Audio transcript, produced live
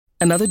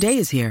Another day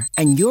is here,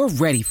 and you're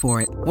ready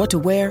for it. What to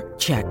wear?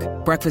 Check.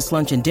 Breakfast,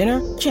 lunch, and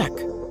dinner? Check.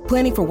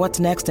 Planning for what's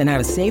next and how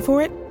to save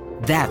for it?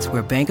 That's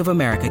where Bank of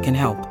America can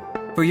help.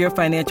 For your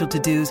financial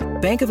to-dos,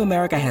 Bank of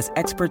America has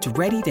experts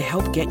ready to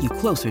help get you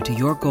closer to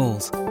your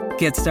goals.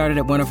 Get started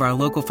at one of our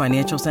local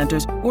financial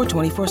centers or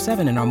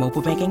 24/7 in our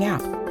mobile banking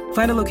app.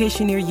 Find a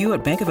location near you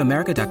at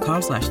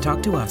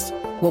bankofamerica.com/talktous.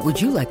 What would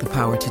you like the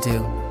power to do?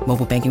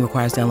 Mobile banking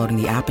requires downloading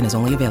the app and is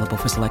only available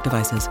for select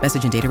devices.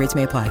 Message and data rates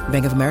may apply.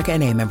 Bank of America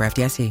N.A., member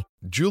FDIC.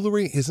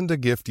 Jewelry isn't a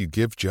gift you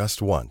give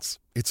just once.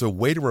 It's a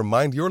way to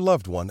remind your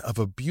loved one of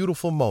a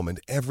beautiful moment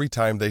every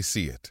time they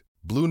see it.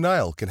 Blue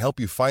Nile can help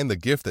you find the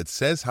gift that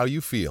says how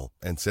you feel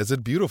and says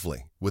it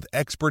beautifully, with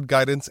expert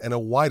guidance and a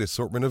wide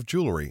assortment of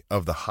jewelry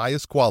of the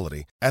highest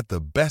quality at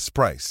the best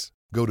price.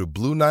 Go to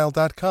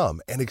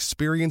BlueNile.com and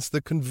experience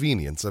the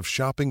convenience of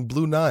shopping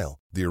Blue Nile,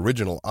 the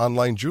original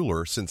online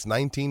jeweler since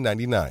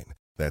 1999.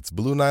 That's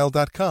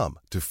BlueNile.com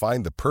to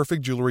find the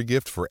perfect jewelry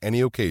gift for any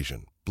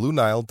occasion.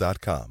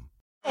 BlueNile.com.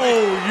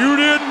 Oh, you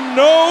didn't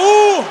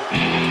know?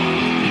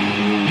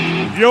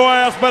 Your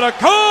ass better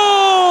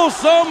call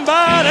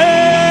somebody!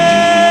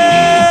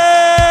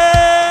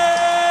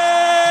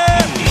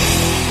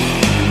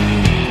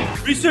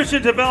 Research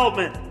and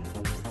development.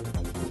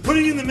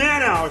 Putting in the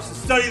man hours to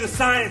study the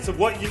science of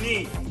what you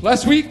need.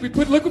 Last week, we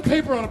put liquid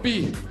paper on a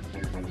bee,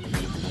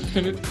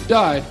 and it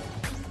died.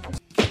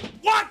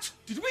 What?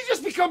 Did we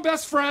just become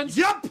best friends?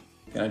 Yup!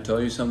 Can I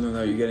tell you something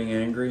without you getting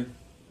angry?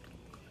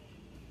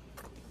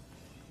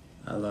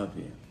 I love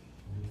you.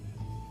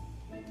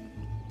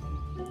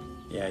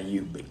 Yeah,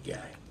 you big guy.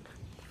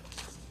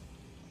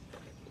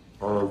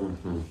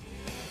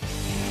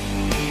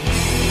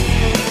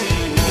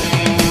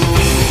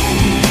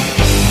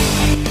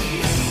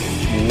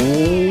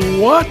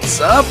 What's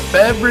up,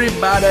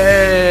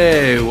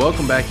 everybody?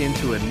 Welcome back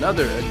into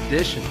another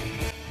edition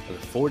of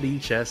the 4D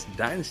Chess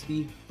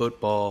Dynasty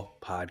Football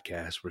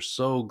Podcast. We're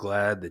so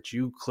glad that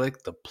you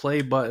clicked the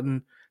play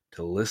button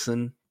to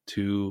listen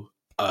to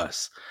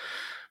us.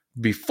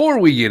 Before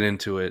we get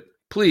into it,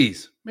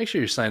 please make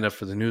sure you're signed up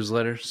for the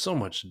newsletter. So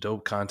much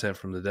dope content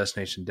from the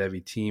Destination Devi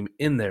team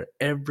in there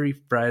every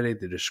Friday.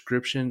 The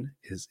description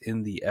is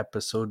in the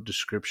episode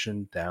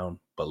description down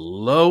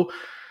below.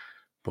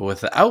 But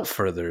without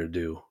further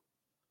ado,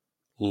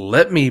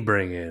 let me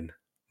bring in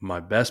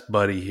my best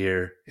buddy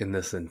here in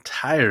this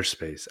entire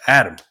space.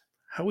 Adam,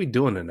 how we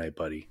doing tonight,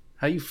 buddy?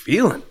 How you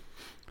feeling?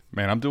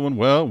 Man, I'm doing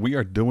well. We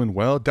are doing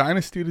well.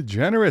 Dynasty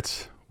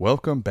Degenerates,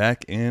 welcome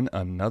back in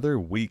another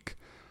week,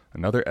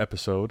 another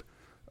episode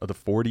of the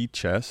 4D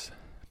Chess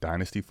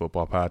Dynasty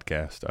Football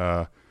Podcast.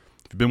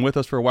 If you've been with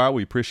us for a while,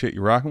 we appreciate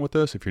you rocking with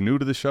us. If you're new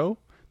to the show,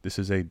 this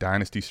is a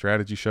Dynasty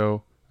strategy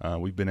show.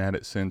 We've been at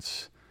it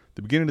since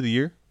the beginning of the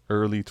year,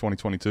 early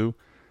 2022.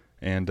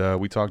 And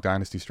we talk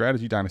Dynasty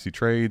strategy, Dynasty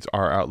trades,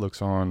 our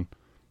outlooks on,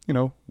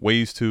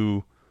 ways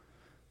to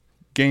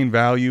gain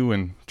value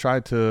and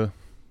try to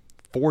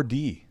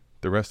 4D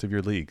the rest of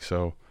your league.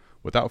 So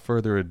without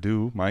further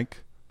ado,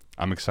 Mike,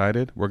 I'm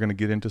excited. We're going to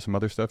get into some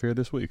other stuff here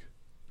this week.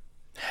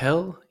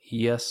 Hell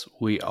yes,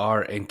 we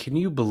are. And can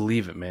you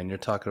believe it, man? You're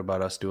talking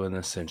about us doing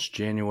this since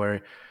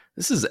January.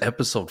 This is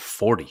episode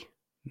 40.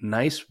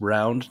 Nice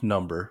round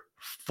number,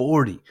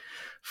 40.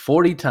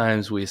 40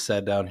 times we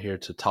sat down here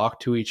to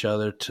talk to each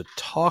other, to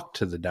talk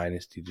to the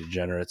Dynasty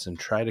Degenerates and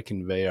try to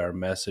convey our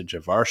message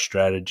of our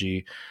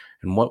strategy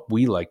and what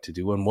we like to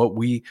do and what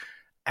we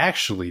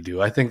actually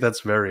do. I think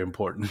that's very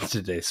important in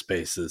today's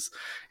spaces,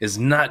 is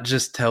not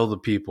just tell the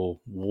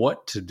people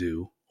what to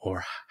do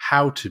or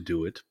how to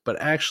do it,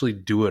 but actually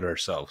do it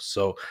ourselves.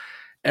 So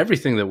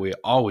everything that we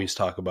always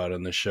talk about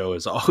on the show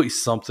is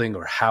always something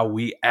or how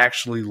we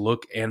actually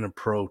look and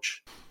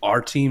approach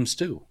our teams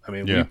too. I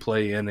mean, we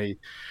play in a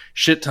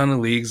shit ton of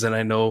leagues, and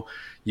I know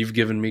you've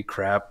given me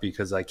crap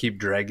because I keep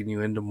dragging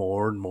you into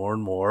more and more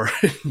and more.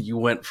 You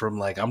went from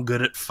like, I'm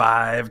good at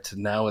 5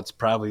 to now it's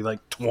probably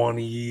like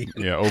 20.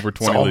 Yeah, over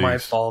 20 It's all leagues. my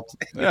fault.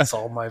 It's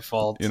all my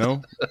fault.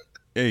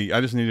 Hey,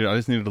 I just needed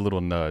a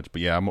little nudge.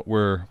 But yeah,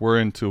 we're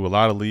into a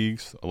lot of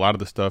leagues. A lot of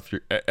the stuff,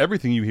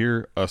 everything you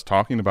hear us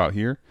talking about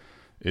here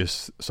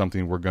is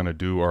something we're going to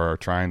do or are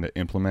trying to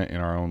implement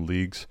in our own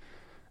leagues.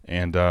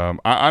 And I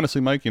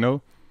honestly, Mike,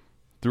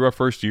 through our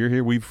first year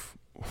here, we've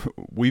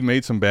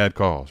made some bad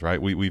calls, right?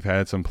 We've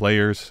had some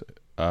player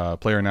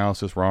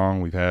analysis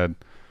wrong. We've had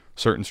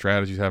certain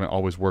strategies haven't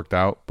always worked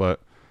out.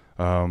 But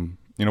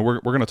we're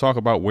going to talk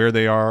about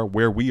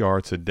where we are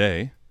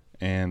today,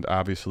 and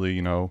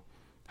obviously,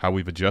 how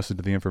we've adjusted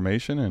to the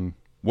information and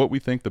what we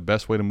think the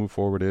best way to move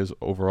forward is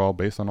overall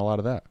based on a lot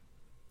of that.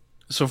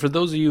 So for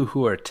those of you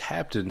who are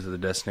tapped into the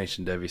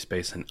Destination Devi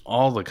space and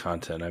all the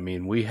content, I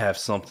mean, we have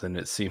something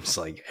that seems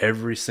like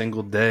every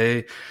single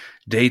day,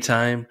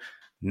 daytime,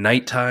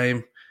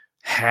 nighttime,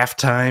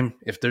 halftime.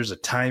 If there's a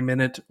time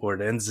in it or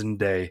it ends in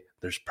day,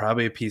 there's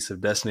probably a piece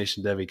of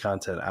Destination Devi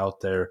content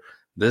out there.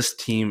 This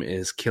team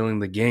is killing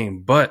the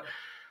game. But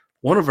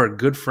one of our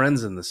good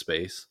friends in the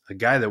space, a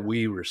guy that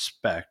we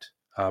respect,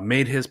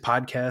 made his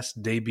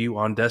podcast debut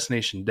on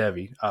Destination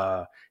Devi.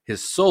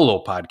 his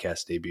solo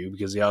podcast debut,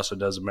 because he also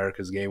does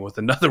America's Game with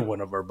another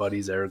one of our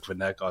buddies, Eric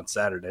Vanek, on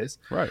Saturdays.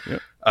 Right.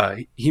 Yeah.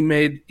 He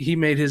made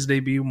his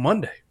debut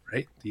Monday,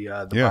 right? The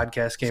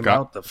podcast came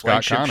out, the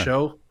flagship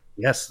show.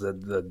 Yes,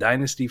 the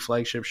Dynasty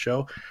flagship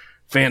show.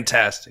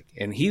 Fantastic.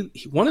 And he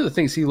one of the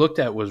things he looked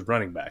at was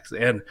running backs.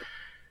 And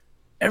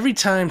every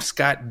time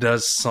Scott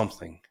does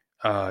something,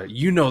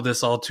 you know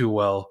this all too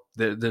well.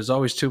 There's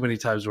always too many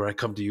times where I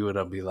come to you and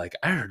I'll be like,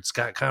 I heard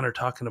Scott Connor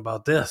talking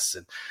about this,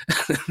 and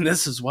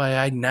this is why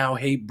I now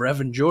hate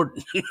Brevin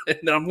Jordan,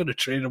 and I'm going to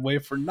trade away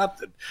for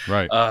nothing.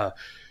 Right.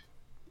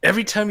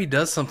 Every time he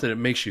does something, it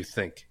makes you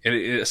think, and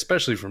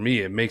especially for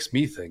me, it makes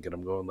me think, and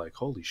I'm going like,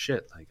 holy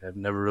shit, like I've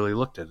never really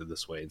looked at it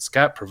this way. And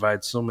Scott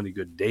provides so many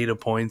good data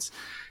points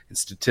and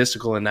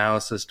statistical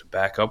analysis to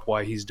back up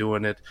why he's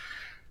doing it.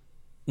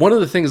 One of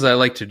the things I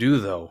like to do,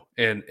 though,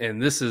 and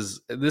this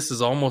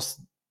is almost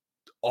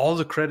all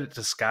the credit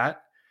to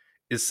Scott,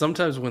 is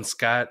sometimes when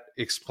Scott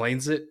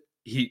explains it,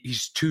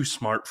 he's too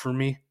smart for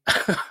me.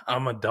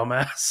 I'm a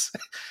dumbass,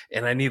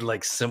 and I need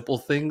like simple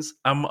things.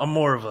 I'm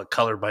more of a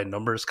color by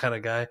numbers kind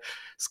of guy.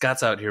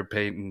 Scott's out here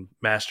painting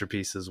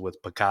masterpieces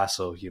with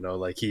Picasso,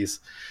 like he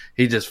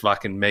just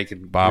fucking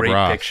making Bob great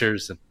Ross.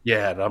 pictures, and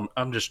and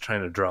I'm just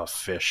trying to draw a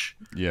fish,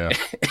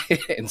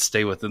 and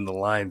stay within the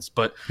lines.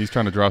 But he's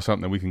trying to draw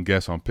something that we can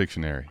guess on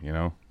Pictionary,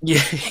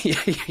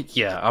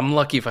 Yeah. I'm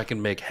lucky if I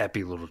can make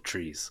happy little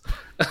trees.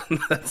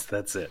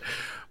 That's it.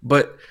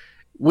 But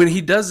when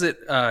he does it,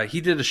 he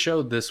did a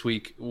show this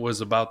week was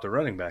about the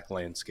running back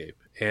landscape.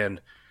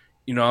 And,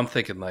 I'm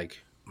thinking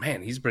like,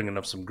 man, he's bringing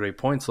up some great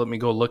points. Let me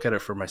go look at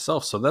it for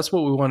myself. So that's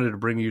what we wanted to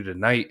bring you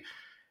tonight,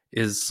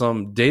 is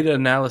some data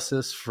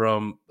analysis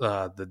from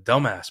the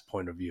dumbass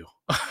point of view,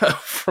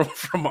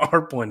 from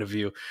our point of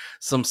view,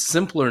 some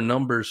simpler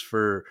numbers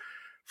for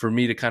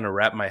me to kind of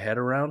wrap my head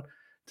around,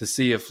 to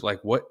see if like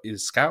what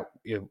he's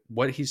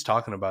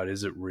talking about,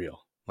 is it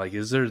real? Like,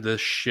 is there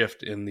this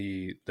shift in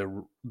the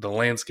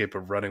landscape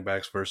of running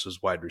backs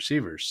versus wide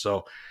receivers?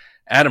 So,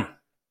 Adam,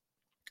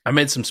 I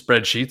made some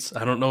spreadsheets.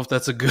 I don't know if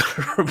that's a good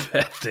or a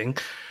bad thing,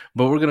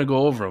 but we're going to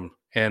go over them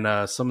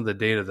and some of the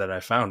data that I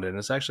found, and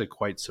it's actually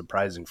quite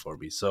surprising for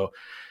me. So,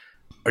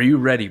 are you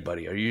ready,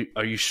 buddy?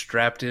 Are you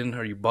strapped in?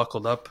 Are you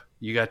buckled up?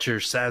 You got your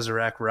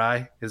Sazerac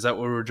rye? Is that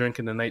what we're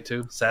drinking tonight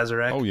too?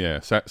 Sazerac? Oh yeah,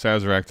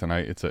 Sazerac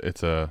tonight.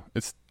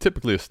 It's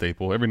typically a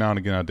staple. Every now and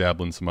again I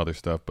dabble in some other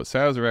stuff, but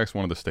Sazerac's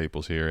one of the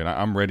staples here, and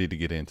I'm ready to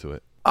get into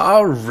it.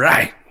 All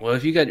right. Well,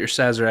 if you got your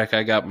Sazerac,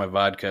 I got my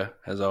vodka.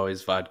 As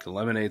always, vodka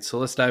lemonade. So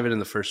let's dive into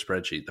the first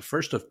spreadsheet, the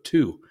first of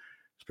two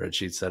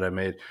spreadsheets that I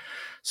made.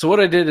 So what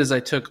I did is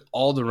I took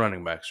all the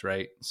running backs,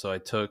 right? So I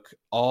took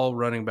all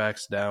running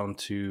backs down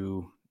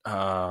to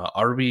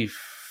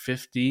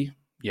RB50.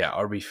 Yeah,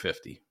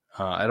 RB50.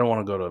 I don't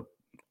want to go to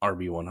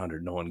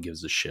RB100. No one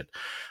gives a shit.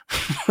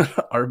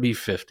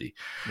 RB50.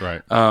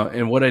 Right.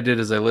 And what I did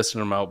is I listed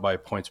them out by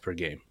points per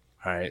game.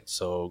 All right.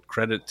 So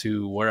credit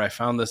to where I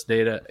found this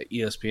data,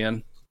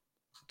 ESPN,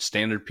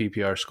 standard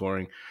PPR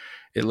scoring.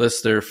 It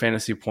lists their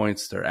fantasy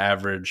points, their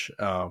average.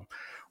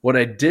 What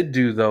I did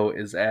do, though,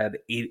 is add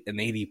an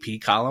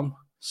ADP column.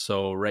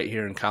 So right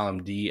here in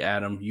column D,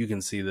 Adam, you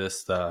can see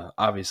this.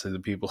 Obviously, the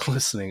people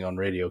listening on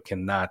radio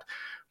cannot.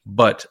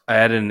 But I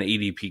added an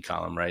ADP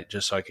column, right,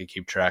 just so I could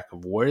keep track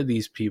of where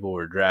these people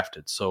were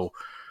drafted. So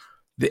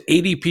the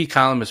ADP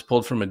column is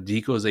pulled from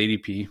Adico's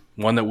ADP,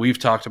 one that we've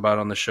talked about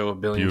on the show a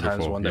billion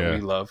times, one that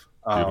we love.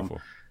 Beautiful.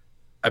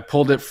 I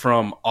pulled it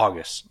from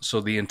August,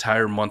 so the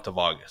entire month of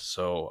August.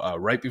 So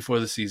right before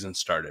the season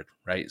started,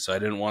 right? So I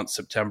didn't want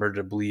September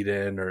to bleed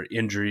in or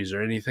injuries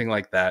or anything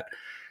like that.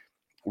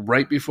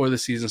 Right before the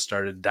season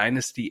started,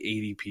 Dynasty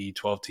ADP,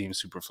 12-team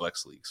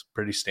Superflex leagues.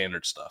 Pretty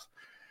standard stuff.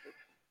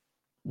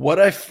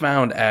 What I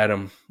found,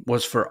 Adam,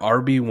 was for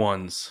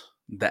RB1s,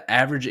 the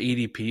average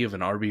ADP of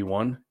an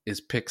RB1 is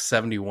pick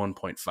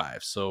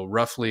 71.5. So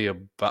roughly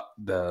about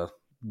the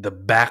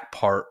back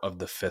part of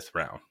the fifth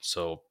round.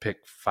 So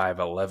pick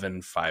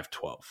 5'11",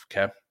 5'12",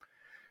 okay?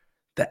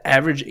 The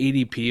average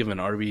ADP of an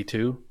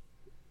RB2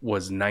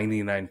 was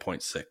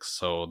 99.6.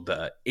 So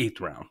the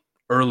eighth round,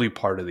 early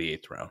part of the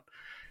eighth round.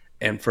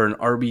 And for an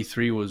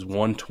RB3 was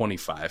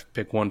 125,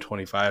 pick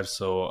 125.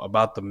 So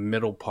about the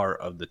middle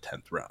part of the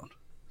 10th round.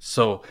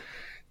 So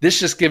this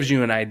just gives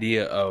you an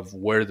idea of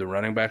where the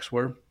running backs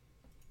were.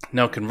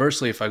 Now,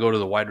 conversely, if I go to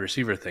the wide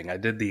receiver thing, I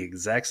did the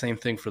exact same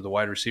thing for the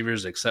wide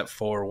receivers, except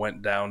for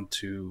went down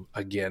to,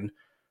 again,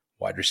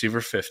 wide receiver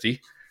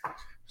 50.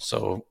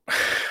 So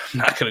I'm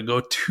not going to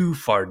go too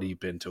far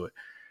deep into it.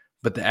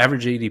 But the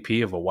average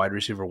ADP of a wide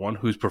receiver 1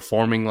 who's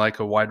performing like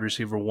a wide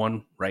receiver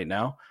 1 right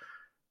now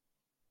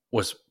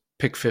was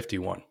pick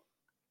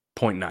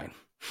 51.9.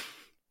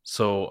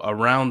 So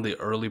around the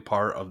early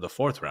part of the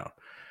fourth round.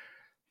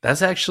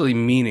 That's actually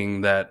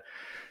meaning that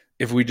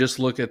if we just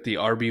look at the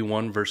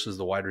RB1 versus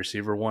the wide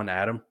receiver 1,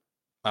 Adam,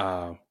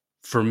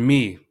 for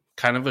me,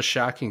 kind of a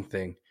shocking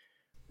thing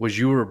was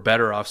you were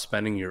better off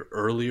spending your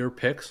earlier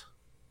picks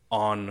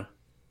on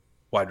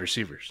wide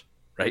receivers,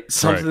 right?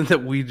 Something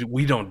that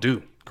we don't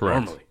do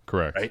normally.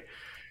 Correct. Right?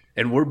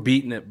 And we're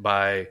beating it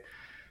by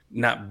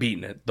not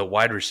beating it. The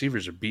wide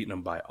receivers are beating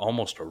them by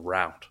almost a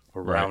round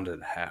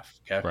and a half.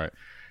 Okay. Right.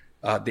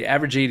 The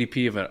average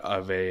ADP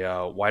of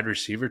a wide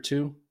receiver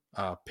two,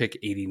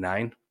 pick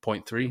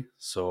 89.3.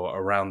 So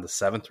around the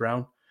 7th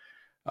round,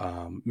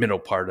 middle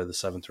part of the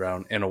 7th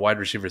round, and a wide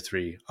receiver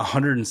three,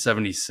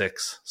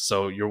 176.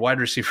 So your wide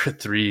receiver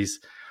threes,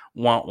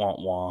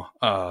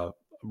 round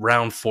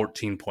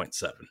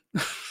 14.7.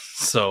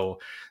 So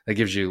that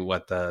gives you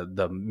what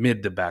the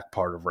mid to back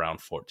part of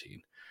round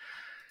 14.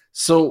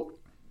 So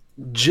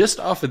just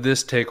off of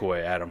this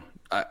takeaway, Adam,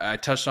 I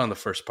touched on the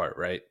first part,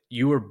 right?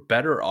 You were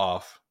better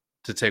off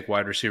to take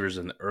wide receivers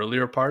in the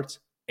earlier parts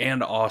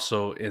and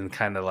also in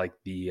kind of like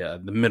the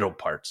middle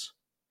parts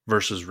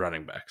versus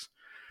running backs,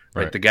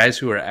 right? The guys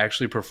who are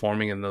actually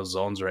performing in those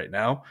zones right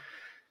now,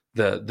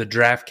 the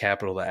draft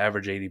capital, the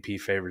average ADP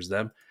favors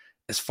them.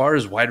 As far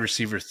as wide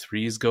receiver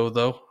threes go,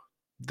 though,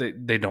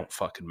 they don't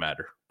fucking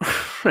matter,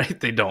 right?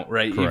 They don't,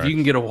 right? Correct. If you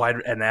can get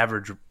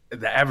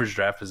the average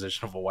draft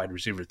position of a wide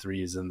receiver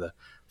three is in the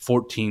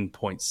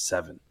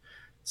 14.7.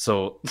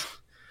 So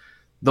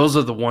those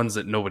are the ones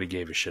that nobody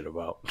gave a shit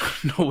about.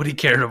 Nobody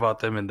cared about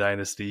them in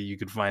Dynasty. You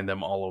could find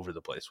them all over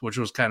the place, which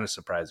was kind of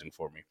surprising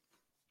for me.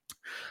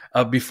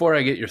 Before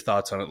I get your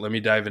thoughts on it, let me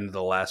dive into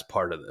the last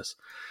part of this.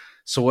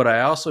 So what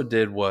I also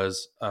did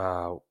was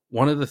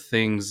one of the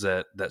things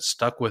that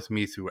stuck with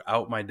me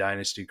throughout my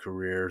Dynasty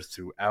career,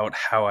 throughout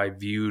how I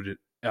viewed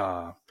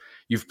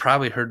you've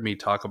probably heard me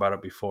talk about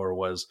it before,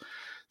 was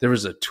there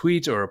was a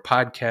tweet or a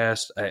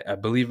podcast, I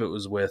believe it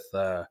was with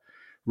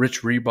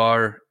Rich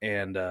Rebar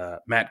and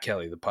Matt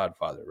Kelly, the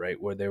Podfather,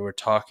 right, where they were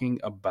talking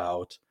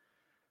about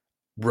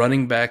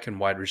running back and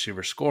wide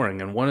receiver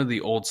scoring. And one of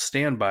the old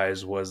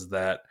standbys was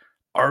that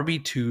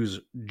RB2s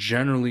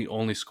generally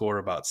only score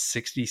about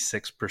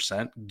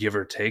 66%, give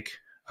or take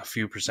a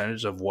few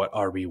percentage of what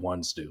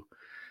RB1s do.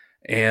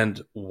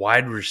 And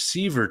wide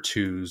receiver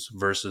twos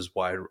versus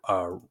wide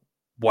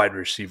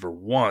receiver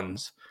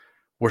ones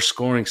were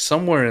scoring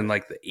somewhere in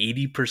like the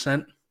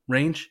 80%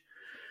 range.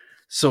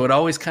 So it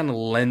always kind of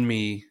lent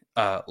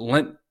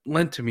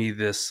to me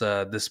this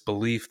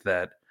belief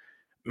that,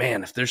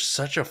 man, if there's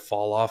such a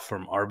fall off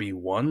from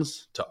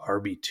RB1s to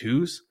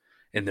RB2s,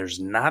 and there's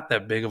not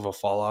that big of a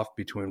fall off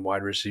between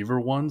wide receiver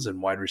ones and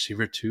wide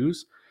receiver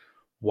twos,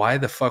 why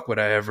the fuck would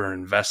I ever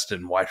invest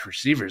in wide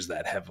receivers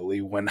that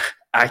heavily when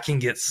I can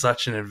get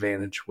such an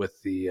advantage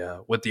with the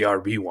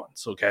RB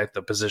ones? Okay,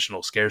 the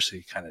positional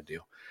scarcity kind of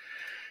deal.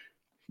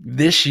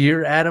 This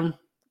year, Adam,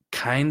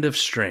 kind of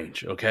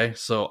strange. Okay,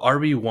 so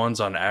RB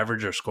ones on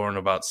average are scoring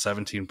about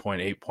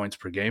 17.8 points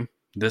per game.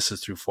 This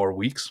is through 4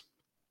 weeks.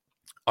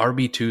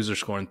 RB twos are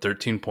scoring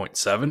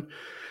 13.7.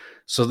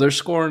 So they're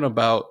scoring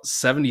about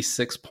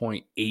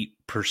 76.8%,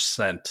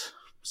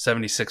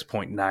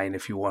 76.9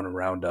 if you want to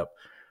round up,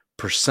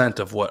 percent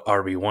of what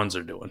RB1s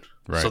are doing.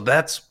 Right. So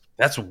that's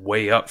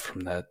way up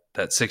from that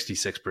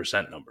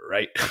 66% number,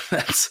 right?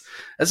 That's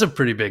a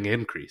pretty big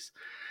increase.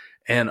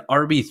 And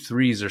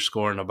RB3s are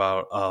scoring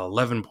about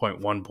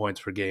 11.1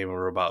 points per game,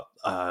 or about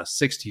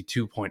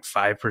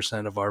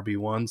 62.5% of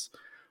RB1s.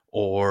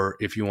 Or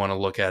if you want to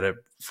look at it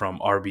from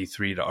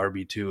RB3 to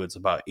RB2, it's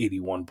about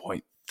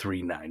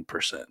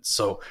 81.39%.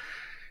 So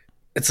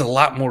it's a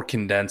lot more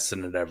condensed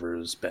than it ever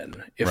has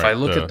been. If I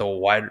look at the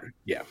wider,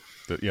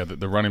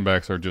 the running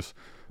backs are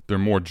they're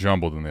more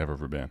jumbled than they've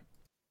ever been.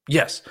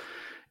 Yes.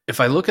 If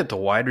I look at the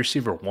wide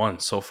receiver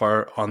ones so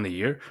far on the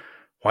year,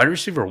 wide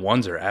receiver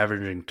ones are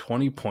averaging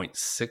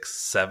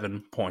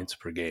 20.67 points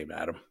per game,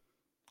 Adam.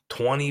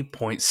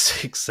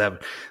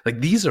 20.67.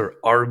 Like, these are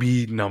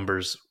RB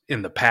numbers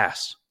in the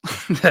past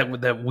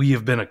that we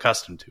have been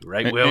accustomed to,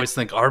 right? We always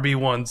think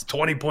RB1s,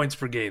 20 points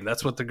per game.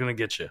 That's what they're going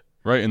to get you.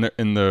 Right, and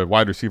in the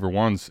wide receiver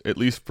ones, at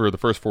least for the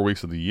first 4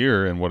 weeks of the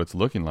year and what it's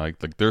looking like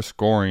they're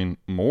scoring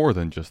more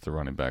than just the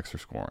running backs are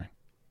scoring.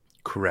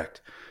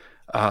 Correct.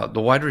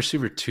 The wide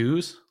receiver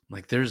twos,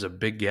 like, there's a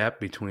big gap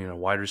between a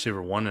wide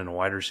receiver one and a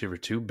wide receiver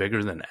two,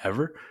 bigger than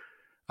ever.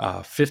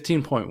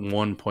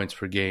 15.1 points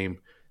per game.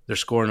 They're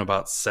scoring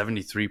about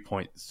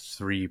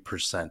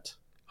 73.3%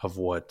 of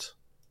what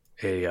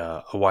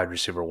a wide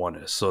receiver one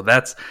is. So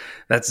that's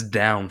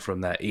down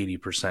from that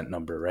 80%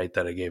 number, right,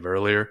 that I gave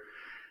earlier.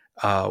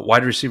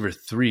 Wide receiver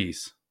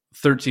threes,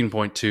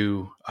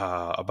 13.2,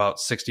 about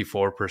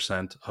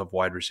 64% of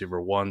wide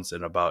receiver ones,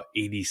 and about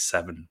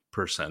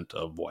 87%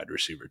 of wide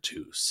receiver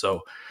twos.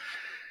 So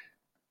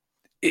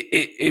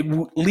it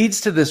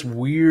leads to this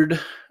weird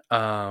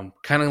kind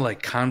of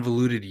like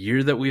convoluted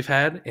year that we've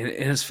had, and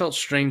it's felt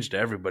strange to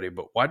everybody,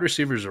 but wide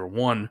receivers are,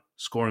 one,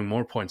 scoring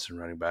more points than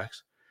running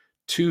backs.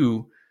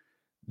 Two,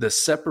 the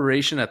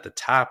separation at the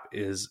top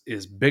is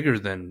bigger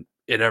than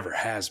it ever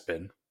has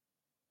been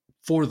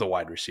for the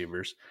wide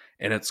receivers,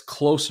 and it's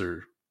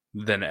closer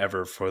than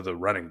ever for the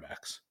running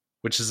backs,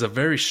 which is a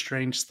very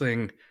strange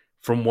thing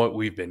from what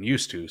we've been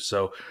used to.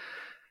 So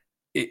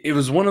it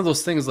was one of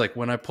those things, like,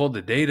 when I pulled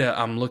the data,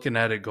 I'm looking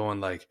at it going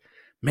like,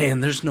 man,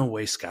 there's no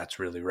way Scott's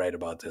really right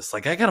about this.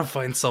 Like, I got to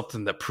find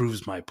something that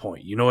proves my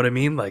point. You know what I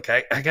mean? Like,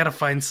 I got to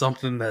find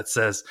something that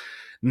says,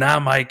 nah,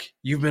 Mike,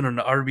 you've been an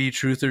RB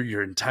truther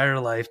your entire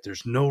life.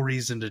 There's no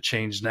reason to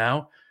change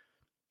now.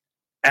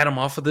 Adam,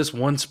 off of this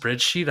one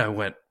spreadsheet, I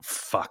went,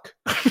 fuck.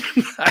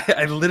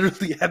 I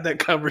literally had that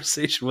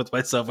conversation with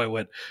myself. I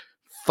went,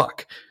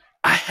 fuck.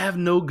 I have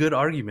no good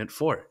argument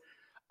for it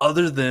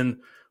other than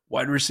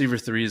wide receiver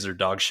threes are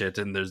dog shit,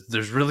 and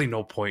there's really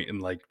no point in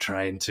like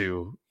trying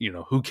to,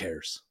 who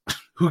cares?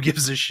 Who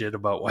gives a shit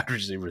about wide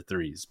receiver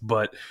threes?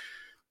 But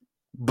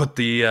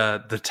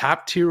the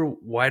top tier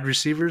wide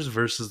receivers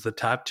versus the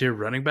top tier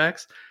running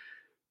backs,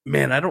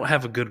 man, I don't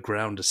have a good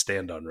ground to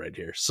stand on right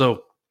here.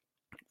 So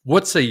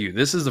what say you?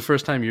 This is the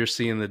first time you're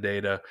seeing the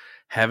data,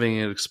 having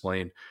it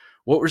explained.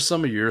 What were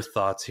some of your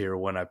thoughts here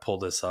when I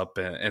pulled this up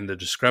and the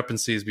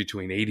discrepancies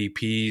between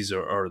ADPs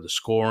or the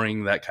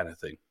scoring, that kind of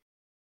thing?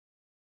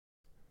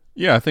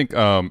 Yeah, I think,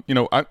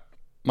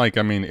 Mike,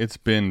 I mean, it's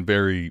been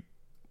very,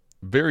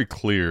 very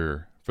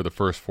clear for the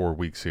first 4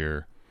 weeks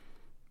here.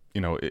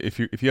 If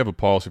you have a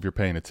pulse, if you're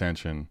paying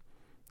attention,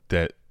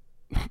 that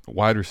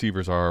wide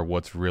receivers are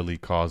what's really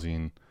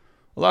causing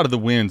a lot of the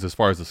wins as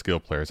far as the skill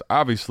players.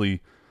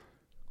 Obviously,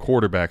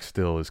 quarterback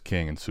still is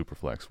king in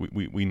Superflex.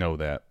 We know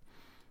that.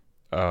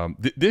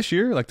 This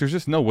year, like, there's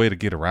just no way to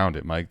get around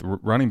it, Mike. The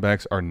running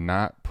backs are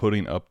not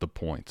putting up the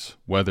points,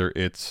 whether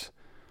it's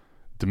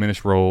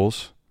diminished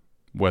roles,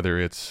 whether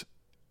it's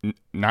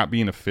not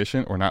being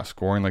efficient or not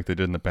scoring like they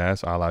did in the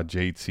past, a la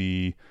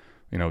JT,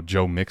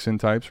 Joe Mixon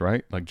types,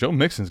 right? Like, Joe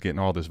Mixon's getting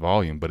all this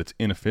volume, but it's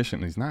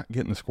inefficient, and he's not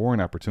getting the scoring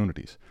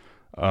opportunities.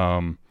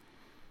 And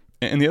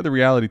the other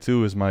reality,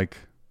 too, is, Mike,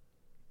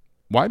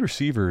 wide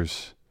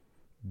receivers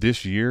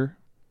this year,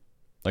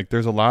 like,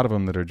 there's a lot of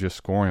them that are just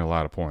scoring a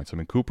lot of points. I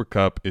mean, Cooper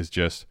Kupp is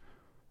just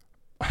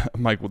 –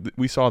 Mike,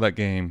 we saw that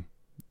game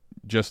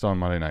just on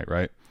Monday night,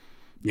 right?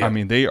 Yeah. I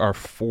mean, they are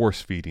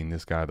force-feeding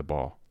this guy the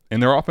ball.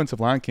 And their offensive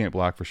line can't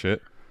block for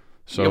shit.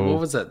 So, yeah, what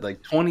was that,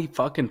 like 20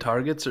 fucking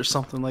targets or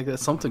something like that?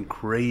 Something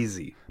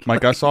crazy.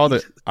 Mike, I saw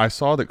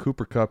that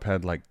Cooper Kupp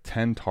had like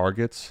 10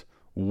 targets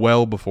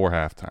well before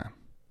halftime.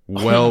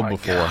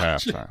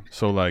 Halftime.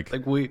 So like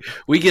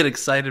we get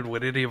excited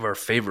when any of our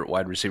favorite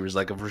wide receivers,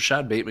 like if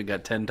Rashad Bateman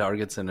got 10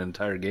 targets in an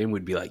entire game,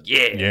 we'd be like,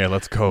 yeah,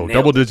 let's go.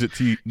 Double digit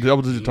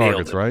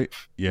targets, right?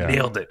 Yeah.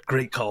 Nailed it.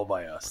 Great call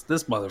by us.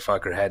 This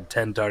motherfucker had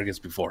 10 targets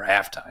before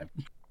halftime.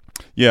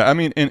 Yeah, I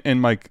mean,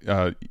 and Mike,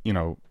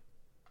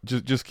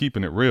 just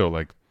keeping it real,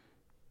 like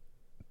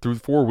through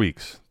 4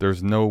 weeks,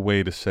 there's no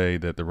way to say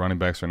that the running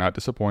backs are not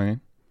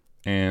disappointing,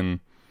 and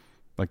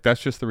like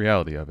that's just the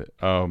reality of it.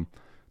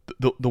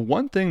 The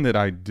one thing that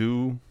I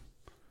do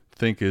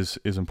think is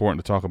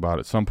important to talk about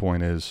at some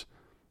point is,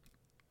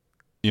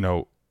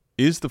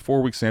 is the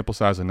 4 week sample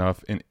size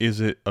enough, and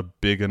is it a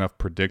big enough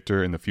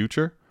predictor in the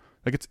future?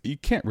 Like, you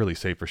can't really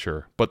say for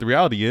sure, but the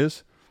reality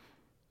is,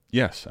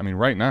 yes. I mean,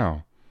 right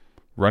now,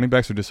 running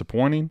backs are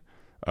disappointing.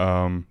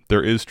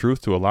 There is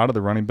truth to a lot of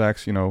the running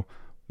backs. One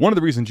of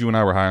the reasons you and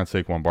I were high on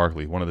Saquon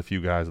Barkley, one of the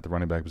few guys at the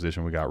running back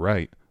position we got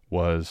right,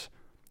 was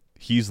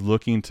he's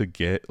looking to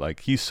get,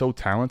 like, he's so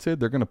talented,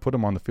 they're going to put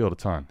him on the field a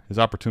ton. His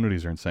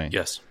opportunities are insane.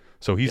 Yes.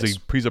 So he's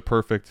a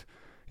perfect,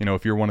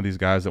 if you're one of these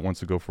guys that wants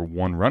to go for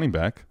one running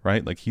back,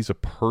 right? Like, he's a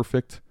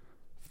perfect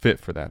fit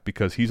for that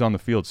because he's on the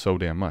field so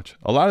damn much.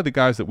 A lot of the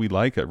guys that we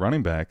like at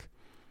running back,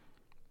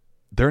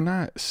 they're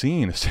not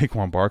seeing a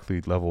Saquon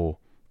Barkley level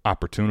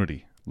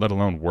opportunity, let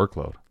alone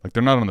workload. Like,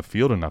 they're not on the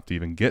field enough to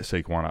even get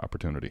Saquon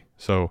opportunity.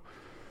 So,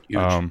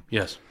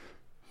 yes.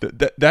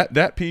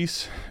 That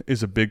piece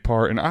is a big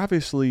part. And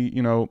obviously,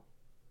 the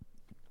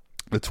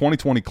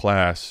 2020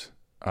 class,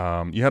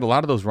 you had a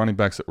lot of those running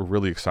backs that were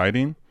really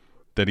exciting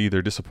that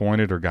either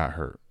disappointed or got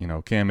hurt.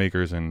 Cam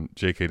Akers and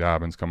J.K.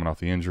 Dobbins coming off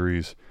the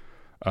injuries.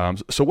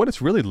 So what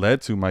it's really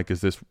led to, Mike,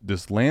 is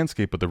this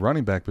landscape of the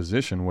running back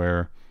position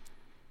where,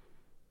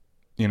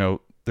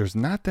 there's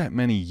not that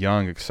many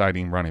young,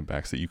 exciting running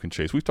backs that you can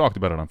chase. We've talked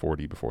about it on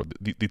 4D before.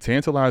 The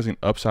tantalizing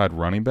upside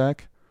running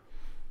back,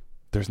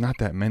 there's not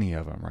that many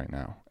of them right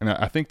now. And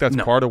I think that's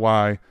part of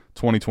why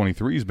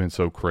 2023 has been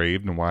so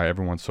craved and why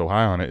everyone's so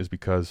high on it is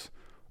because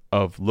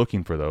of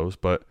looking for those.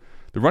 But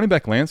the running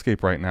back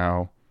landscape right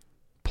now,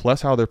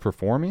 plus how they're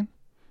performing,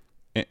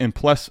 and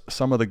plus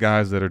some of the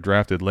guys that are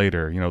drafted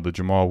later, the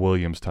Jamal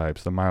Williams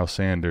types, the Miles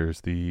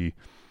Sanders, the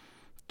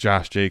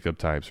Josh Jacob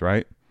types,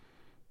 right?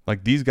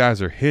 Like, these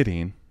guys are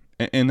hitting.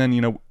 And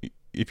then,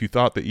 if you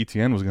thought that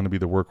ETN was going to be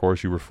the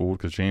workhorse, you were fooled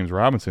because James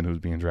Robinson, who's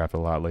being drafted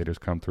a lot later, has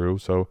come through.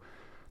 So,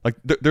 like,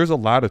 there's a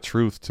lot of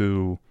truth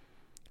to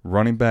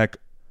running back,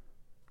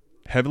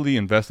 heavily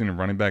investing in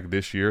running back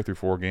this year through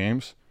 4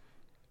 games.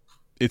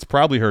 It's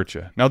probably hurt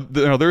you. Now,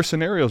 there are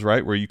scenarios,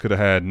 right, where you could have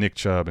had Nick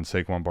Chubb and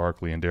Saquon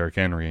Barkley and Derrick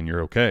Henry and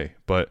you're okay.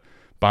 But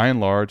by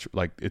and large,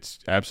 like, it's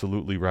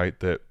absolutely right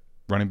that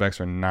running backs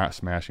are not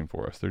smashing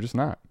for us. They're just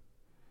not.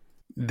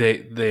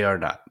 They are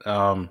not.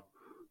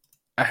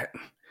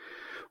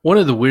 One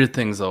of the weird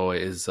things, though,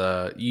 is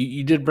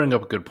you did bring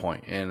up a good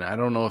point, and I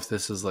don't know if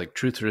this is like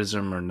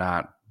trutherism or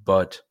not,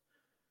 but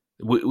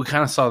we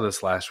kind of saw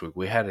this last week.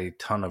 We had a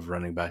ton of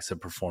running backs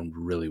that performed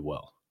really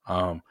well.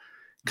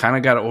 kind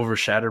of got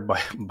overshadowed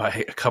by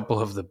a couple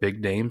of the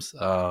big names.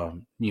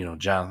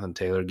 Jonathan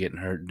Taylor getting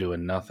hurt,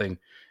 doing nothing.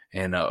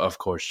 And, of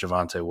course,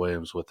 Javonte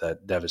Williams with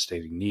that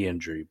devastating knee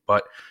injury.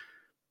 But,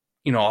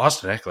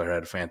 Austin Eckler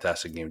had a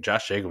fantastic game.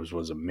 Josh Jacobs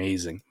was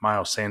amazing.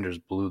 Miles Sanders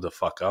blew the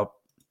fuck up.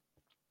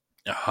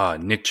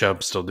 Nick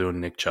Chubb still doing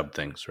Nick Chubb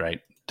things,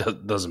 right?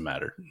 Doesn't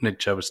matter. Nick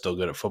Chubb is still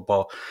good at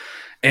football.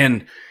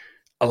 And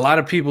a lot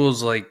of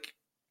people's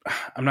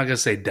I'm not going to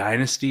say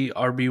dynasty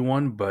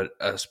RB1, but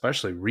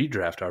especially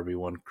redraft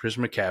RB1. Chris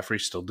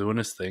McCaffrey still doing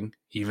his thing,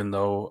 even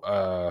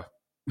though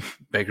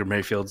Baker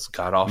Mayfield's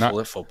god-awful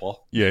at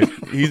football. Yeah,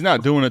 he's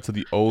not doing it to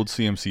the old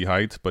CMC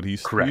heights, but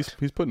he's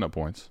putting up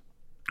points.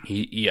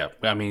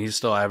 He's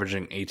still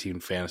averaging 18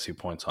 fantasy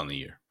points on the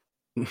year.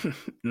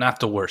 Not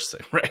the worst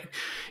thing, right?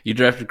 You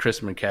drafted Chris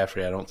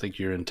McCaffrey. I don't think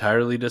you're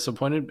entirely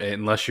disappointed,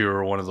 unless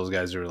you're one of those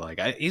guys who are like,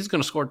 he's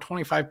going to score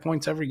 25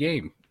 points every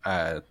game.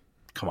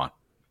 Come on.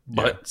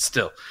 But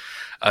still,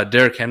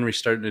 Derrick Henry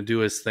starting to do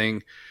his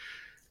thing.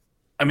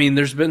 I mean,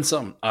 there's been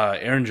some.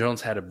 Aaron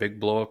Jones had a big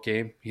blow-up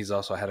game. He's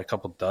also had a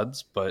couple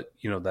duds, but,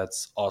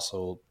 that's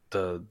also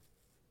the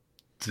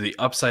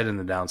upside and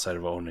the downside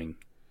of owning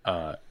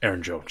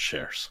Aaron Jones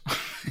shares.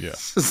 Yeah.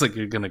 It's like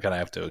you're going to kind of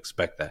have to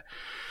expect that.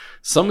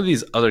 Some of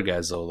these other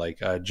guys, though,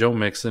 like Joe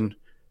Mixon,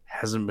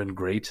 hasn't been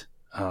great.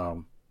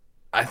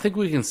 I think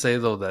we can say,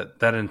 though,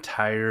 that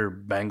entire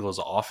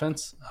Bengals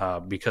offense,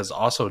 because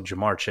also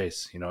Jamar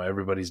Chase,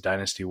 everybody's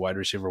dynasty wide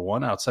receiver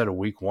one outside of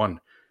week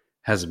one,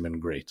 hasn't been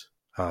great.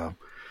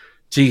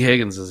 T.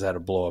 Higgins has had a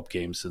blow-up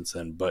game since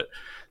then, but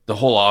the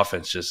whole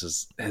offense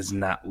just has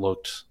not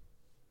looked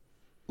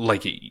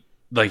like it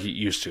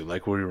used to,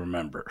 like we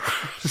remember.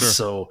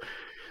 Sure.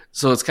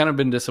 So it's kind of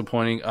been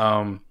disappointing.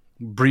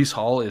 Breece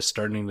Hall is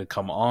starting to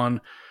come on.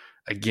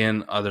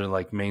 Again, other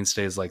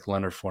mainstays like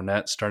Leonard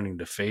Fournette starting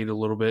to fade a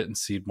little bit and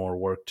cede more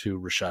work to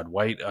Rachaad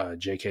White,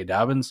 J.K.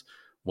 Dobbins.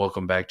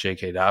 Welcome back,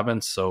 J.K.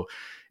 Dobbins. So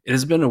it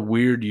has been a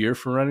weird year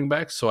for running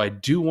backs. So I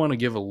do want to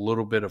give a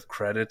little bit of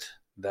credit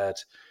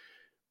that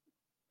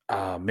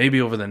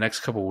maybe over the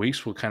next couple of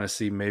weeks we'll kind of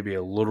see maybe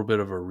a little bit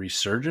of a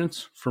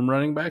resurgence from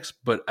running backs.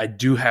 But I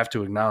do have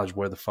to acknowledge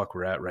where the fuck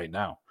we're at right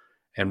now.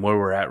 And where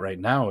we're at right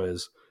now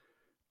is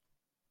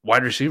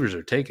wide receivers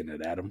are taking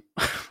it, Adam.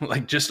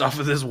 Just off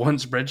of this one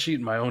spreadsheet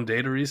and my own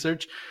data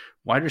research,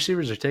 wide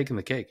receivers are taking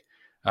the cake.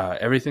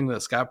 Everything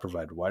that Scott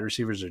provided, wide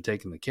receivers are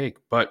taking the cake.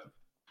 But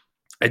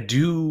I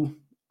do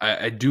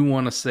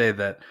want to say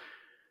that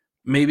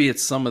maybe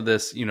it's some of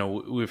this,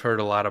 we've heard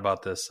a lot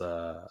about this,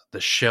 the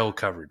shell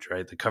coverage,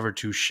 right? The cover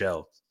two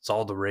shell. It's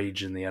all the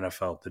rage in the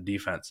NFL, the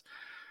defense.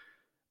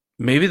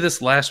 Maybe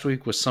this last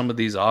week with some of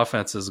these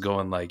offenses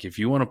going if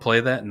you want to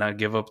play that and not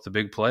give up the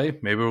big play,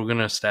 maybe we're going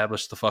to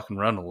establish the fucking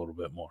run a little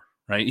bit more,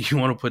 right? You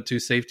want to put two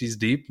safeties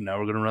deep, now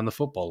we're going to run the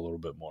football a little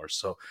bit more.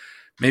 So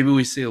maybe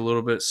we see a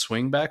little bit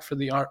swing back for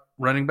the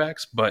running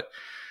backs, but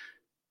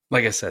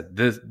like I said,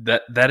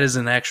 that is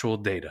an actual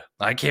data.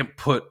 I can't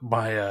put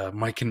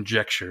my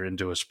conjecture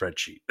into a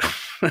spreadsheet.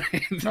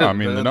 No, I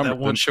mean, that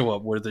won't show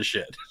up worth a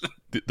shit.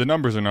 The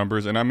numbers are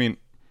numbers, and I mean,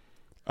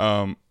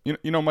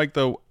 Mike,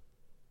 though,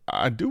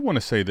 I do want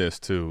to say this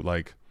too.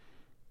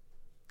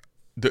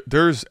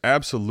 There's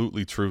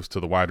absolutely truth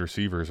to the wide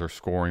receivers are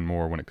scoring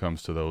more when it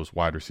comes to those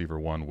wide receiver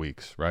 1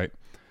 weeks, right?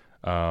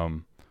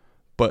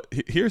 But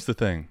here's the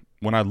thing: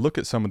 when I look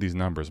at some of these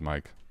numbers,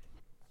 Mike,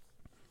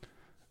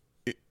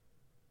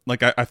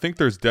 I think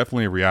there's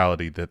definitely a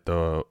reality that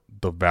the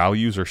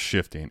values are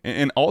shifting,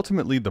 and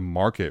ultimately the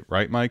market,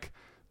 right, Mike?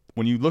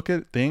 When you look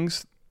at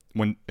things,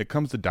 when it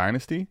comes to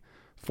dynasty,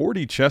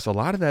 4D chess, a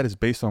lot of that is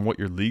based on what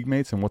your league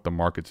mates and what the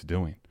market's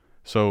doing.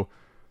 So,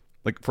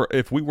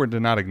 if we were to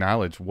not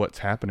acknowledge what's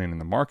happening in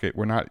the market,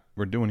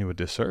 we're doing you a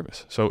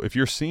disservice. So if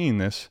you're seeing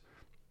this,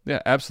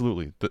 yeah,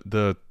 absolutely.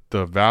 The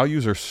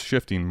values are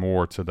shifting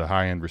more to the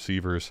high end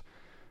receivers,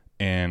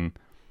 and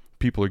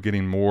people are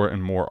getting more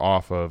and more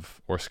off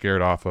of or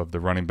scared off of the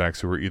running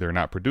backs who are either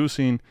not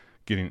producing,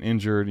 getting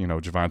injured.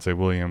 Javonte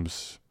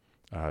Williams,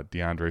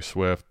 DeAndre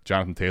Swift,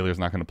 Jonathan Taylor is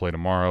not going to play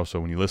tomorrow. So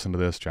when you listen to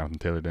this, Jonathan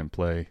Taylor didn't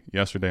play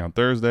yesterday on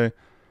Thursday.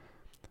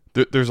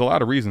 There's a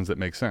lot of reasons that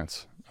make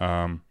sense.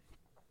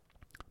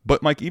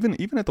 But Mike, even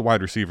at the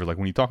wide receiver,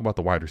 when you talk about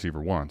the wide receiver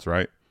ones,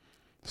 right?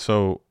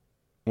 So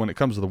when it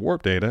comes to the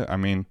WARP data, I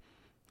mean,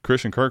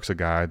 Christian Kirk's a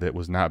guy that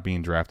was not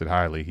being drafted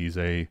highly. He's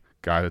a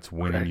guy that's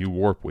winning you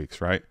WARP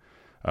weeks, right?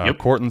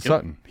 Cortland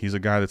Sutton, he's a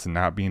guy that's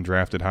not being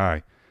drafted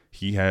high.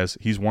 There's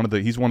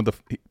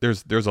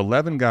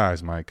 11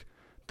 guys, Mike,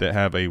 that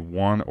have a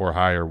 1 or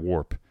higher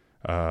WARP.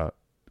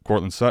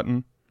 Cortland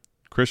Sutton,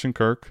 Christian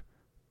Kirk,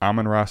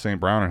 Amon-Ra St.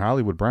 Brown, and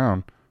Hollywood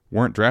Brown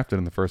weren't drafted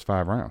in the first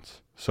 5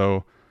 rounds.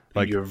 So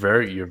you're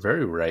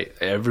very right.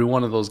 Every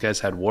one of those guys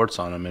had warts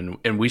on them,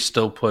 and we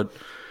still put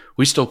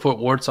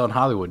warts on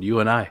Hollywood, you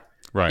and I.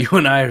 Right. You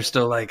and I are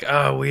still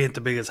we ain't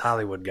the biggest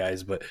Hollywood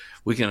guys, but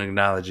we can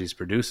acknowledge he's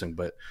producing.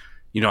 But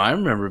I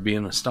remember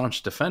being a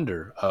staunch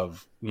defender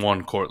of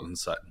one Cortland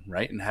Sutton,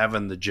 right? And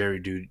having the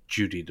Jerry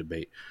Jeudy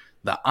debate.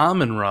 The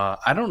Amon-Ra,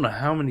 I don't know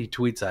how many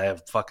tweets I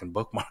have fucking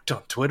bookmarked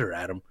on Twitter,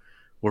 Adam,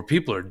 where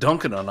people are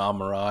dunking on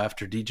Amon-Ra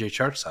after DJ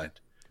Chark signed.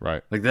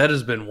 Right. Like that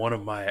has been one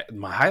of my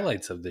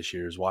highlights of this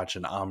year is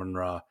watching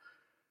Amon-Ra,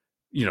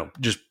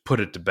 just put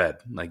it to bed.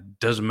 Like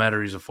doesn't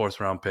matter he's a 4th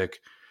round pick.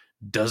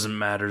 Doesn't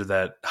matter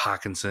that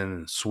Hawkinson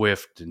and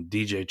Swift and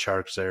DJ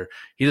Chark's there.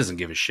 He doesn't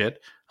give a shit.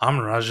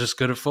 Amon-Ra's just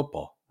good at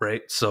football,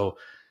 right? So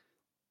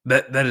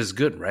that is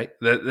good, right?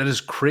 That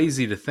is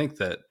crazy to think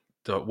that,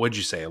 what'd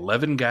you say,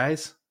 11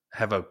 guys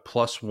have a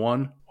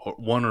 +1 or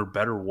 1 or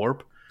better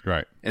warp?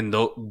 Right. And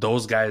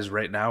those guys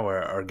right now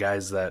are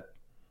guys that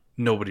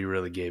nobody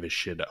really gave a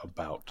shit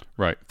about.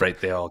 Right. Right.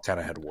 They all kind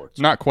of had warts.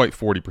 Not quite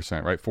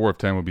 40%, right? 4 of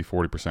 10 would be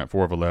 40%.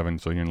 4 of 11,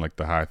 so you're in like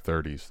the high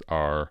 30s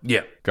are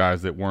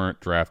guys that weren't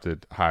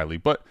drafted highly.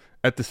 But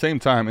at the same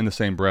time, in the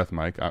same breath,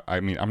 Mike,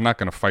 I mean, I'm not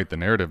going to fight the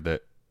narrative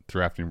that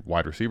drafting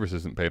wide receivers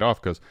isn't paid off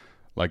because,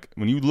 like,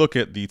 when you look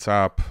at the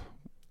top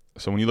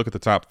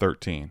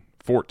 13,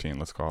 14,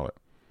 let's call it.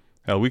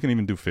 Hell, we can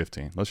even do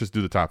 15. Let's just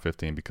do the top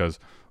 15 because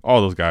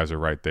all those guys are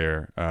right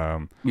there.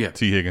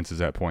 T. Higgins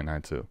is at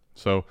 .92.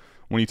 So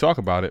when you talk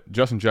about it,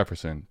 Justin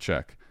Jefferson,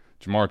 check.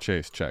 Jamar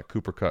Chase, check.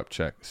 Cooper Kupp,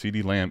 check.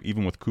 CeeDee Lamb,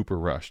 even with Cooper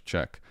Rush,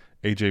 check.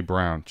 A.J.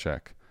 Brown,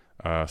 check.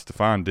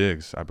 Stephon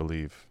Diggs, I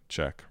believe,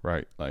 check.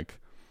 Right? Like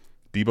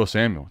Deebo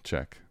Samuel,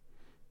 check.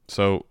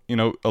 So,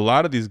 a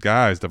lot of these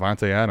guys,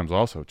 Devontae Adams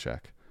also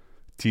check.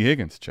 T.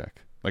 Higgins,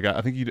 check. Like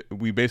I think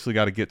we basically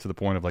got to get to the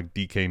point of like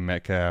DK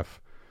Metcalf,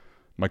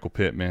 Michael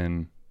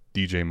Pittman,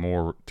 DJ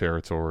Moore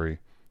territory,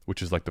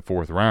 which is like the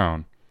 4th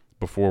round,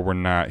 before we're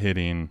not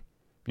hitting,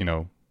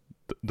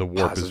 the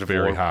warp Positive is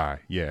very warp. high.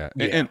 Yeah.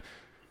 And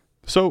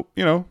so,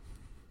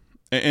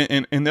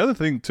 and the other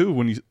thing too,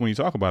 when you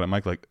talk about it,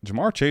 Mike, like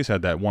Jamar Chase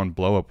had that one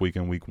blow up week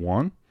in week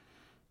 1,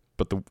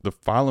 but the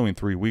following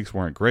 3 weeks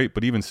weren't great.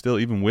 But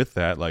even with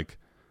that, like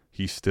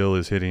he still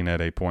is hitting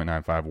at a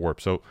 .95 warp.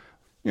 So,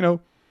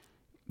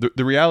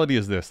 the reality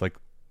is this, like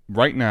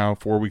right now,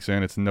 4 weeks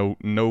in, it's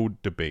no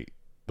debate.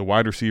 The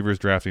wide receivers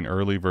drafting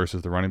early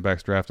versus the running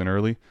backs drafting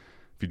early.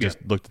 If you just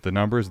looked at the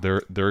numbers,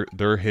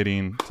 they're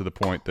hitting to the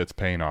point that's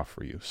paying off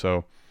for you.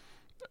 So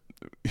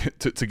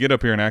to get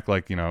up here and act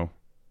like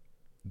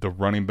the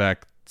running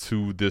back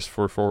to this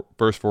first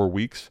 4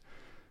 weeks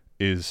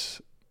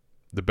is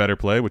the better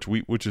play,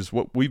 which is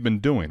what we've been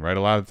doing, right?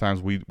 A lot of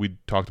times we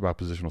talked about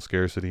positional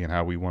scarcity and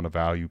how we want to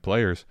value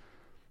players.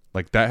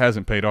 Like that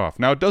hasn't paid off.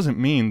 Now it doesn't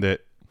mean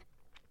that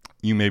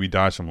you maybe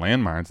dodged some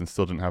landmines and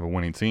still didn't have a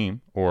winning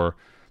team, or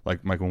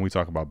like Mike, when we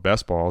talk about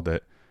best ball,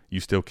 that you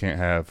still can't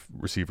have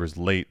receivers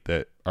late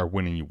that are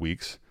winning you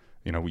weeks.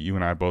 You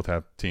and I both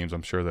have teams,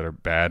 I'm sure, that are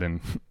bad, and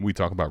we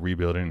talk about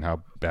rebuilding and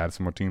how bad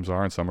some of our teams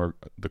are, and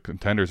the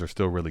contenders are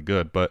still really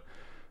good. But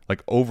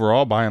like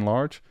overall, by and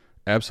large,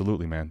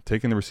 absolutely, man.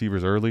 Taking the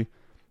receivers early,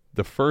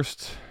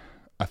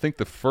 I think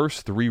the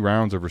first 3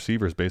 rounds of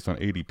receivers based on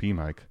ADP,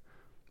 Mike,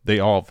 they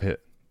all have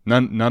hit.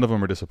 None of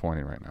them are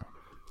disappointing right now.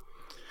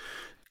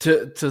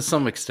 To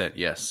some extent,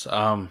 yes.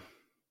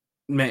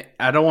 Man,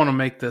 I don't want to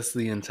make this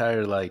the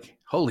entire like,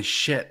 holy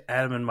shit,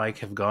 Adam and Mike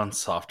have gone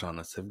soft on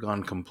us. They've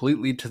gone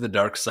completely to the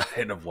dark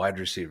side of wide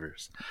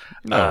receivers.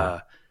 No.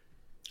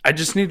 I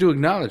just need to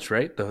acknowledge,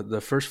 right,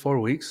 the first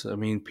 4 weeks, I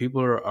mean,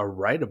 people are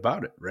right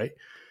about it, right?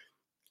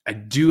 I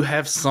do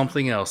have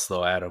something else,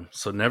 though, Adam.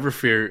 So never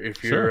fear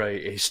if you're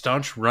a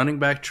staunch running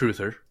back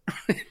truther.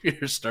 If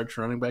you're a staunch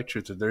running back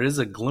truther, there is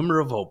a glimmer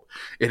of hope.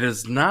 It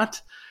is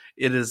not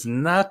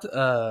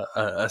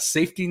a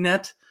safety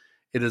net.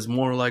 It is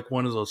more like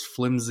one of those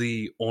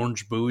flimsy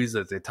orange buoys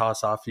that they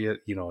toss off you.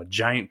 A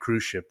giant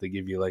cruise ship. They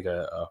give you like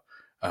a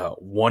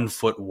 1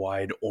 foot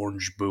wide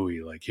orange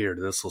buoy. Like, here,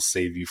 this will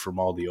save you from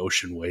all the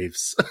ocean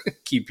waves,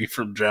 keep you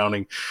from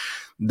drowning.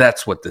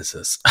 That's what this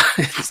is.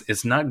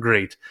 It's not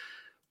great,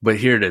 but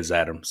here it is,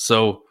 Adam.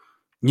 So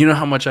you know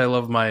how much I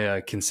love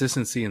my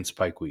consistency and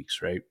spike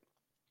weeks, right?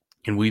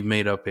 And we've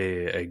made up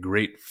a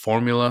great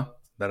formula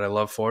that I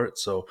love for it.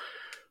 So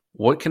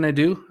what can I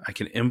do? I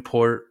can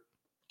import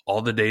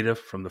all the data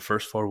from the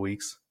first 4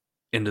 weeks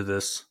into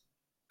this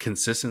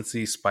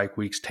consistency spike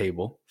weeks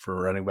table for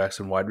running backs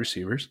and wide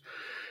receivers.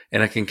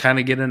 And I can kind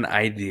of get an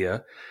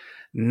idea,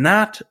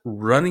 not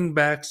running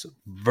backs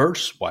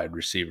versus wide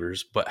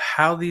receivers, but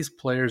how these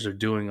players are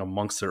doing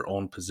amongst their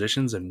own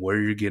positions and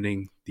where you're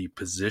getting the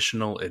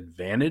positional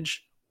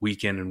advantage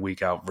week in and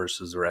week out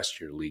versus the rest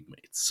of your league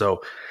mates.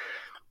 So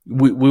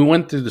we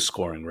went through the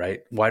scoring,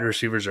 right? Wide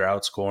receivers are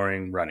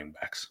outscoring running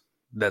backs.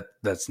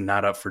 That's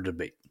not up for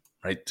debate,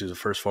 right? Through the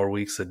first 4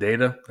 weeks of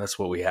data, that's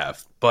what we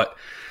have. But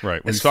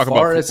right, when you talk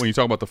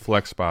about the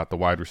flex spot, the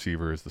wide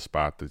receiver is the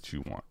spot that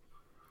you want.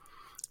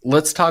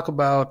 Let's talk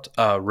about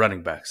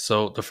running backs.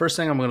 So the first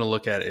thing I'm going to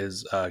look at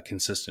is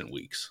consistent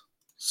weeks.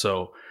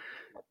 So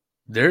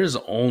there's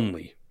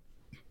only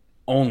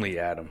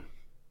Adam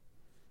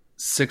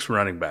 6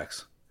 running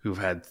backs who've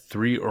had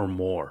 3 or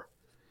more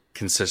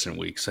consistent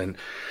weeks. And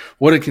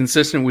what a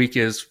consistent week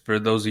is, for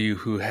those of you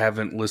who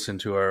haven't listened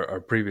to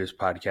our previous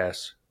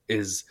podcast,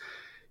 is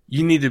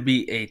you need to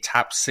be a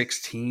top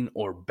 16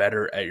 or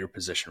better at your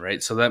position,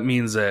 right? So that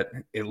means that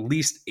at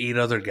least 8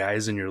 other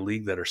guys in your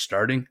league that are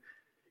starting,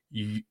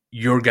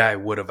 your guy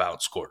would have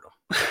outscored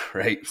them.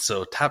 right?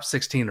 So top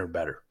 16 or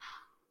better.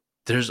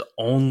 There's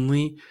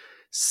only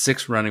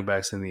 6 running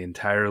backs in the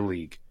entire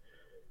league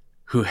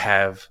who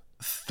have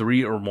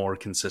 3 or more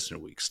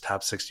consistent weeks,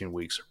 top 16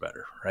 weeks or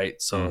better,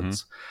 right? So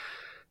it's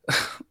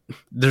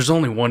there's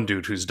only one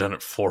dude who's done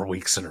it 4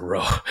 weeks in a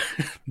row.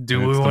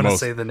 Do we want to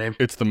say the name?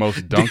 It's the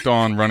most dunked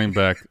on running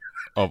back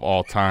of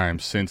all time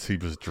since he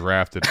was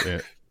drafted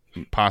at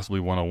possibly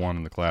 101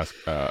 in the class.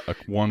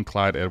 One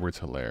Clyde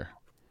Edwards-Helaire.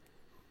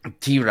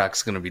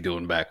 T-Rock's going to be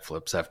doing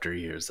backflips after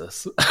he hears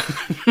this.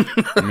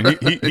 I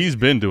mean, he's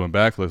been doing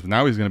backflips.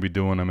 Now he's going to be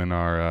doing them in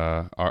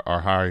our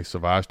Harry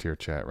Savage tier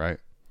chat, right?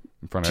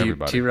 In front of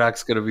everybody.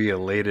 T-Rock's going to be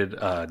elated.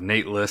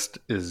 Nate List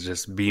is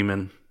just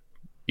beaming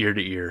ear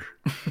to ear.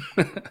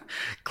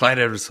 Clyde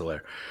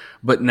Edwards-Helaire.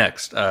 But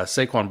next,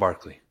 Saquon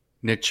Barkley,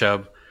 Nick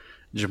Chubb,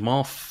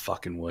 Jamal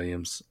fucking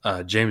Williams,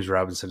 James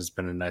Robinson has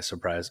been a nice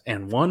surprise.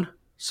 And one,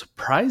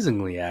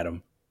 surprisingly,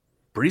 Adam,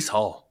 Breece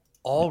Hall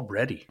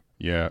already.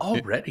 Yeah.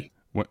 Already.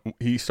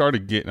 He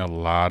started getting a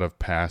lot of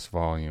pass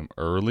volume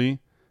early,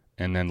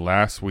 and then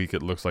last week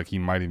it looks like he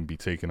might even be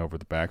taking over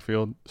the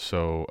backfield.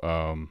 So,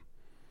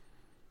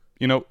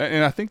 and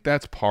I think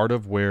that's part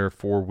of where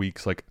 4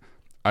 weeks, like,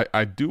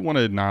 I do want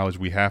to acknowledge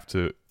we have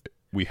to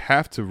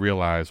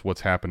realize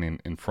what's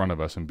happening in front of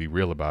us and be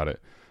real about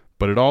it.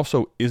 But it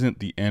also isn't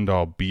the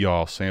end-all,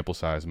 be-all sample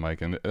size,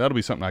 Mike, and that'll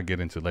be something I get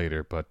into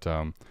later. But,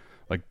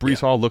 like,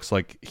 Breece Hall looks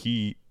like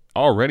he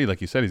already,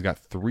 like you said, he's got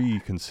 3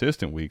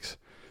 consistent weeks.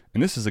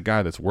 And this is a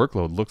guy that's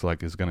workload looks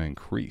like is going to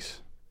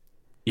increase.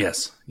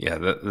 Yes. Yeah,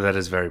 that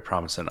is very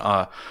promising.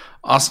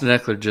 Austin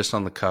Eckler just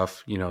on the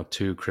cuff,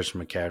 2,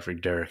 Christian McCaffrey,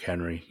 Derrick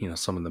Henry,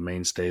 some of the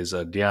mainstays.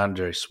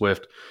 DeAndre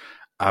Swift,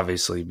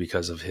 obviously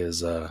because of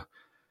his,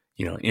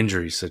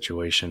 injury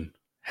situation,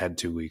 had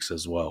 2 weeks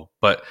as well.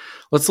 But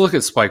let's look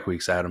at spike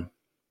weeks, Adam.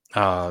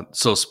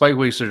 So spike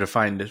weeks are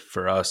defined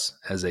for us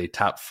as a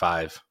top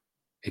 5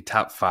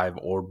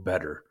 or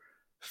better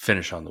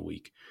finish on the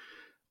week.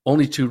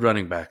 Only 2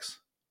 running backs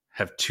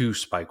have 2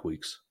 spike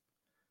weeks,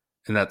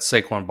 and that's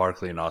Saquon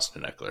Barkley and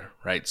Austin Eckler,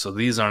 right? So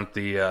these aren't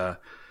the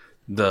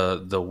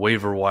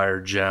waiver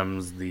wire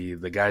gems, the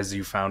guys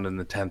you found in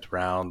the 10th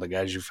round, the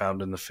guys you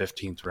found in the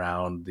 15th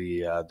round,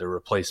 the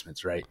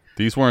replacements, right?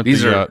 These aren't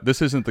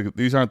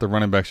the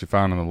running backs you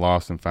found in the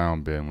lost and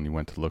found bin when you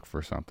went to look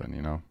for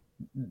something,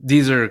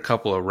 These are a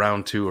couple of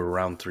round 2 or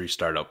round 3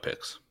 startup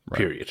picks. Right.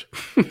 Period.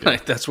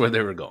 Like, that's where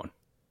they were going.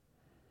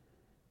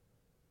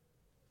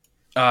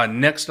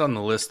 Next on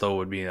the list, though,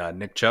 would be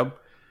Nick Chubb,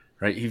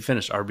 right? He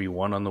finished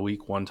RB1 on the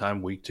week one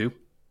time, week 2.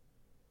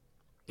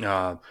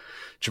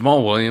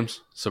 Jamal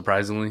Williams,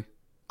 surprisingly,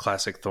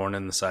 classic thorn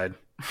in the side,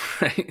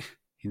 right?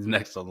 He's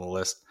next on the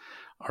list,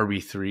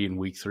 RB3 in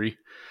week 3.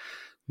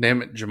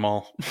 Damn it,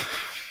 Jamal.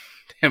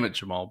 Damn it,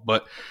 Jamal.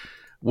 But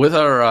with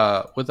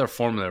our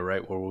formula,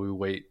 right, where we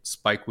weight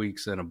spike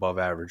weeks and above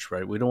average,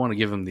 right, we don't want to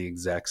give him the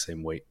exact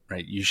same weight,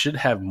 right? You should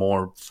have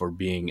more for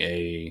being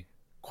a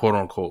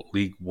quote-unquote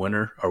league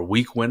winner or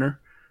week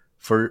winner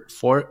for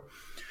it.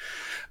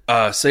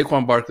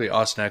 Saquon Barkley,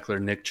 Austin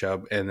Eckler, Nick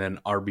Chubb, and then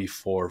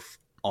RB4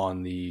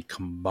 on the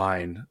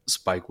combined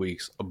spike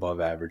weeks above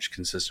average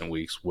consistent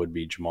weeks would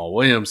be Jamal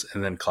Williams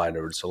and then Clyde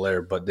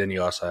Edwards-Helaire. But then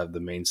you also have the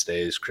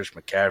mainstays, Chris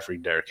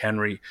McCaffrey, Derrick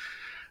Henry.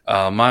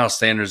 Miles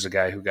Sanders, a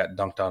guy who got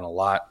dunked on a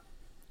lot.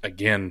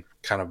 Again,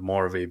 kind of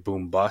more of a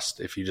boom bust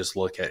if you just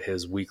look at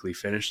his weekly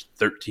finish,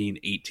 13,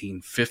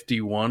 18,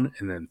 51,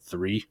 and then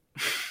 3.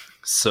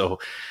 So,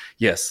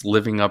 yes,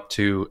 living up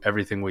to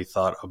everything we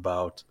thought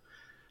about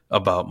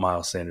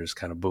Miles Sanders,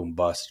 kind of boom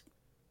bust.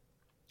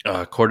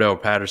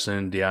 Cordell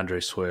Patterson,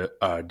 DeAndre Swift,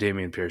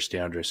 Dameon Pierce,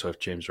 DeAndre Swift,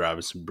 James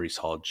Robinson, Breece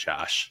Hall,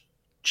 Josh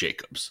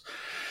Jacobs.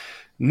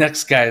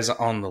 Next guys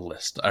on the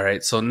list. All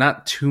right, so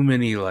not too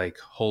many like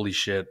holy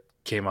shit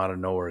came out of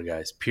nowhere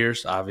guys.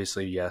 Pierce,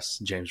 obviously, yes.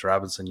 James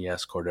Robinson,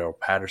 yes. Cordell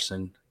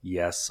Patterson,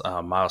 yes.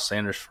 Miles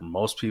Sanders for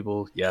most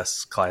people,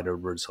 yes. Clyde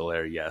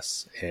Edwards-Helaire,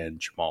 yes. And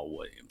Jamal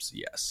Williams,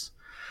 yes.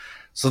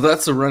 So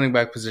that's the running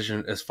back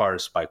position as far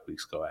as spike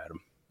weeks go,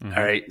 Adam. Mm-hmm.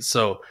 All right,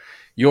 so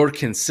your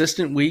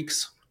consistent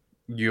weeks,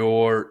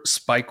 your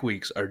spike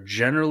weeks are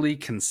generally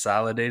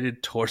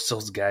consolidated towards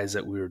those guys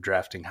that we were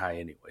drafting high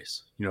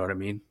anyways. You know what I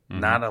mean? Mm-hmm.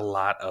 Not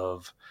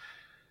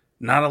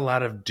a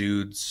lot of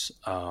dudes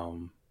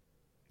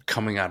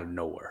coming out of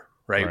nowhere,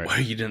 right?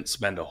 Where you didn't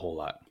spend a whole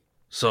lot.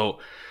 So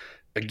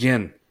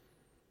again,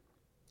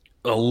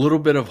 a little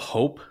bit of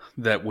hope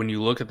that when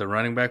you look at the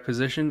running back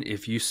position,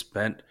 if you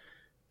spent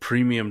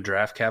premium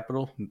draft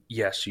capital,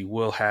 yes, you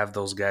will have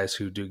those guys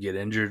who do get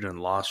injured and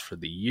lost for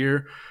the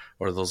year,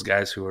 or those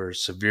guys who are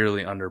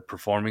severely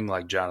underperforming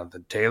like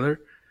Jonathan Taylor.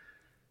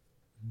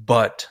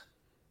 But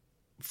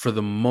for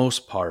the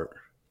most part,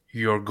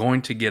 you're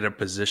going to get a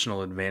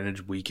positional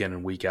advantage week in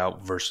and week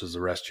out versus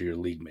the rest of your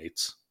league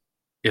mates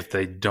if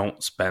they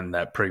don't spend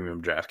that premium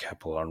draft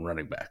capital on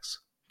running backs.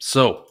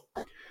 So,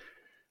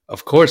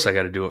 of course, I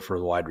got to do it for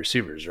the wide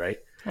receivers, right?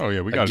 Oh,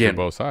 yeah, we got to do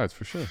both sides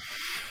for sure.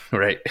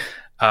 Right.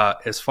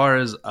 As far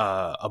as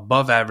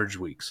above average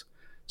weeks.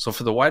 So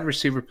for the wide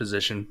receiver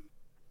position,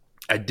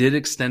 I did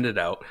extend it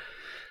out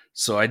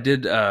So I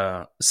did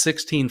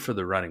 16 for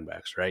the running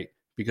backs, right?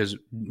 Because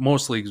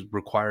most leagues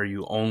require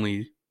you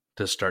only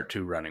to start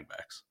 2 running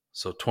backs.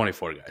 So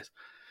 24 guys.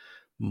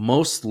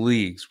 Most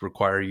leagues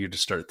require you to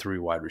start 3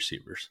 wide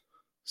receivers.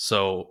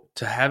 So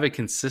to have a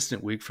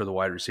consistent week for the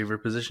wide receiver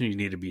position, you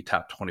need to be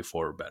top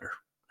 24 or better,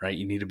 right?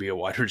 You need to be a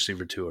wide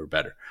receiver 2 or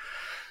better.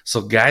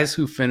 So guys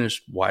who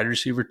finished wide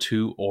receiver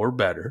 2 or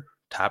better,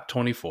 top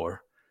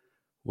 24,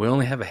 we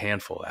only have a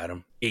handful,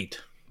 Adam. 8.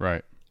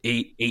 Right.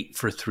 8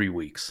 for 3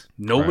 weeks.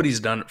 Nobody's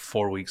done it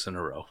 4 weeks in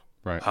a row.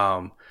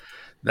 Right.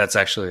 That's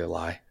actually a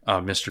lie.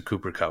 Mr.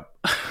 Cooper Kupp.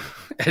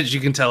 As you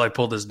can tell, I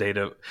pulled this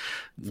data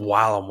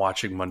while I'm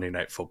watching Monday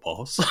Night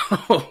Football. So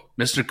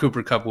Mr.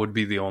 Cooper Kupp would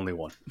be the only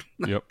one.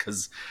 Yep.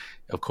 Because,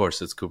 of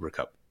course, it's Cooper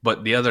Kupp.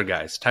 But the other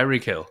guys,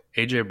 Tyreek Hill,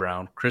 A.J.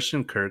 Brown,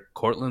 Christian Kirk,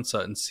 Cortland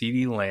Sutton,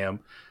 CeeDee Lamb,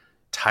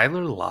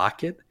 Tyler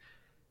Lockett,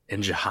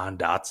 and Jahan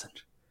Dotson.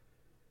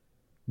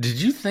 Did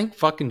you think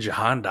fucking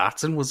Jahan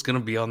Dotson was going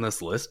to be on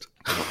this list?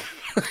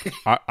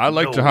 I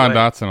like No Jahan way.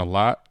 Dotson a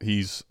lot.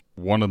 He's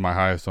one of my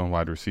highest owned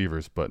wide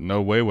receivers, but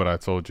no way would I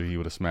told you he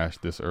would have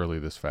smashed this early,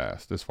 this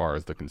fast, as far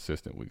as the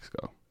consistent weeks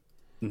go.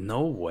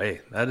 No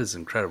way. That is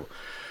incredible.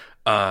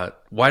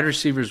 Wide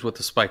receivers with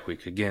a spike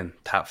week. Again,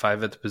 top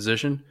 5 at the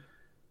position.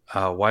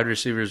 Wide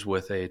receivers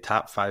with a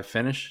top 5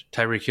 finish.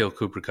 Tyreek Hill,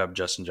 Cooper Kupp,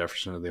 Justin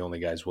Jefferson are the only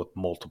guys with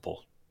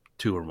multiple,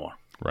 2 or more.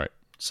 Right.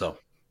 So,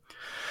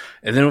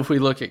 and then if we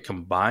look at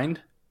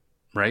combined,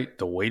 right,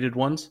 the weighted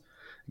ones,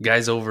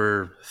 guys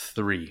over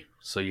 3.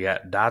 So you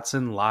got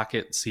Dotson,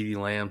 Lockett, CeeDee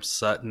Lamb,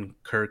 Sutton,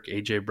 Kirk,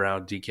 A.J.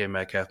 Brown, DK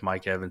Metcalf,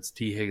 Mike Evans,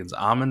 T. Higgins,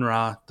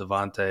 Amon-Ra,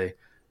 Devontae,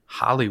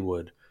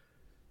 Hollywood,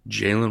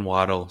 Jalen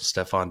Waddle,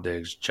 Stephon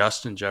Diggs,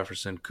 Justin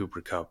Jefferson, Cooper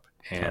Kupp,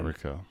 and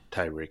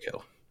Tyreek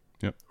Hill.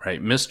 Yep.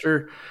 Right.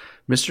 Mr.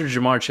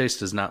 Jamar Chase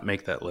does not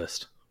make that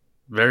list.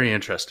 Very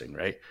interesting,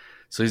 right?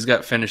 So he's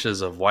got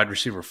finishes of wide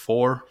receiver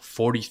 4,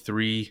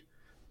 43,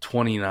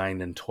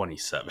 29, and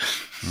 27.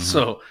 Mm-hmm.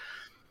 So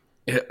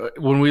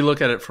when we look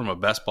at it from a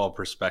best ball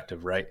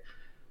perspective, right?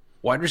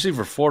 Wide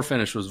receiver 4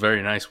 finish was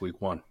very nice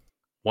week 1.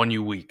 Won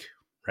you week,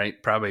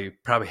 right? Probably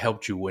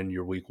helped you win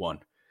your week 1.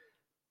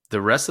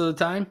 The rest of the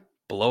time,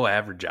 below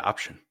average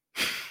option.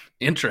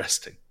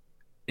 Interesting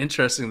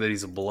that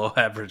he's a below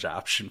average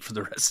option for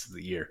the rest of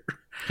the year.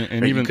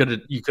 And right?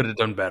 even you could have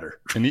done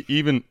better. And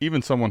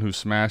even someone who's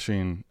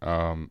smashing,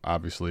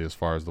 obviously as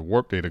far as the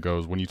WARP data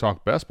goes, when you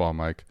talk best ball,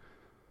 Mike,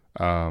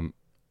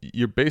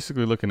 you're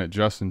basically looking at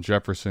Justin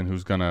Jefferson,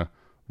 who's gonna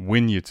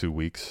win you 2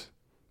 weeks.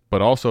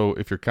 But also,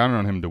 if you're counting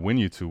on him to win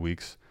you 2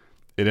 weeks,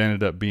 it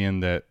ended up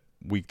being that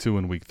week 2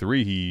 and week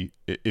 3,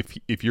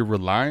 if you're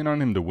relying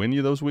on him to win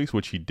you those weeks,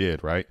 which he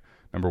did, right?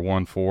 Number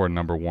 1, 4, and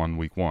number 1,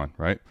 week 1,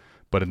 right?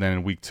 But then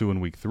in week 2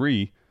 and week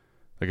 3,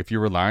 like if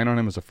you're relying on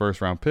him as a first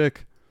round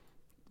pick,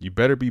 you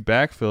better be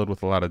backfilled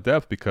with a lot of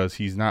depth because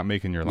he's not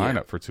making your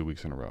lineup for 2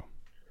 weeks in a row.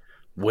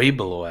 Way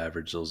below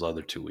average those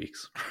other 2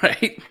 weeks,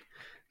 right?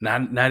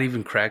 Not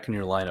even cracking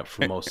your lineup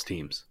for most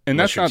teams. And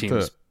that's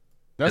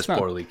not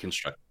poorly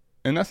constructed.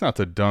 And that's not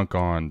to dunk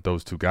on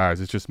those 2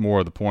 guys. It's just more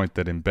of the point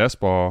that in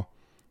best ball,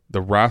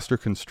 the roster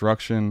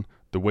construction,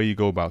 the way you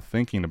go about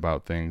thinking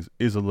about things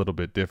is a little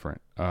bit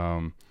different.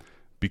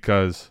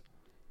 Because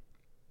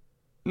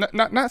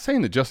not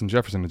saying that Justin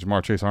Jefferson and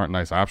Jamar Chase aren't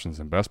nice options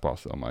in best ball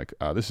still, Mike.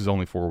 This is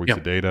only 4 weeks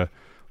of data.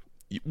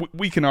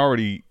 We can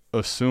already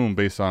assume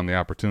based on the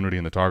opportunity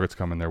and the targets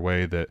coming their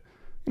way that,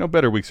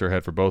 better weeks are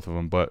ahead for both of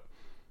them. But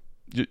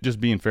just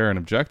being fair and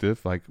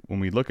objective, like when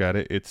we look at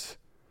it, it's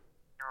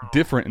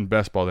different in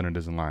best ball than it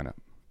is in lineup.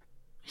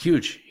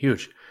 Huge.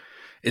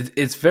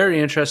 It's very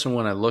interesting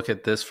when I look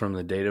at this from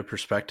the data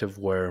perspective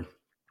where,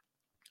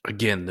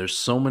 again, there's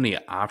so many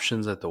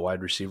options at the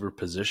wide receiver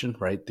position,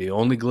 right? The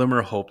only glimmer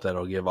of hope that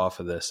I'll give off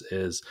of this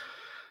is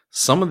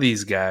some of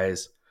these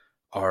guys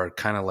are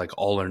kind of like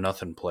all or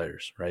nothing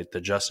players, right? The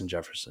Justin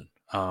Jefferson.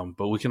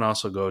 But we can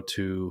also go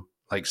to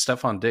like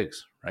Stephon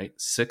Diggs, right?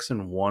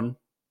 6-1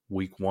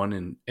 week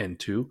 1 and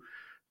 2,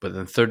 but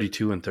then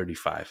 32 and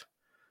 35.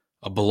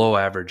 A below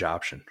average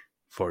option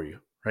for you,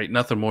 right?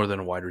 Nothing more than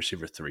a wide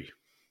receiver 3.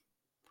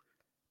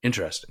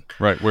 Interesting.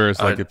 Right. Whereas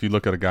if you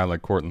look at a guy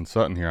like Cortland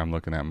Sutton here, I'm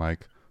looking at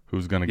Mike,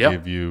 who's going to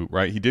give you,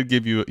 right?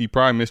 He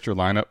probably missed your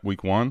lineup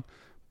week 1,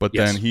 but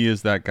then he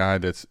is that guy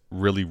that's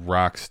really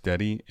rock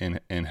steady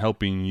and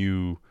helping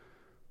you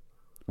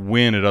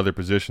win at other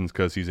positions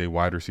because he's a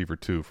wide receiver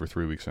 2 for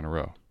 3 weeks in a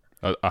row.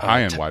 A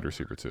high-end wide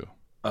receiver 2.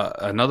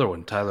 Another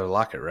one, Tyler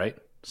Lockett, right?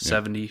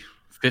 70,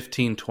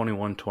 15,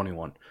 21,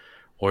 21.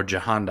 Or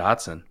Jahan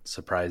Dotson,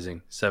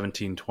 surprising,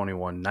 17,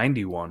 21,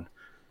 91,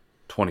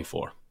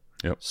 24.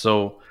 Yep.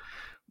 So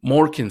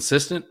more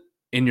consistent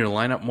in your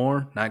lineup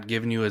more, not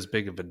giving you as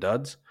big of a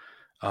duds.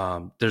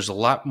 There's a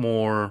lot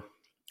more,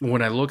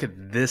 when I look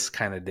at this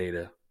kind of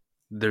data,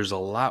 there's a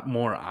lot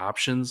more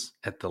options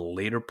at the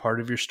later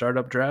part of your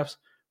startup drafts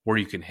where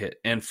you can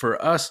hit. And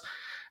for us,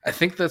 I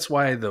think that's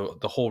why the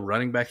whole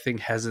running back thing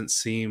hasn't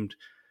seemed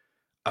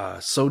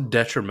so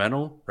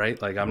detrimental,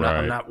 right? Like I'm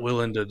not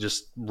willing to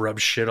just rub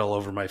shit all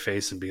over my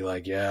face and be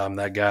like, yeah, I'm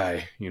that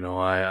guy.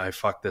 I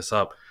fucked this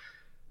up.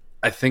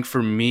 I think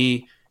for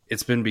me,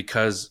 it's been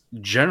because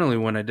generally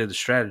when I did the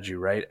strategy,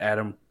 right,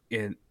 Adam,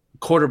 in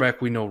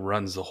quarterback, we know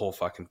runs the whole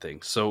fucking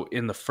thing. So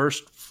in the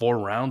first 4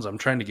 rounds, I'm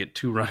trying to get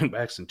 2 running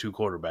backs and 2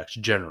 quarterbacks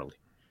generally.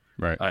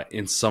 Right.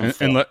 In some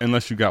form.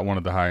 Unless you got one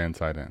of the high-end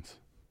tight ends.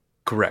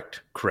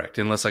 Correct.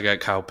 Unless I got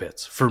Kyle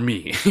Pitts. For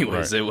me,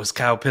 anyways, Right. It was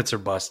Kyle Pitts or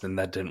bust, and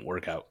that didn't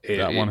work out.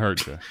 That one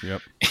hurt you.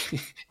 Yep.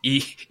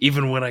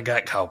 Even when I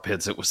got Kyle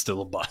Pitts, it was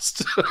still a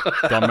bust.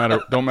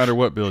 Don't matter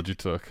what build you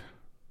took.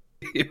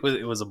 It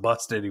was a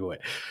bust anyway.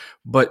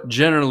 But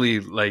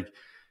generally, like,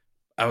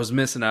 I was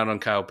missing out on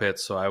Kyle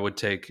Pitts, so I would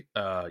take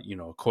a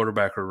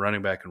quarterback or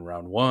running back in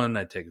round 1.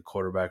 I'd take a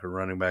quarterback or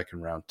running back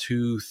in round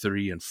 2,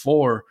 3, and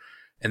 4.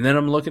 And then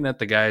I'm looking at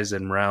the guys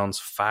in rounds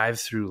 5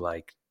 through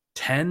like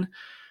 10,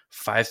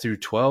 5 through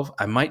 12.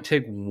 I might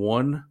take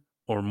 1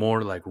 or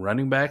more like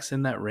running backs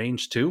in that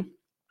range too,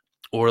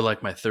 or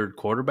like my 3rd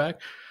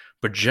quarterback.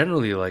 But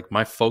generally, like,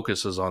 my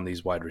focus is on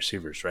these wide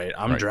receivers, right?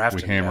 I'm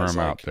drafting. We hammer guys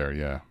them like, out there,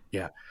 yeah.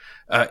 Yeah.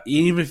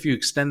 Even if you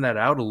extend that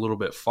out a little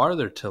bit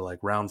farther to like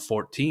round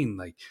 14,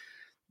 like,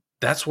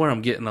 that's where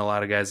I'm getting a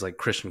lot of guys like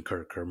Christian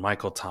Kirk or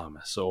Michael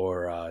Thomas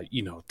or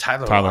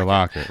Tyler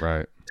Lockett,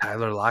 right?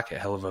 Tyler Lockett,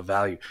 hell of a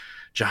value.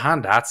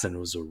 Jahan Dotson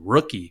was a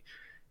rookie,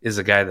 is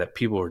a guy that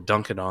people were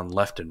dunking on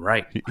left and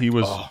right. He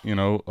was,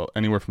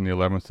 anywhere from the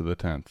 11th to the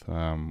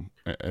 10th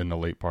in the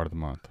late part of the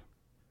month.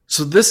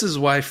 So this is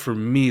why, for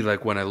me,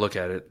 like, when I look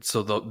at it,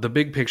 so the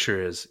big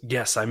picture is,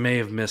 yes, I may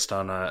have missed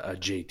on a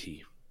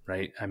JT,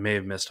 right? I may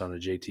have missed on a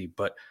JT,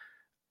 but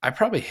I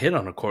probably hit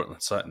on a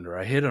Cortland Sutton, or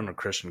I hit on a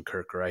Christian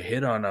Kirk, or I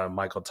hit on a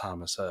Michael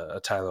Thomas, a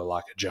Tyler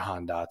Lockett,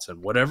 Jahan Dotson,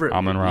 whatever it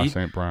may be. Amon-Ra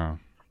St. Brown.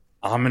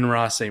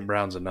 Amon-Ra St.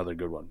 Brown's another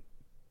good one.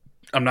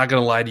 I'm not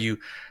going to lie to you.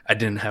 I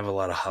didn't have a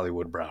lot of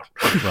Hollywood Brown.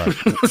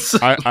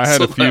 Right. I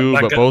had a few,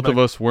 but both of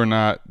us were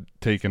not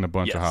taking a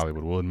bunch of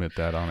Hollywood. We'll admit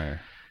that on air.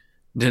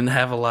 Didn't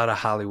have a lot of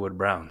Hollywood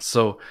Brown.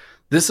 So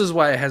this is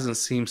why it hasn't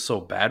seemed so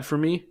bad for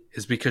me,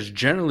 is because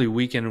generally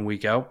week in and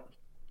week out,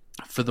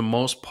 for the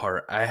most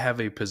part, I have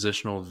a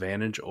positional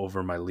advantage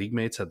over my league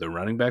mates at the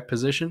running back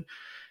position,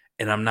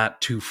 and I'm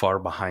not too far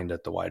behind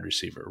at the wide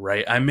receiver,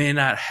 right? I may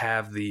not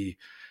have the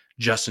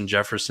Justin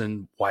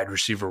Jefferson wide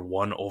receiver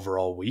 1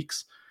 overall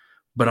weeks,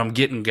 but I'm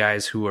getting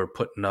guys who are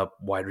putting up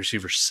wide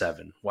receiver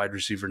 7, wide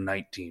receiver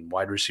 19,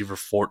 wide receiver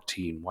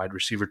 14, wide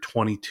receiver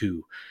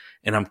 22,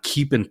 and I'm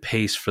keeping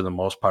pace for the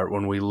most part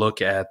when we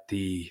look at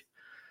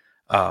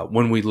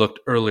when we looked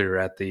earlier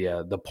at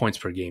the points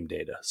per game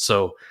data.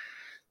 So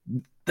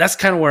that's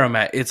kind of where I'm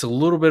at. It's a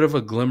little bit of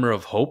a glimmer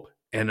of hope,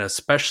 and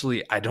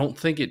especially I don't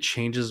think it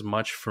changes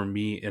much for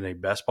me in a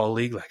best ball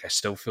league. Like, I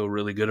still feel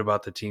really good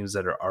about the teams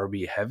that are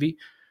RB heavy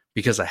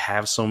because I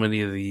have so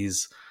many of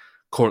these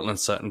Cortland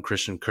Sutton,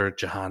 Christian Kirk,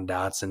 Jahan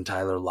Dotson,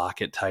 Tyler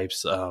Lockett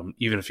types.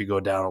 Even if you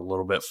go down a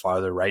little bit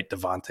farther, right,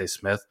 Devontae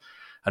Smith,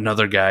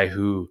 another guy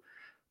who,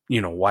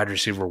 wide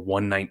receiver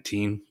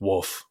 119,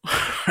 wolf,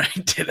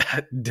 right,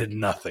 did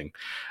nothing.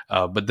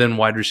 But then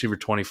wide receiver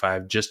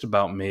 25 just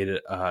about made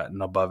it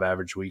an above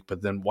average week.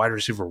 But then wide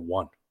receiver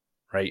 1,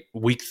 right,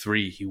 week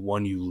 3 he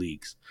won you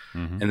leagues,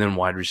 and then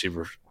wide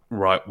receiver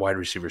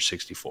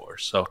 64.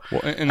 So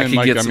and I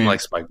could get some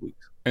like spike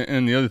weeks.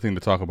 And the other thing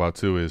to talk about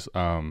too is,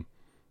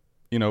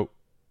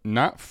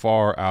 not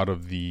far out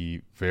of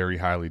the very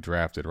highly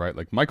drafted, right?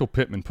 Like, Michael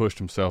Pittman pushed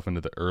himself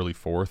into the early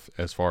 4th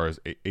as far as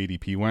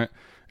ADP went.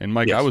 And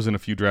Mike, yes. I was in a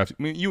few drafts.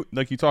 I mean, you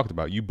talked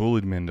about, you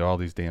bullied me into all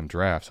these damn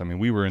drafts. I mean,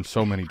 we were in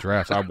so many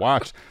drafts. I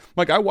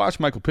watched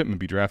Michael Pittman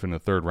be drafted in the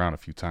 3rd round a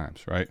few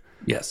times, right?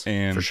 Yes,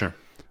 and for sure.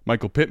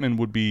 Michael Pittman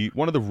would be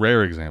one of the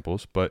rare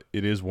examples, but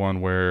it is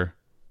one where,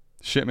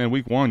 shit, man,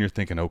 week 1, you're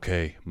thinking,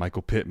 okay,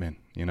 Michael Pittman,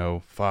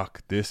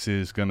 fuck, this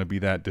is going to be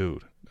that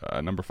dude.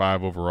 Number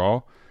 5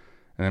 overall.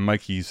 And then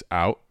Mikey's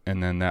out,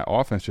 and then that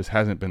offense just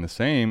hasn't been the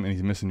same, and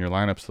he's missing your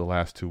lineups the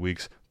last 2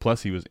 weeks.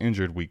 Plus, he was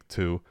injured week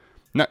 2.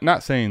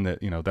 Not saying that,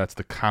 that's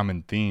the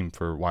common theme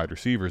for wide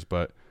receivers,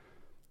 but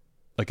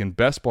like in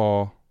best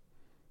ball,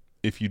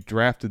 if you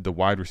drafted the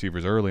wide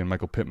receivers early and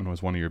Michael Pittman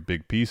was one of your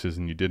big pieces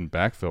and you didn't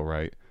backfill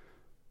right,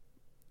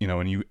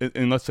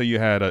 and let's say you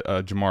had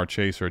a Jamar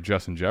Chase or a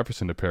Justin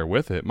Jefferson to pair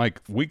with it, Mike,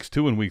 weeks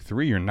 2 and week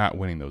 3, you're not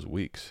winning those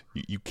weeks.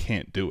 You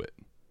can't do it.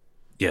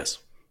 Yes.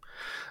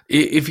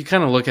 If you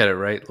kind of look at it,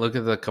 right, look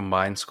at the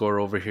combined score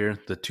over here,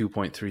 the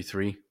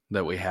 2.33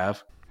 that we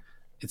have.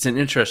 It's an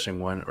interesting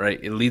one, right?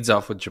 It leads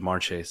off with Jamar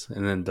Chase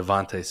and then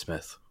Devontae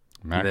Smith.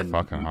 Mac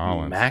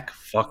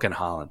fucking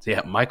Hollins.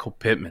 Yeah, Michael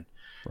Pittman.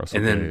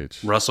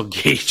 Russell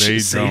Gage.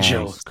 Zay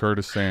Jones,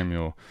 Curtis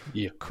Samuel,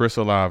 Chris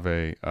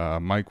Olave,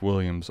 Mike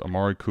Williams,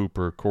 Amari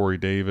Cooper, Corey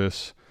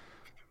Davis,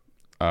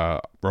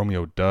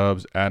 Romeo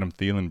Doubs, Adam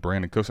Thielen,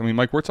 Brandon Cooks. I mean,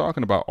 Mike, we're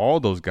talking about all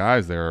those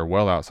guys there are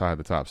well outside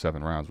the top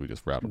 7 rounds we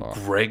just rattled off.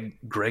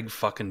 Greg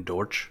fucking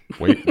Dortch.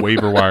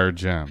 Waiver wire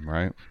gem,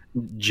 right?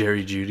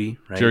 Jerry Jeudy,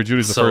 right? Jerry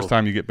Jeudy's the first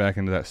time you get back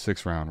into that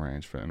 6th round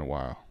range in a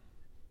while.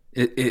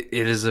 It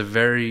is a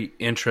very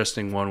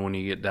interesting one when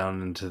you get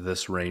down into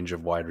this range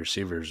of wide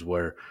receivers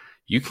where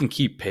you can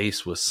keep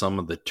pace with some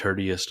of the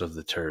turdiest of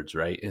the turds,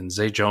 right? And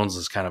Zay Jones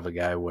is kind of a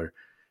guy where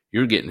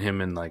you're getting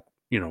him in like,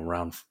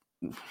 round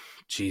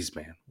geez,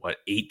 man, what,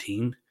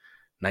 18,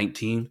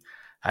 19?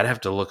 I'd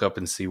have to look up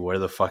and see where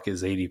the fuck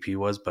his ADP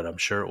was, but I'm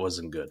sure it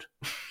wasn't good.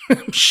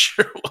 I'm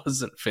sure it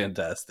wasn't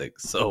fantastic.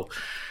 So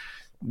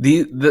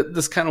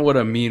that's kind of what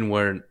I mean,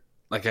 where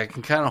like I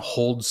can kind of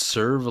hold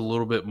serve a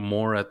little bit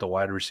more at the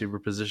wide receiver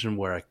position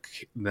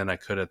than I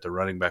could at the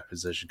running back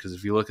position. Because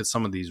if you look at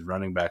some of these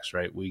running backs,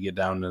 right, we get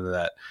down into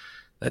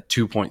that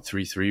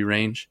 2.33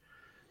 range.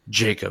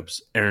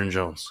 Jacobs, Aaron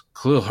Jones,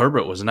 Khalil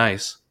Herbert was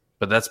nice,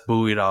 but that's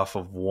buoyed off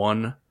of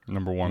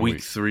number one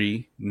week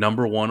 3,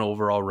 number 1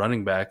 overall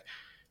running back.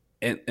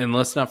 And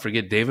let's not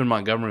forget, David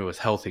Montgomery was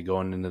healthy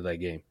going into that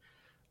game.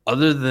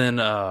 Other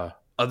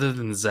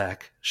than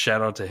Zach,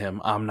 shout out to him,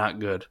 I'm not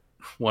good,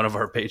 one of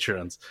our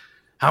patrons.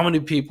 How many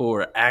people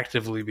were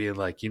actively being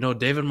like,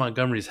 David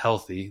Montgomery's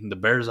healthy, and the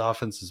Bears'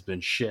 offense has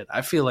been shit.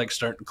 I feel like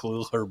starting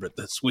Khalil Herbert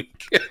this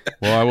week.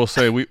 Well, I will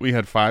say we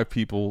had 5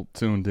 people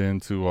tuned in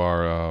to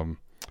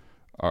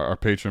our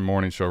patron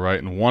morning show, right?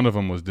 And one of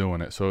them was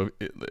doing it. So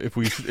if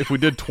we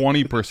did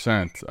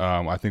 20%,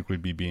 I think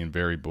we'd be being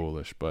very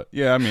bullish. But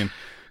yeah, I mean,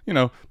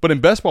 but in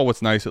best ball,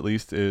 what's nice at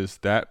least is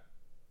that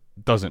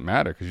doesn't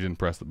matter because you didn't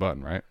press the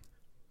button, right?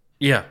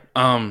 Yeah.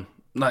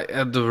 Like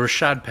the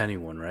Rashad Penny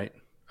one, right?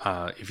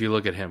 If you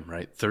look at him,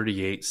 right,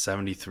 38,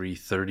 73,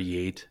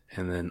 38,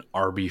 and then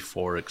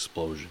RB4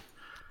 explosion.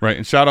 Right,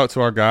 and shout out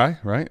to our guy,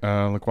 right,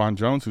 Laquan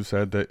Jones, who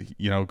said that,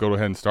 go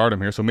ahead and start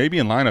him here. So maybe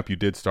in lineup you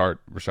did start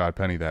Rashad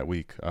Penny that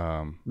week.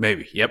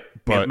 Maybe, yep,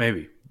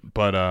 maybe.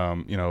 But,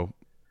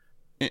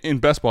 in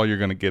best ball you're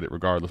going to get it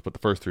regardless. But the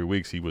first 3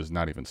 weeks he was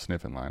not even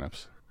sniffing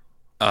lineups.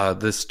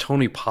 This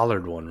Tony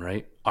Pollard one,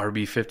 right,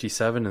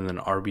 RB57 and then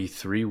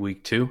RB3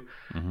 week 2.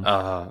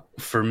 Mm-hmm.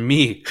 For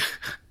me,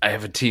 I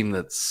have a team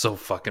that's so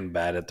fucking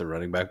bad at the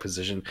running back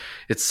position.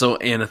 It's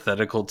so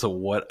antithetical to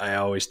what I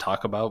always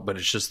talk about, but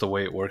it's just the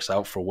way it works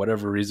out. For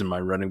whatever reason, my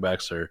running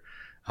backs are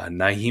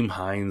Nyheim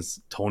Hines,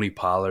 Tony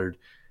Pollard,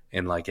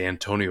 and like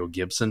Antonio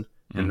Gibson,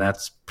 and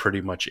that's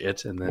pretty much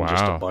it. And then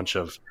just a bunch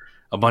of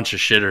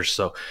shitters.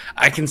 So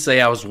I can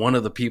say I was one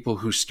of the people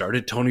who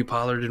started Tony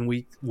Pollard in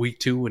week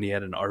 2 when he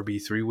had an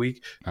RB3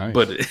 week, nice.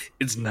 But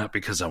it's not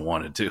because I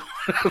wanted to.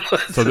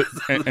 So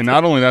and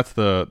not only that's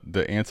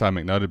the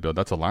anti-McNutted build,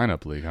 that's a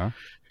lineup league, huh?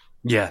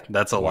 Yeah,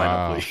 that's a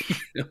lineup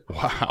league.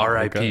 Wow.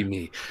 R.I.P.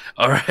 me.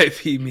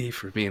 R.I.P. me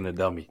for being a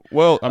dummy.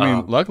 Well, I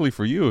mean, luckily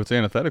for you, it's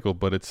antithetical,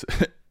 but it's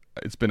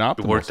been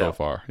optimal so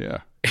far. Yeah.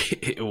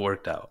 It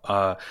worked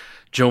out.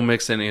 Joe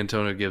Mixon,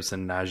 Antonio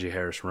Gibson, Najee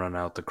Harris run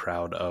out the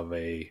crowd of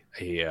a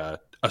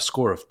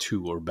score of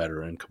 2 or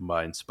better in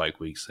combined spike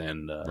weeks.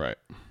 And right.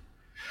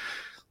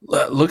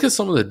 Look at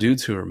some of the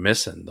dudes who are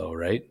missing, though,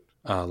 right?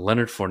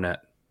 Leonard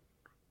Fournette.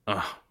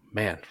 Oh,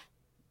 man.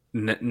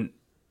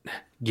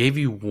 Gave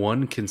you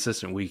one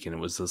consistent week, and it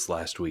was this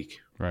last week.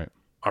 Right.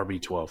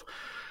 RB12.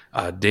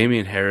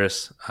 Damian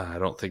Harris, I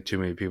don't think too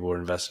many people were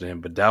invested in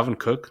him, but Dalvin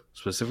Cook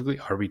specifically,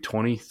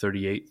 RB20,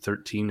 38,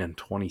 13, and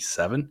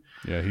 27.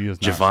 Yeah, he is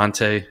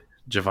Javonte,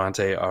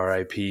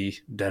 RIP,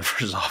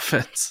 Denver's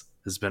offense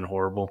has been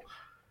horrible.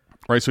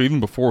 Right, so even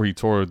before he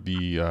tore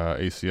the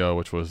ACL,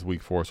 which was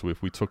week 4, so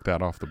if we took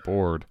that off the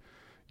board,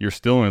 you're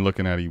still only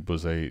looking at he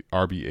was a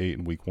RB8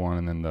 in week 1,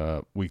 and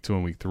then week 2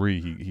 and week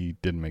 3, he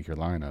didn't make your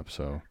lineup,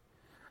 so...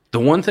 The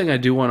one thing I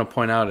do want to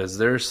point out is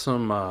there's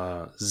some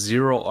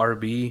zero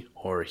RB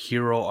or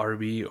hero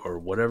RB or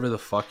whatever the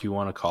fuck you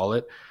want to call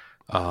it,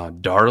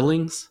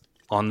 darlings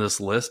on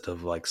this list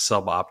of like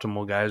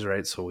suboptimal guys,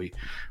 right? So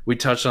we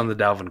touched on the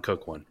Dalvin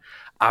Cook one.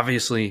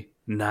 Obviously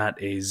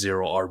not a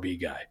zero RB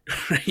guy.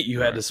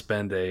 You had to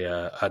spend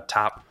a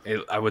top,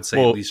 I would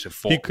say at least a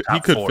 4. He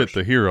could fit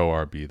the hero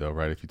RB though,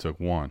 right? If you took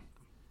one.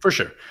 For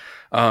sure.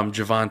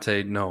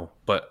 Javonte, no.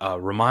 But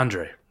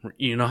Ramondre,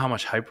 you know how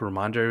much hype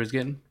Ramondre was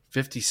getting?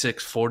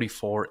 56,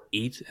 44,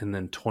 8, and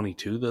then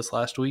 22 this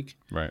last week.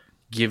 Right.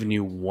 Giving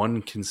you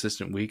one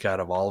consistent week out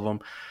of all of them.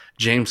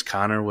 James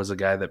Conner was a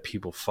guy that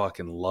people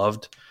fucking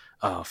loved.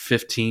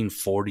 15,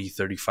 40,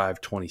 35,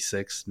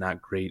 26.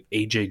 Not great.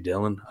 A.J.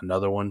 Dillon,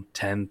 another one.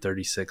 10,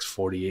 36,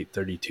 48,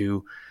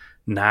 32.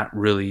 Not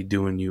really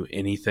doing you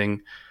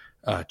anything.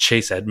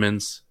 Chase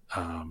Edmonds,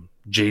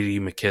 J.D.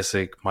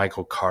 McKissick,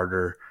 Michael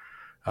Carter,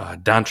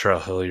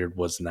 Dontrell Hilliard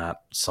was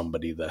not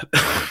somebody that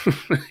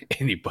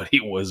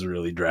anybody was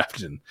really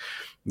drafting.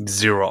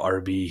 Zero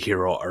RB,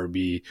 hero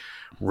RB,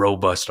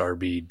 robust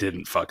RB,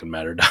 didn't fucking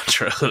matter.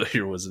 Dontrell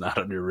Hilliard was not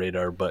on your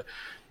radar, but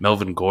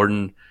Melvin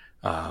Gordon,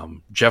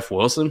 Jeff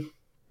Wilson,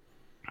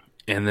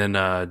 and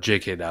then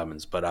J.K.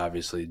 Dobbins. But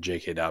obviously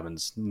J.K.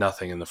 Dobbins,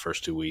 nothing in the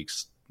first 2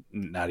 weeks,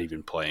 not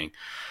even playing.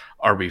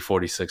 RB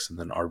 46 and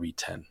then RB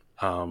 10.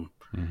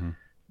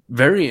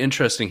 Very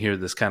interesting here,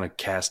 this kind of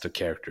cast of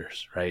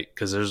characters, right?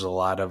 Because there's a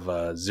lot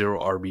of zero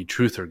RB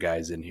truther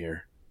guys in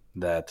here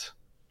that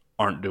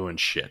aren't doing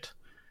shit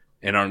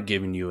and aren't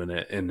giving you an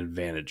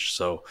advantage.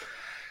 So,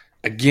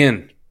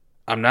 again,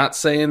 I'm not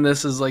saying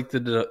this is like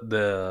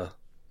the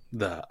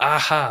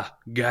aha,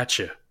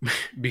 gotcha,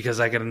 because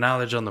I can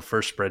acknowledge on the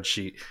first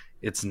spreadsheet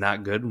it's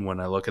not good. When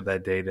I look at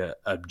that data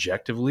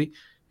objectively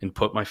and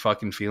put my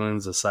fucking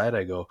feelings aside,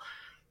 I go,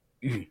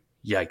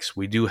 yikes,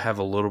 we do have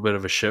a little bit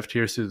of a shift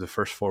here through the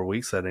first 4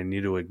 weeks that I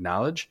need to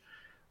acknowledge.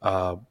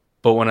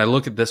 But when I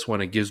look at this one,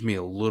 it gives me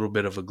a little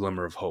bit of a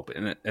glimmer of hope,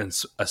 and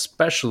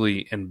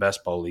especially in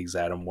best ball leagues,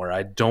 Adam, where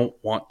I don't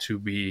want to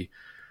be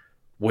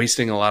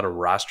wasting a lot of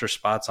roster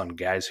spots on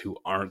guys who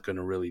aren't going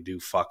to really do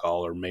fuck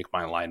all or make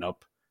my lineup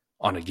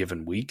on a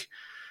given week.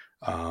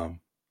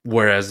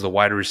 Whereas the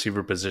wide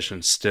receiver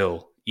position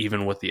still,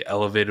 even with the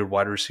elevated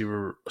wide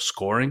receiver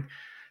scoring,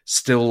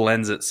 still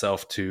lends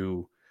itself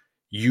to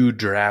you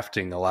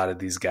drafting a lot of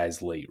these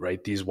guys late,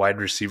 right? These wide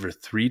receiver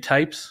 3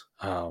 types,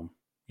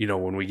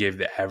 when we gave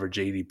the average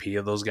ADP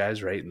of those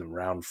guys, right, in the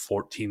round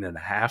 14 and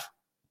a half,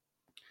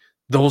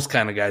 those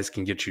kind of guys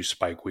can get you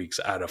spike weeks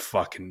out of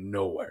fucking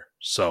nowhere.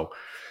 So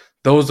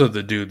those are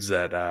the dudes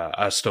that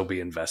I'll still be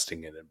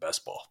investing in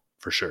best ball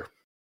for sure.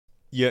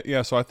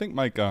 Yeah. So I think,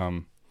 Mike,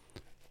 when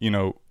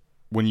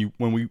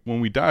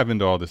we dive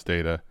into all this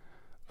data,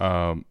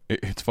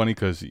 it's funny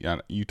because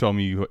you told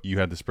me you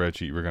had the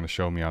spreadsheet you were going to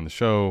show me on the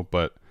show,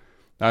 but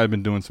I've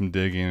been doing some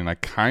digging and I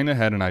kind of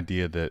had an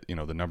idea that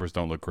the numbers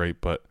don't look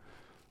great, but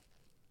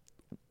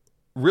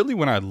really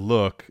when I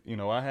look,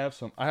 I have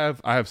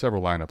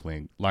several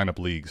lineup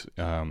leagues,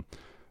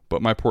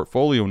 but my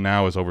portfolio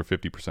now is over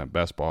 50%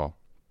 best ball.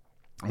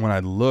 When I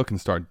look and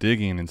start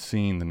digging and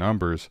seeing the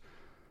numbers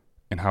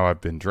and how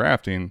I've been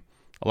drafting,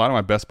 a lot of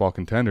my best ball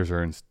contenders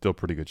are in still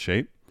pretty good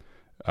shape,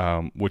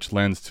 which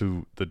lends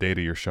to the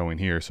data you're showing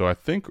here. So I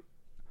think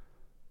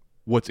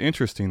what's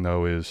interesting,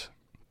 though, is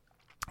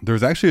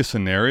there's actually a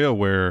scenario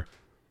where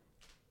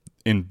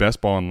in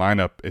best ball and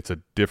lineup, it's a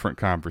different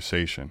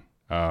conversation.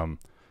 And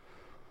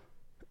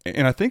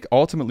I think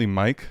ultimately,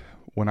 Mike,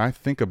 when I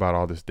think about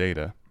all this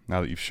data,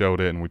 now that you've showed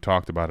it and we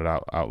talked about it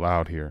out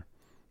loud here,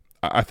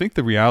 I think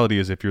the reality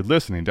is if you're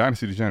listening,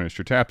 Dynasty Degenerates,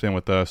 you're tapped in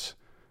with us.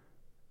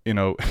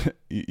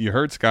 You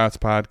heard Scott's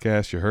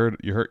podcast,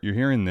 you're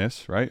hearing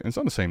this, right? And it's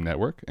on the same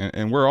network,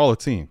 and we're all a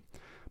team.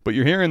 But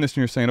you're hearing this and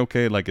you're saying,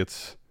 okay, like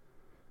it's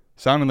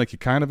sounding like you're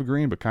kind of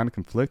agreeing, but kind of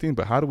conflicting.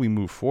 But how do we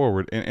move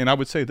forward? And I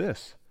would say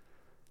this,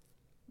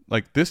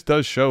 like this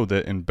does show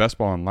that in best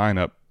ball and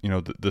lineup,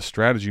 the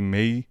strategy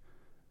may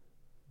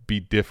be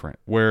different.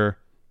 Where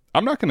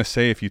I'm not going to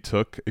say if you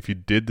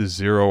did the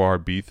 0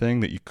 RB thing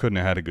that you couldn't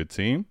have had a good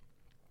team,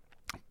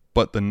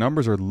 but the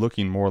numbers are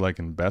looking more like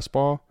in best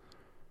ball.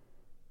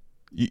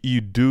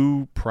 You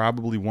do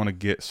probably want to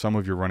get some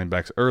of your running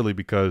backs early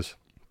because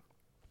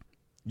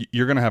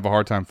you're going to have a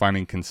hard time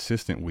finding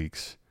consistent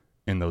weeks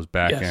in those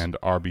back end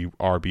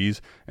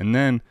RBs. And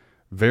then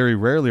very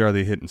rarely are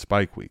they hitting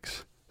spike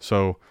weeks.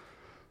 So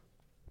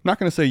I'm not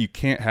going to say you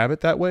can't have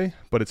it that way,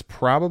 but it's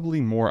probably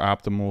more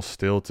optimal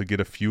still to get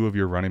a few of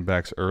your running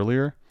backs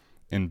earlier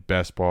in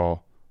best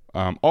ball.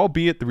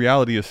 Albeit the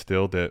reality is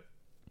still that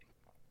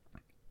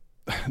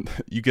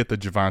you get the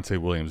Javonte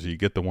Williams, you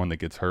get the one that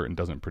gets hurt and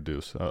doesn't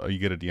produce, you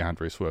get a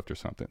DeAndre Swift or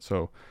something.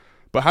 So,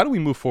 but how do we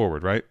move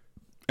forward, right?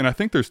 And I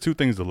think there's two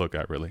things to look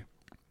at, really.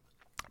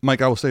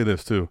 Mike, I will say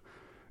this too.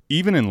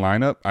 Even in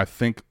lineup, I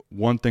think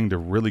one thing to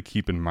really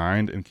keep in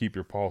mind and keep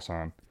your pulse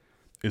on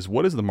is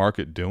what is the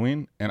market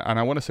doing? And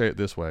I want to say it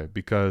this way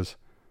because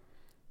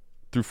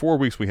through 4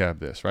 weeks we have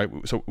this, right?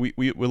 So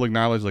we'll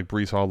acknowledge like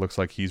Breece Hall looks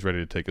like he's ready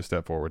to take a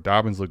step forward.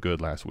 Dobbins looked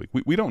good last week.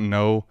 We don't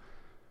know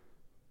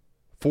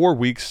 4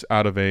 weeks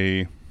out of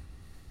a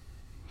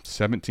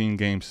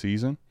 17-game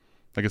season.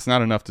 Like it's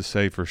not enough to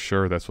say for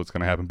sure that's what's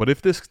going to happen. But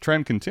if this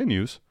trend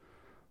continues,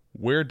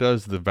 where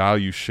does the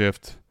value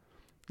shift?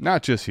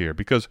 Not just here,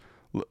 because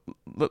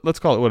let's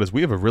call it what it is.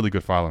 We have a really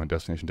good following,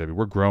 Destination Debbie.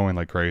 We're growing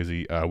like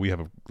crazy. We have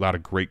a lot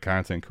of great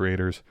content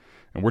creators,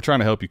 and we're trying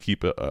to help you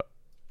keep a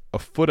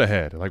foot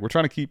ahead. Like we're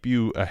trying to keep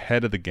you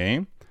ahead of the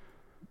game.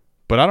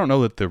 But I don't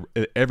know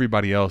that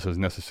everybody else has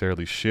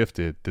necessarily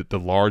shifted. That the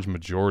large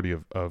majority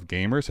of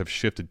gamers have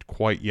shifted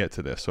quite yet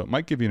to this. So it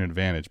might give you an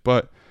advantage.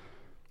 But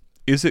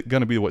is it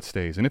going to be what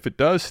stays? And if it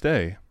does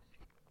stay,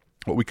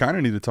 what we kind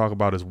of need to talk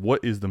about is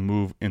what is the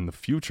move in the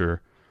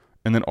future.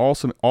 And then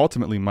also,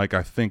 ultimately, Mike,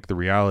 I think the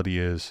reality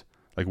is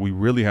like we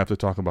really have to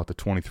talk about the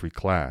 23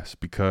 class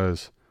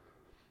because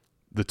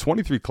the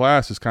 23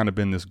 class has kind of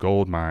been this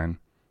gold mine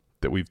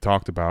that we've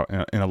talked about.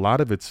 And a lot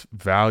of its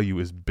value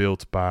is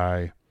built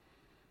by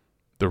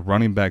the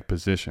running back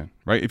position,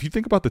 right? If you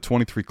think about the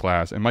 23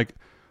 class, and Mike,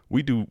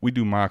 we do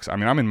mocks. I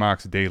mean, I'm in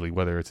mocks daily,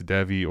 whether it's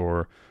Devi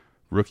or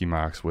rookie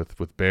mocks with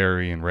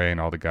Barry and Ray and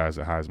all the guys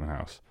at Heisman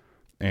House.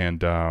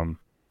 And,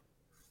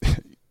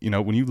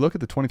 when you look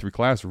at the 23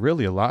 class,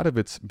 really a lot of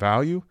its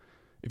value,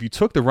 if you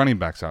took the running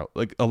backs out,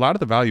 like a lot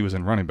of the value is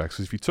in running backs.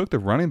 Because if you took the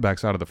running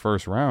backs out of the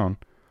first round,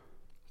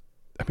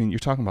 I mean, you're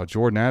talking about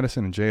Jordan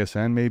Addison and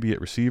JSN maybe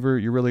at receiver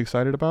you're really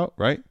excited about,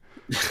 right?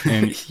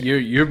 And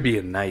you're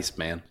being nice,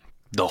 man.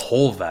 The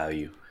whole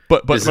value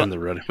but is in the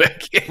running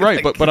back.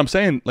 Right, but I'm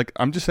saying, like,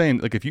 I'm just saying,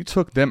 like, if you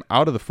took them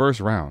out of the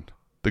first round,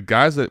 the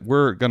guys that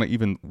we're going to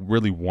even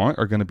really want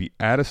are going to be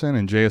Addison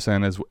and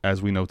JSN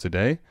as we know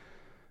today.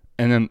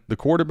 And then the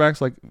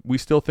quarterbacks, like, we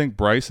still think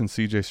Bryce and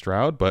CJ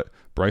Stroud, but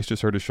Bryce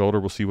just hurt his shoulder.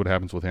 We'll see what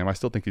happens with him. I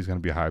still think he's going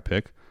to be a high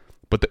pick.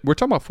 But we're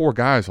talking about 4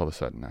 guys all of a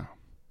sudden now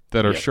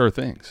that are sure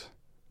things.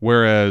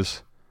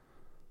 Whereas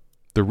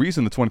the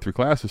reason the 23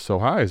 class is so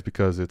high is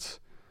because it's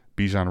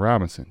Bijan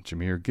Robinson,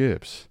 Jahmyr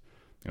Gibbs,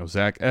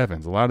 Zach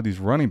Evans, a lot of these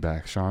running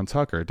backs, Sean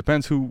Tucker. It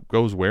depends who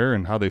goes where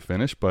and how they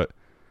finish, but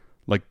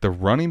like the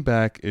running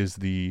back is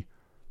the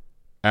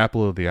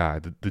apple of the eye,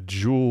 the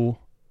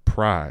jewel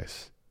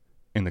prize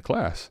in the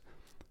class.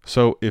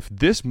 So if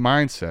this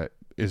mindset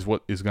is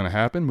what is going to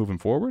happen moving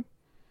forward,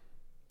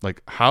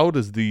 like how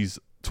does these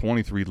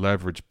 23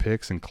 leverage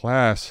picks in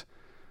class,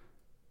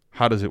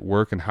 how does it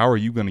work, and how are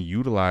you going to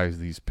utilize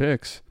these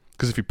picks?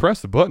 Because if you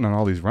press the button on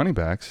all these running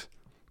backs,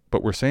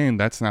 but we're saying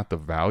that's not the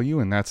value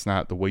and that's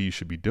not the way you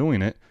should be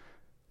doing it,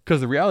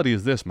 because the reality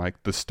is this, Mike,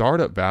 the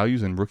startup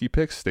values and rookie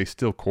picks, they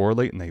still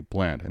correlate and they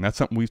blend, and that's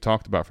something we've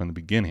talked about from the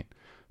beginning.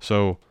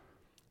 So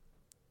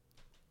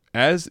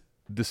as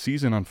the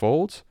season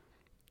unfolds,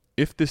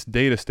 if this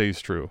data stays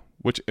true,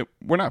 which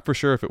we're not for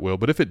sure if it will,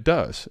 but if it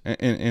does,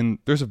 and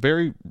there's a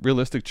very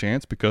realistic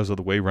chance because of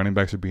the way running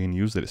backs are being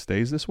used that it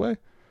stays this way,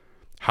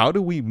 how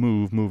do we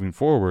moving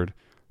forward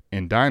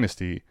in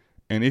Dynasty?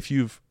 And if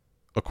you've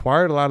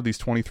acquired a lot of these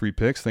 23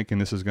 picks thinking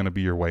this is going to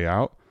be your way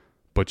out,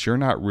 but you're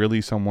not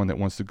really someone that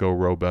wants to go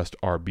robust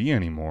RB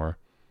anymore,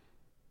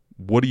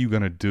 what are you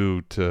going to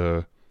do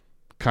to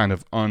kind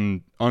of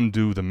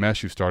undo the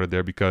mess you started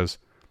there? Because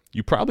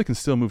you probably can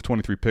still move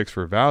 23 picks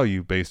for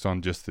value based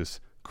on just this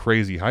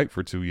crazy hype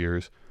for 2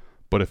 years.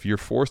 But if you're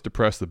forced to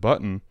press the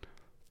button,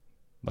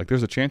 like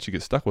there's a chance you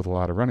get stuck with a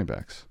lot of running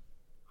backs.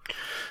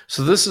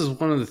 So this is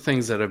one of the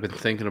things that I've been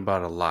thinking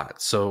about a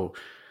lot. So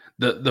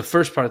the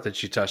first part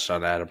that you touched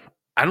on, Adam,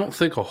 I don't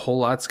think a whole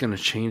lot's going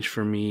to change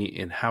for me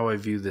in how I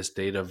view this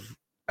data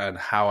and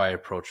how I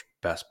approach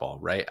best ball,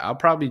 right? I'll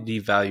probably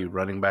devalue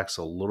running backs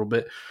a little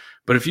bit.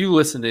 But if you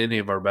listen to any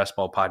of our best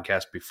ball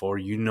podcasts before,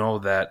 you know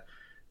that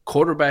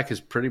quarterback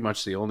is pretty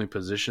much the only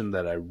position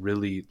that I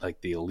really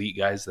like, the elite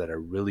guys that I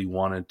really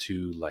wanted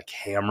to like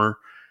hammer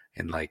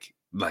and like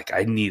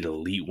I need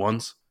elite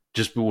ones.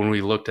 Just when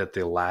we looked at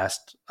the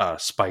last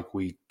spike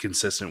week,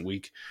 consistent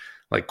week,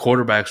 like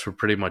quarterbacks were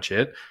pretty much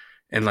it.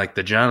 And like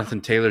the Jonathan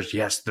Taylors,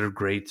 yes, they're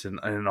great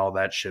and all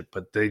that shit,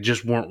 but they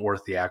just weren't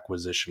worth the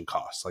acquisition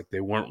cost. Like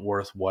they weren't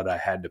worth what I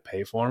had to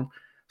pay for them.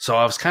 So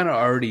I was kind of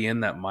already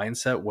in that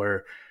mindset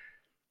where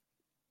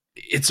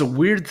it's a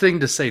weird thing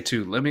to say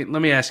too. Let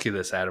me ask you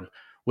this, Adam.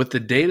 With the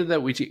data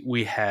that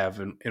we have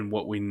and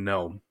what we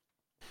know,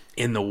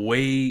 in the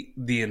way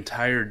the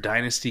entire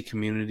Dynasty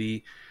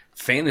community,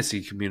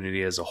 fantasy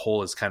community as a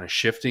whole is kind of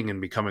shifting and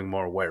becoming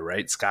more aware,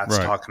 right? Scott's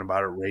talking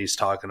about it. Ray's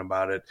talking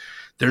about it.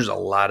 There's a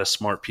lot of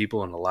smart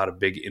people and a lot of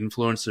big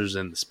influencers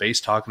in the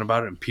space talking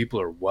about it, and people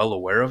are well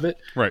aware of it.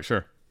 Right,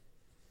 sure.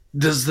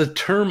 Does the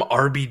term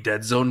RB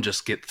dead zone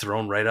just get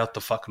thrown right out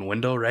the fucking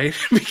window, right?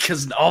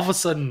 Because all of a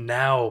sudden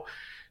now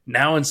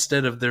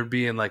instead of there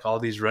being like all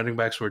these running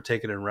backs who are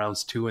taken in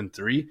rounds 2 and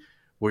 3,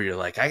 where you're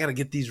like, I got to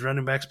get these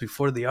running backs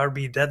before the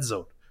RB dead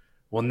zone.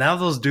 Well, now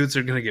those dudes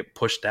are going to get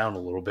pushed down a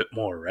little bit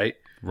more, right?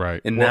 Right.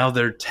 And now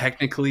they're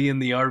technically in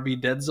the RB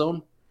dead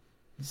zone.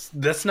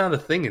 That's not a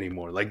thing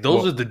anymore. Like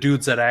those are the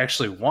dudes that I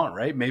actually want,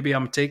 right? Maybe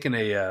I'm taking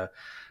a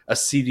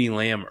CeeDee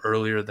Lamb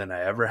earlier than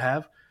I ever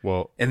have.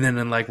 Well, and then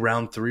in like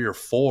round 3 or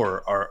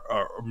 4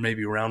 or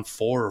maybe round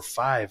 4 or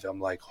 5, I'm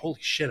like, holy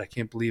shit, I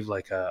can't believe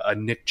like a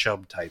Nick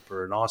Chubb type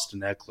or an Austin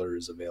Eckler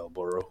is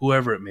available or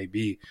whoever it may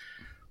be.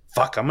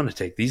 Fuck, I'm going to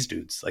take these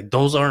dudes. Like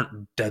those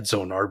aren't dead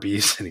zone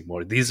RBs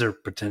anymore. These are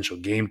potential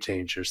game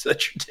changers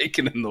that you're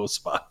taking in those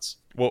spots.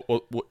 Well,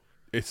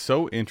 it's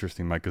so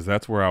interesting, Mike, because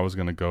that's where I was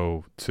going to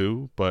go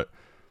too. But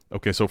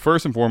okay, so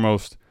first and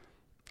foremost,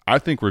 I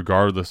think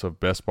regardless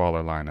of best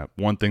baller lineup,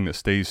 one thing that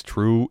stays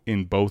true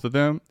in both of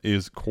them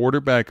is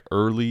quarterback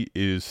early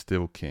is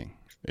still king.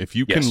 If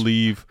you can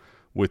leave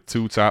with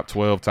 2 top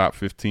 12, top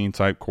 15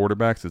 type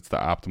quarterbacks, it's the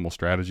optimal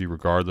strategy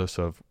regardless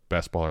of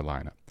best baller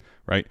lineup.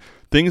 Right?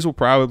 Things will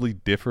probably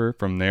differ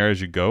from there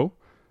as you go.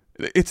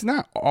 It's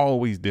not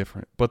always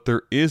different, but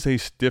there is a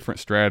different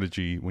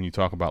strategy when you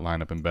talk about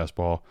lineup in best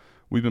ball.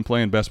 We've been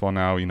playing best ball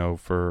now,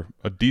 for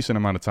a decent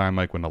amount of time,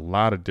 like in a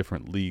lot of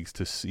different leagues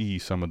to see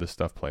some of this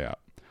stuff play out.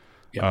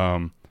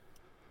 Yep.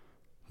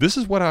 This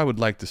is what I would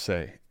like to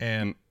say.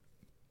 And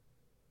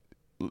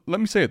let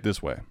me say it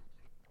this way,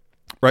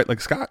 right? Like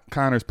Scott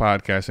Connor's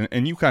podcast,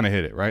 and you kind of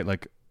hit it, right?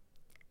 Like,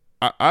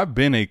 I've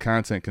been a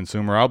content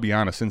consumer. I'll be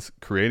honest, since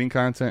creating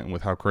content and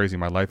with how crazy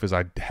my life is,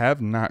 I have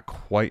not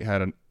quite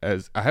had I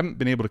haven't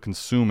been able to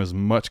consume as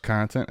much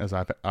content as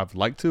I've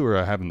liked to or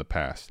I have in the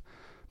past.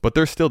 But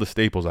there's still the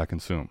staples I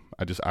consume.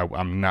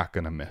 I'm not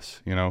gonna miss,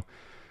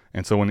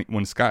 And so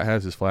when Scott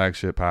has his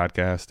flagship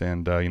podcast,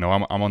 and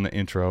I'm on the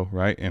intro,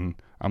 right, and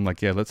I'm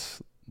like, yeah,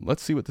 let's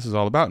see what this is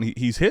all about. And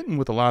he's hitting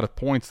with a lot of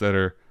points that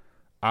are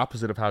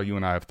opposite of how you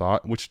and I have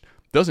thought, which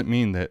doesn't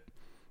mean that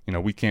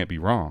we can't be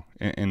wrong.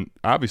 And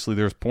obviously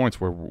there's points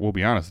where we'll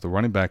be honest, the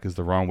running back is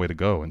the wrong way to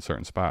go in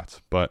certain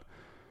spots. But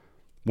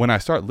when I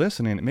start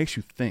listening, it makes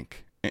you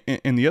think.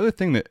 And the other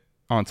thing that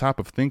on top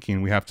of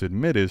thinking we have to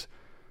admit is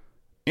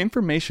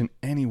information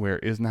anywhere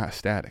is not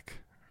static,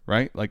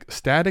 right? Like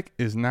static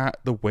is not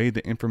the way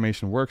the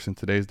information works in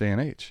today's day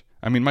and age.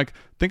 I mean, Mike,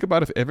 think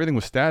about if everything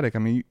was static. I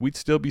mean, we'd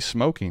still be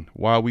smoking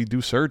while we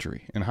do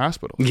surgery in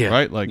hospitals,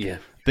 right? Like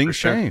things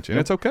change, and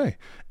it's okay.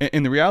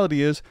 And the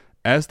reality is,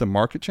 as the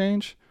market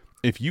change,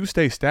 if you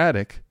stay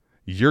static,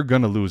 you're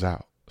going to lose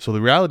out. So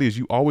the reality is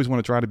you always want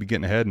to try to be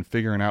getting ahead and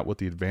figuring out what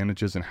the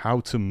advantage is and how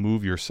to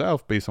move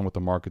yourself based on what the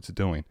market's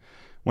doing.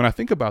 When I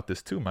think about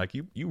this too, Mike,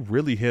 you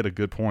really hit a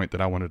good point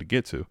that I wanted to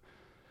get to.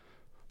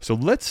 So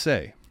let's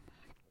say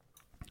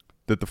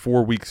that the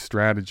 4-week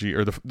strategy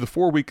or the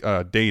 4-week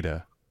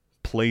data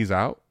plays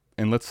out,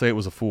 and let's say it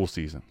was a full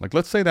season. Like,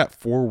 let's say that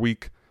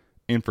 4-week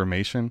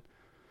information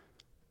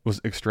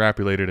was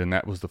extrapolated and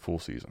that was the full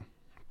season,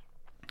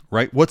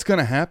 right? What's going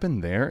to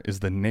happen there is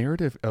the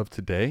narrative of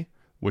today,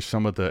 with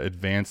some of the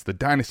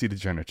Dynasty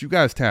degenerates. You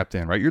guys tapped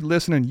in, right? You're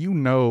listening. You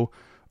know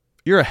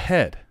you're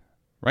ahead,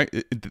 right?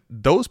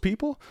 Those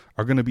people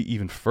are going to be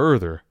even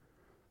further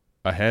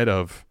ahead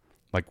of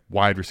like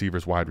wide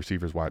receivers,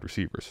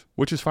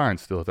 which is fine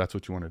still if that's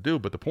what you want to do.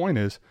 But the point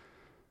is,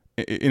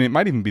 and it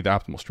might even be the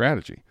optimal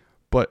strategy,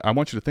 but I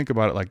want you to think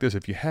about it like this.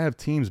 If you have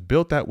teams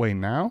built that way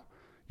now,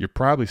 you're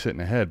probably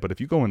sitting ahead. But if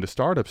you go into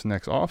startups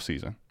next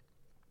offseason,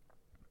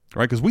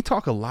 right, because we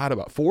talk a lot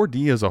about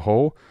 4D as a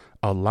whole,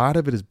 a lot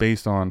of it is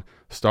based on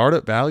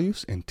startup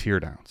values and tear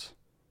downs.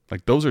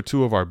 Like those are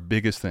two of our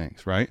biggest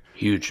things, right?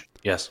 Huge,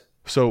 yes.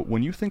 So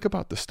when you think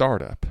about the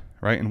startup,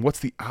 right, and what's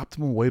the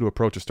optimal way to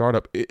approach a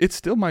startup, it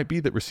still might be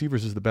that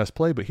receivers is the best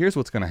play, but here's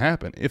what's going to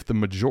happen. If the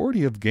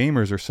majority of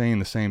gamers are saying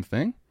the same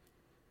thing,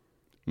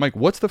 Mike,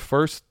 what's the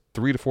first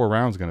 3 to 4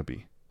 rounds going to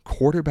be?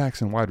 Quarterbacks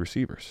and wide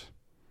receivers.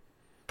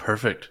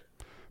 Perfect.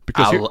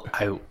 Because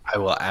I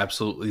will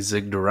absolutely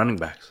zig to running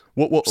backs.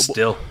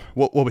 Still.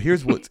 But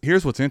here's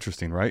what's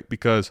interesting, right?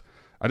 Because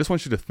I just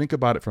want you to think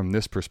about it from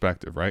this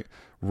perspective, right?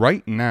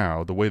 Right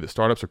now, the way that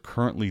startups are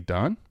currently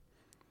done,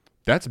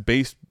 that's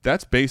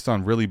based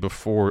on really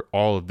before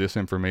all of this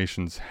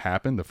information's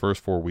happened, the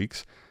first 4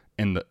 weeks,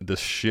 and the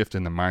shift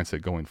in the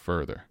mindset going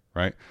further,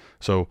 right?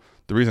 So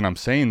the reason I'm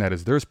saying that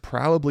is there's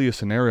probably a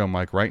scenario,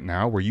 Mike, right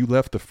now where you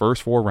left the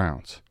first 4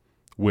 rounds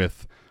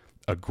with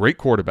a great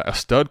quarterback, a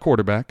stud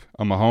quarterback,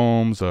 a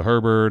Mahomes, a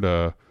Herbert,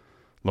 a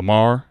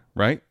Lamar,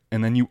 right?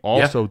 And then you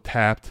also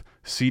tapped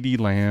CD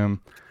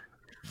Lamb,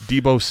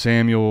 Deebo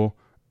Samuel,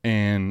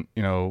 and,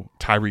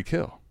 Tyreek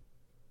Hill.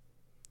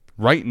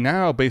 Right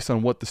now, based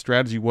on what the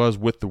strategy was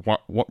with the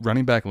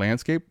running back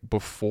landscape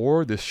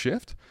before this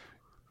shift,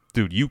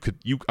 dude,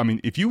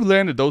 if you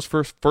landed those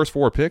first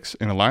 4 picks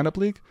in a lineup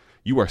league,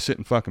 you are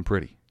sitting fucking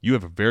pretty. You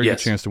have a very good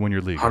chance to win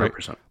your league,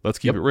 100%. Right? Let's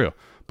keep it real.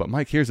 But,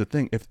 Mike, here's the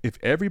thing. If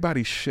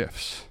everybody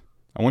shifts,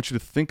 I want you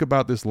to think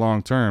about this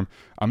long term.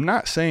 I'm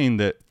not saying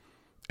that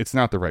it's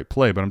not the right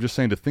play, but I'm just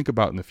saying to think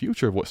about in the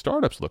future of what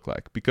startups look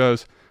like,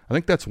 because I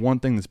think that's one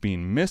thing that's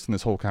being missed in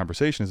this whole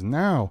conversation is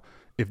now,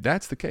 if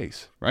that's the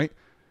case, right,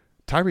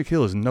 Tyreek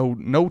Hill is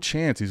no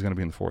chance he's going to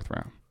be in the 4th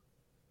round.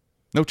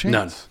 No chance.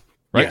 None.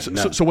 Right?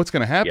 Yeah, so what's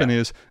going to happen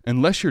is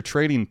unless you're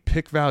trading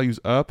pick values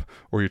up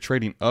or you're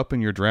trading up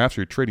in your drafts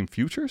or you're trading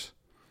futures,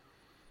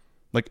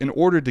 like in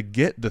order to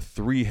get the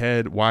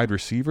 3-head wide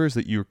receivers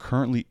that you're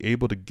currently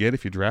able to get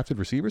if you drafted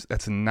receivers,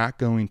 that's not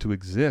going to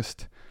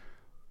exist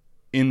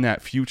in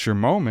that future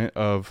moment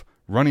of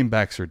running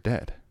backs are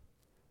dead.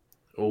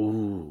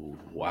 Oh,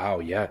 wow,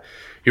 yeah.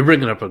 You're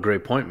bringing up a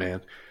great point,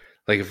 man.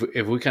 Like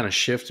if we kind of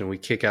shift and we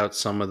kick out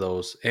some of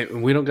those,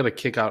 and we don't got to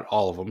kick out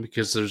all of them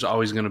because there's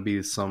always going to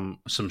be some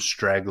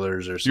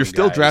stragglers or some You're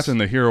still guys. Drafting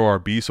the hero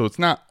RB, so it's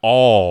not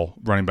all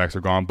running backs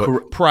are gone,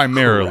 but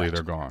primarily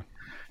they're gone.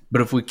 But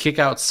if we kick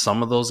out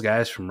some of those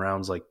guys from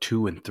rounds like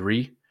 2 and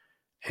 3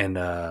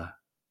 and,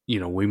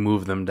 we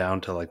move them down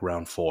to like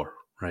round 4,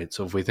 right?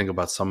 So if we think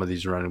about some of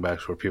these running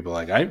backs where people are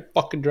like, I ain't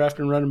fucking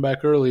drafting running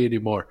back early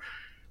anymore.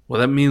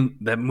 Well,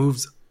 that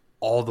moves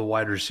all the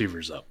wide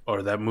receivers up,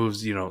 or that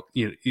moves,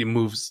 it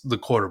moves the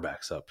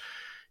quarterbacks up.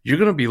 You're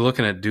going to be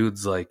looking at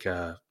dudes like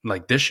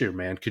this year,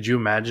 man. Could you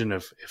imagine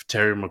if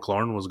Terry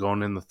McLaurin was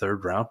going in the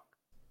 3rd round,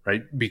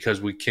 right?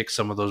 Because we kicked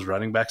some of those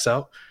running backs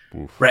out.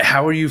 Oof. Right?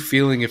 How are you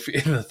feeling if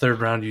in the 3rd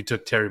round you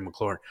took Terry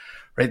McLaurin?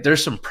 Right?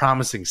 There's some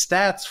promising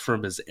stats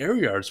from his air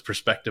yards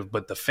perspective,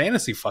 but the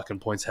fantasy fucking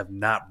points have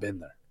not been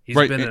there. He's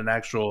been an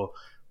actual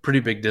pretty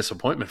big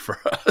disappointment for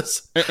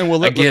us.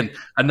 And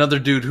another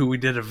dude who we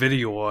did a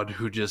video on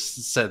who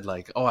just said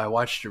like, "Oh, I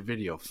watched your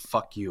video.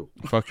 Fuck you.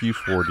 Fuck you,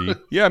 4D."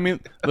 Yeah, I mean,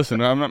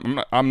 listen,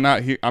 I'm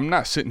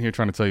not sitting here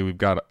trying to tell you we've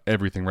got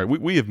everything right.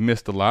 We have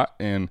missed a lot,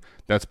 and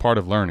that's part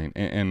of learning.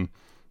 And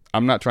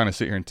I'm not trying to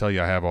sit here and tell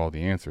you I have all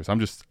the answers. I'm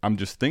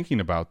just thinking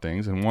about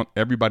things and want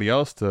everybody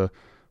else to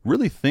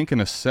really think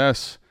and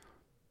assess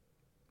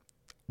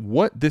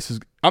what this is.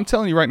 I'm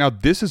telling you right now,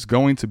 this is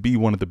going to be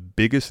one of the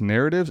biggest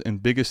narratives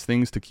and biggest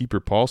things to keep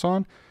your pulse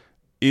on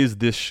is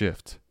this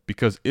shift.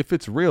 Because if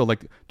it's real,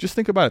 like, just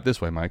think about it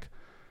this way, Mike.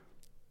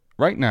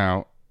 Right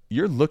now,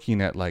 you're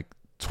looking at like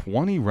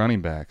 20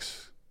 running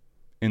backs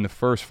in the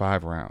first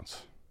 5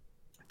 rounds.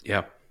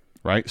 Yeah.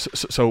 Right?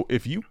 So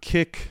if you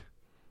kick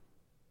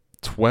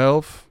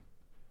 12,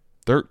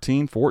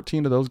 13,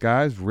 14 of those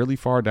guys really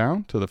far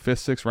down to the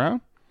 5th, 6th round,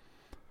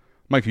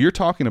 Mike, you're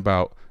talking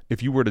about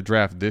if you were to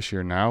draft this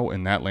year now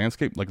in that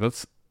landscape, like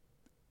let's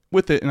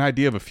with an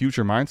idea of a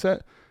future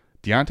mindset,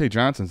 Deontay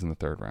Johnson's in the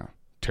 3rd round.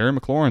 Terry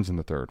McLaurin's in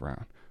the 3rd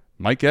round.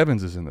 Mike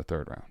Evans is in the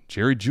 3rd round.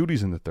 Jerry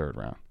Jeudy's in the 3rd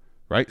round.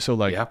 Right? So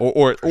like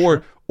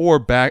or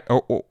back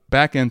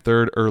end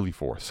 3rd, early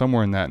 4th,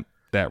 somewhere in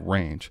that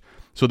range.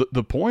 So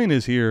the point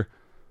is here,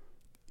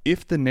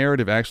 if the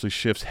narrative actually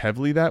shifts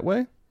heavily that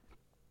way,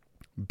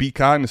 be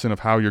cognizant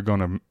of how you're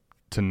going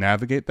to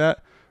navigate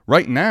that.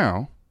 Right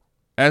now,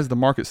 as the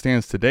market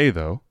stands today,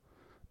 though,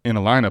 in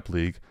a lineup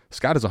league,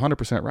 Scott is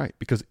 100% right.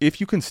 Because if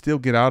you can still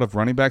get out of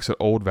running backs at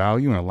old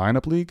value in a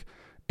lineup league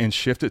and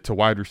shift it to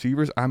wide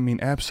receivers, I mean,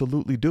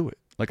 absolutely do it.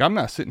 Like, I'm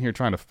not sitting here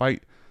trying to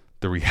fight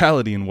the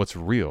reality and what's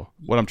real.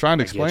 What I'm trying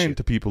to explain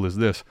to people is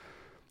this.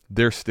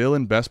 They're still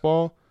in best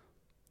ball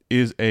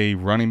is a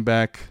running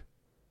back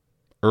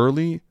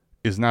early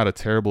is not a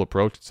terrible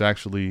approach. It's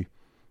actually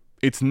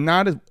it's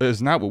not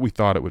what we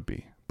thought it would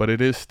be, but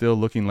it is still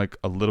looking like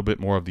a little bit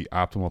more of the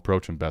optimal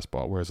approach in best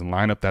ball, whereas in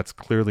lineup, that's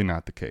clearly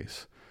not the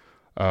case.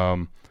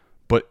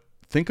 But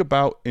think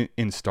about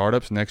in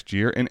startups next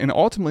year, and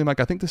ultimately, Mike,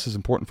 I think this is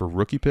important for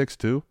rookie picks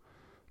too,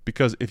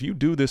 because if you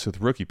do this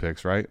with rookie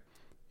picks, right,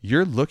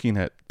 you're looking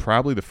at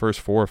probably the first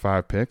 4 or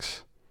 5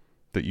 picks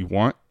that you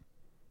want.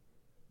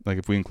 Like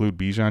if we include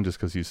Bijan, just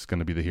because he's going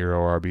to be the hero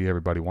RB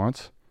everybody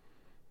wants.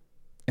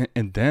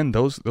 And then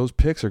those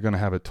picks are going to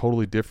have a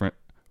totally different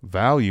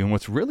value. And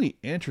what's really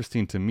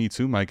interesting to me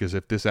too, Mike, is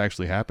if this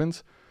actually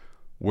happens,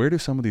 where do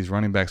some of these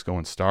running backs go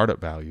in startup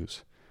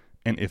values?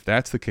 And if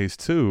that's the case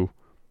too,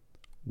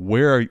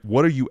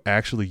 what are you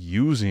actually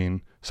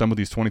using some of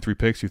these 23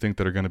 picks you think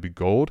that are going to be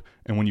gold?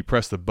 And when you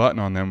press the button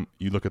on them,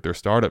 you look at their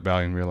startup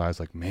value and realize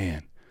like,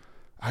 man,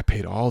 I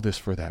paid all this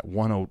for that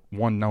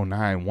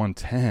 109,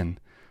 110,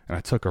 and I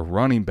took a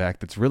running back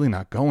that's really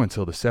not going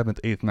until the 7th,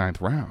 8th,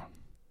 9th round.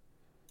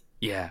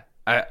 Yeah,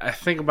 I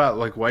think about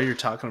like while you're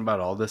talking about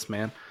all this,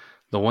 man,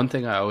 the one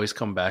thing I always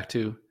come back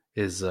to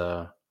is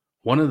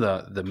one of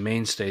the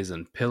mainstays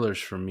and pillars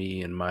for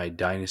me in my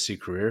dynasty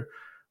career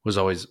was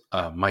always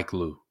Mike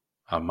Lou,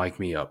 Mike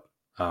Me Up,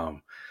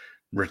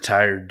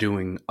 retired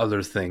doing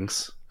other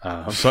things.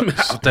 Out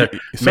there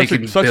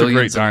making such a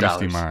great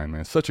dynasty dollars. mind,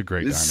 man. Such a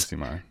great dynasty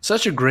mind.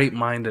 Such a great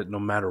mind at no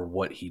matter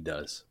what he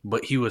does.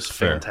 But he was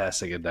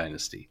fantastic at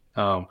dynasty.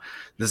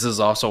 This is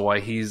also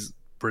why he's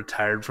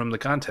retired from the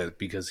content,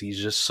 because he's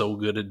just so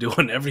good at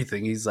doing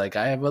everything. He's like,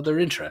 I have other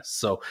interests.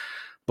 So,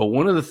 but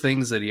one of the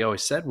things that he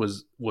always said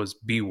was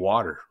be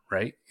water,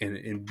 right?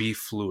 And be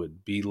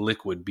fluid, be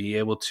liquid, be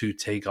able to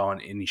take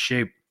on any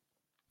shape.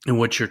 And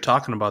what you're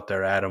talking about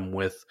there, Adam,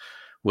 with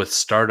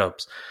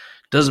startups,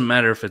 doesn't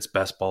matter if it's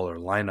best ball or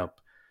lineup.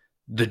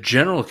 The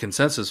general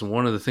consensus, and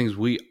one of the things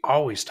we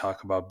always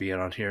talk about being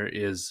on here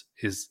is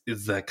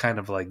that kind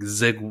of like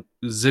zig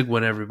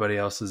when everybody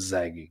else is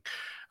zagging.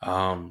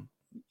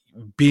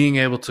 Being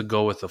able to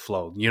go with the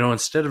flow. You know,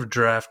 instead of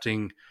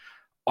drafting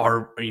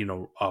a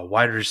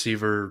wide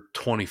receiver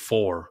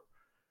 24,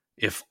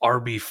 if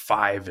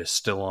RB5 is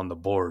still on the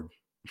board,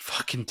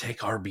 fucking take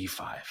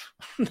RB5.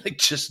 Like,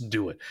 just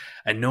do it.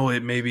 I know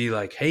it may be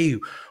like, hey,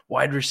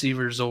 wide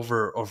receivers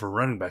over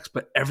running backs,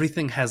 but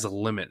everything has a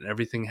limit and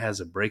everything has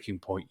a breaking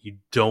point. You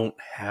don't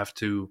have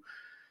to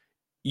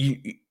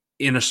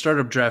in a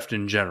startup draft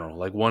in general,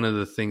 like one of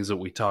the things that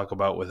we talk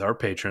about with our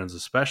patrons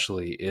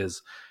especially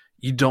is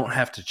you don't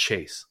have to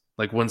chase.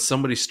 Like when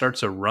somebody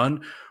starts a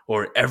run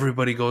or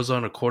everybody goes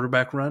on a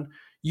quarterback run,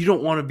 you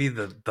don't want to be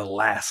the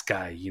last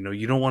guy. You know,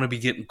 you don't want to be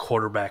getting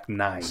quarterback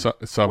 9.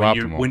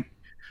 Suboptimal.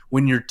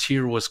 When your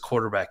tier was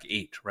quarterback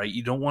 8, right?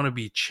 You don't want to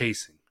be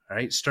chasing,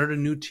 right? Start a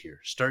new tier.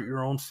 Start your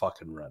own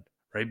fucking run,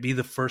 right? Be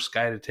the first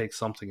guy to take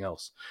something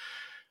else.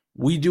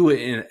 We do it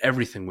in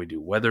everything we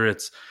do, whether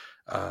it's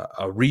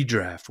a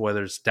redraft,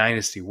 whether it's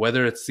dynasty,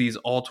 whether it's these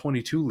all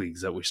 22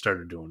 leagues that we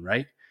started doing,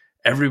 right?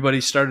 Everybody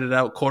started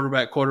out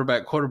quarterback.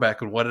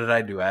 And what did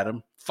I do,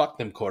 Adam? Fuck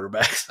them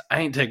quarterbacks. I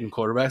ain't taking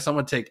quarterbacks. I'm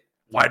going to take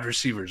wide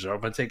receivers, or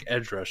I'm going to take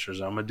edge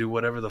rushers. Or I'm going to do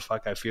whatever the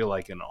fuck I feel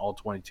like in all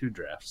 22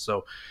 drafts.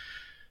 So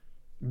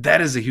that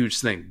is a huge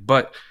thing.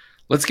 But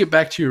let's get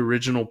back to your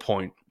original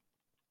point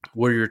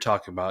where you're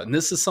talking about. And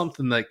this is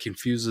something that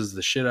confuses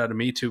the shit out of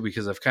me too,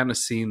 because I've kind of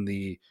seen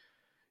we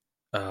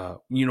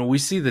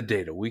see the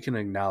data. We can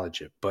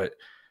acknowledge it. But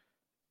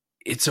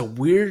it's a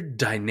weird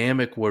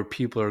dynamic where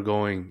people are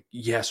going,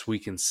 yes, we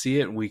can see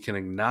it. We can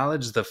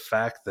acknowledge the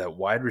fact that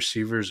wide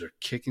receivers are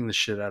kicking the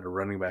shit out of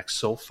running backs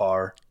so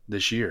far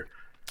this year.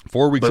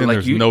 4 weeks in,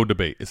 there's no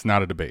debate. It's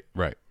not a debate.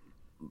 Right.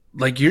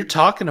 Like you're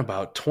talking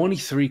about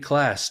 23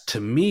 class, to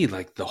me,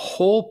 like the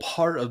whole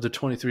part of the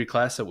 23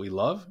 class that we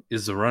love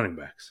is the running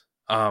backs.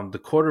 The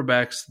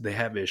quarterbacks, they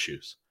have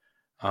issues.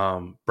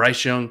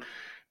 Bryce Young,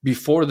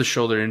 before the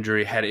shoulder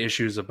injury, had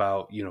issues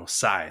about,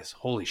 size.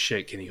 Holy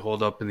shit, can he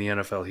hold up in the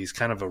NFL? He's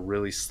kind of a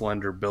really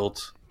slender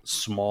built,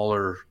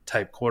 smaller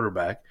type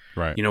quarterback.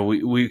 Right.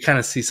 We kind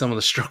of see some of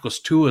the struggles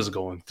Tua's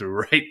going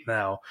through right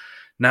now.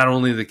 Not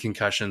only the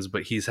concussions,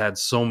 but he's had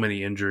so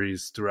many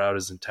injuries throughout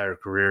his entire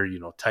career,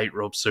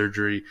 tightrope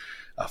surgery,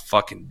 a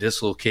fucking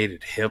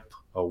dislocated hip.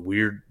 a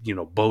weird,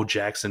 Bo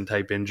Jackson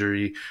type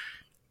injury.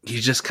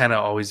 He's just kind of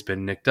always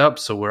been nicked up.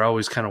 So we're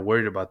always kind of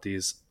worried about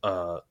these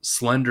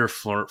slender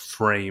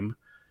frame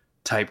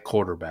type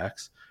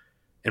quarterbacks.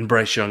 And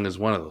Bryce Young is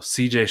one of those.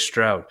 CJ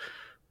Stroud,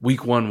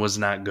 week 1 was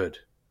not good.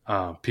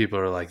 People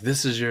are like,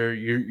 this is your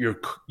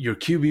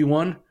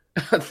QB1?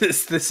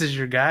 this is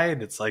your guy?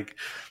 And it's like,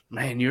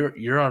 man,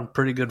 you're on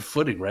pretty good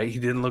footing, right? He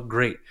didn't look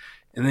great.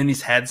 And then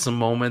he's had some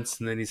moments,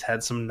 and then he's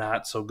had some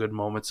not so good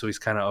moments, so he's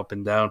kind of up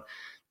and down.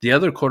 The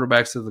other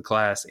quarterbacks of the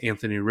class,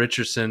 Anthony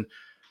Richardson,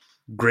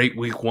 great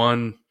week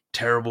 1,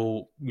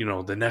 terrible,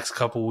 the next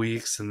couple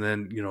weeks, and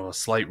then, a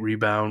slight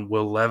rebound.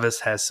 Will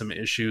Levis has some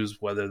issues,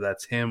 whether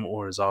that's him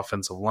or his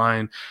offensive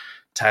line.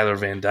 Tyler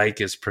Van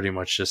Dyke is pretty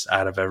much just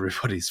out of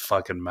everybody's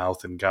fucking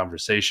mouth in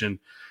conversation.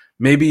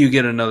 Maybe you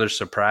get another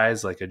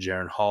surprise like a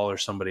Jaron Hall or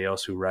somebody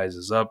else who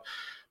rises up.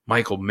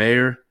 Michael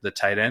Mayer, the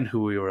tight end,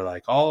 who we were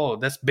like, oh,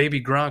 that's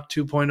baby Gronk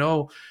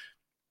 2.0.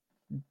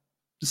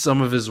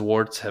 Some of his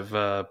warts have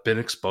been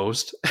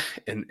exposed,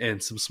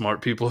 and some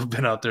smart people have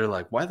been out there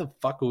like, why the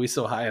fuck are we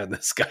so high on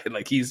this guy?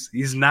 Like, he's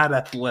not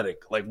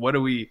athletic. Like, what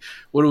are we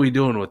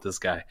doing with this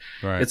guy?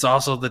 Right. It's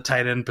also the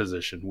tight end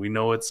position. We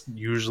know it's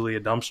usually a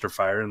dumpster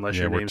fire unless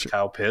your name's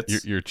Kyle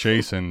Pitts. You're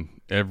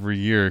chasing every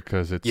year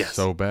because it's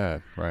so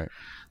bad, right?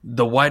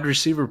 The wide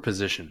receiver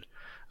position.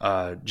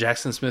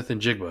 Jackson Smith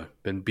and Jigba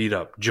been beat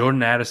up.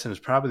 Jordan Addison is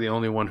probably the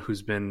only one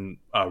who's been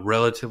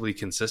relatively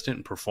consistent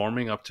in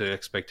performing up to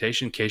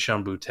expectation.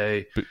 Keyshawn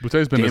Boutte.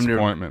 Boutte's been a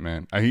disappointment,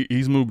 man.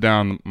 He's moved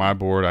down my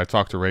board. I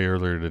talked to Ray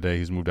earlier today.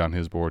 He's moved down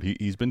his board.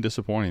 He's been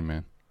disappointing,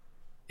 man.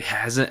 He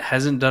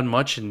hasn't done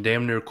much and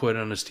damn near quit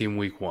on his team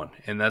week 1.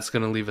 And that's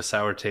going to leave a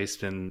sour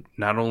taste in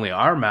not only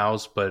our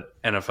mouths, but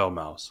NFL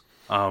mouths.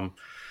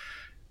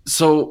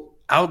 So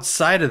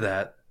outside of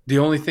that, the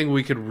only thing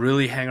we could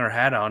really hang our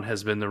hat on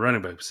has been the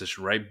running back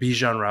position, right?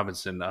 Bijan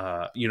Robinson,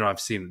 I've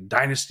seen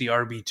Dynasty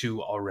RB2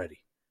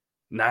 already.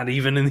 Not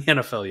even in the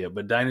NFL yet,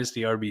 but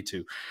Dynasty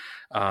RB2.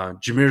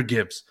 Jahmyr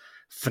Gibbs,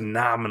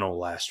 phenomenal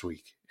last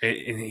week.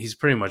 And he's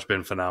pretty much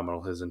been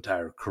phenomenal his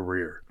entire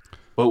career.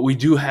 But we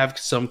do have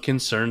some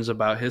concerns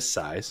about his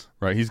size.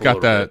 Right, he's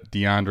got that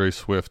DeAndre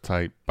Swift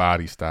type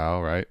body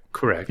style, right?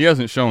 Correct. He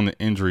hasn't shown the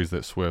injuries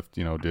that Swift,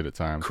 did at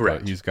times.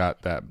 Correct. But he's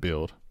got that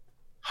build.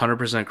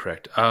 100%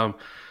 correct.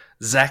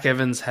 Zach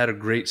Evans had a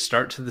great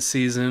start to the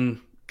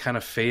season, kind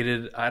of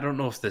faded. I don't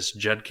know if this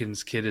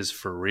Judkins kid is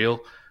for real,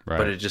 right,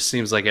 but it just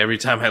seems like every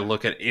time I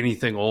look at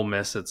anything Ole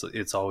Miss,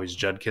 it's always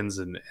Judkins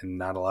and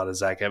not a lot of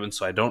Zach Evans.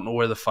 So I don't know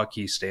where the fuck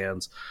he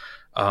stands.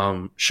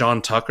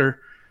 Sean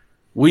Tucker,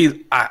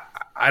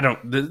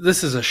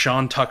 this is a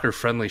Sean Tucker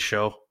friendly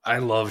show. I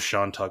love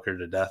Sean Tucker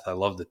to death. I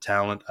love the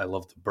talent. I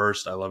love the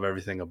burst. I love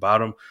everything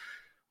about him.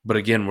 But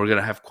again, we're going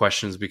to have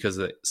questions because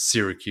of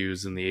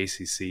Syracuse and the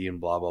ACC and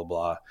blah, blah,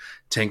 blah.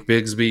 Tank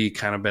Bigsby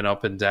kind of been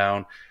up and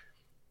down.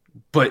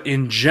 But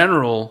in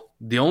general,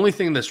 the only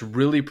thing that's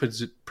really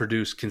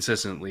produced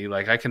consistently,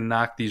 like I can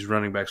knock these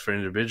running backs for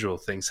individual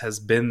things,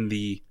 has been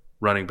the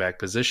running back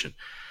position.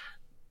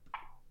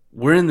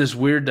 We're in this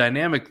weird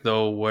dynamic,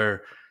 though,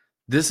 where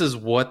this is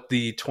what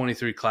the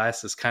 23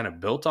 class is kind of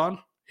built on,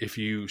 if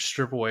you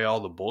strip away all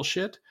the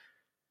bullshit.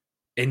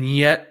 And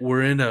yet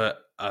we're in a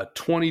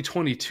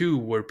 2022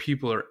 where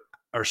people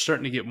are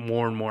starting to get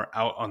more and more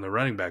out on the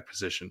running back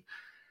position.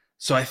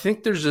 So I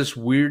think there's this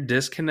weird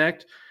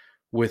disconnect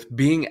with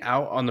being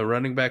out on the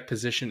running back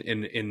position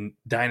in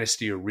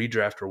Dynasty or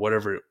redraft or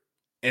whatever,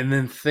 and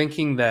then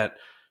thinking that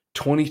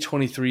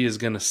 2023 is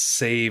going to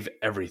save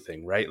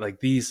everything, right?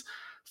 Like these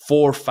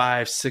 4,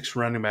 5, 6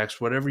 running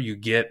backs, whatever you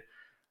get,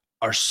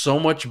 are so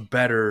much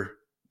better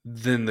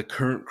than the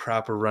current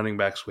crop of running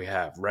backs we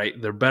have, right?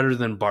 They're better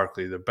than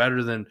Barkley. They're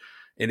better than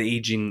an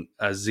aging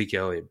Zeke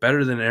Elliott,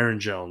 better than Aaron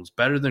Jones,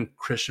 better than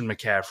Christian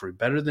McCaffrey,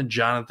 better than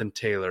Jonathan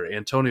Taylor,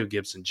 Antonio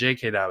Gibson,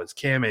 J.K. Dobbins,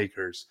 Cam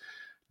Akers,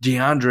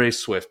 DeAndre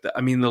Swift.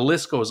 I mean, the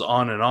list goes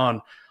on and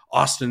on.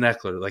 Austin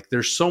Eckler. Like,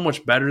 they're so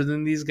much better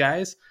than these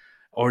guys,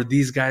 or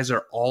these guys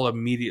are all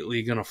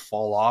immediately going to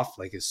fall off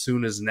like as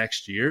soon as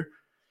next year.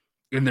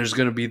 And there's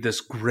going to be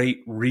this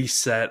great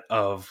reset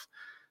of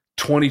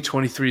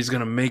 2023 is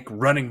going to make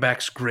running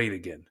backs great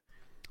again.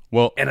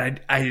 Well, and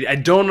I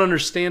don't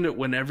understand it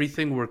when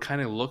everything we're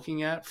kind of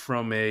looking at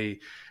from a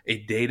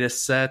data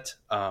set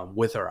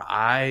with our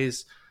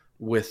eyes,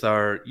 with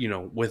our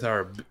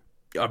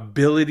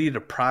ability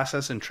to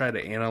process and try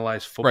to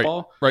analyze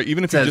football. Right.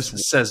 Even if it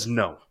says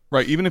no.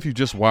 Right. Even if you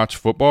just watch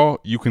football,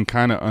 you can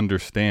kind of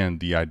understand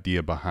the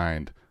idea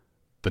behind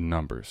the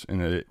numbers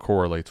and that it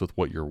correlates with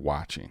what you're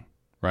watching.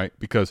 Right.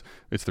 Because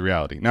it's the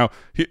reality. Now,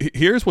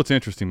 here's what's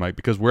interesting, Mike,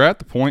 because we're at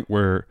the point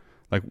where,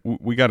 like,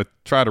 we got to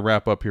try to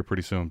wrap up here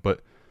pretty soon.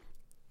 But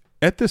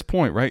at this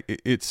point, right,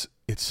 it's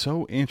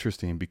so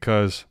interesting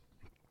because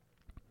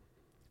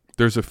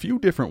there's a few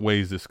different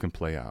ways this can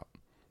play out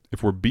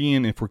if we're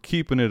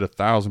keeping it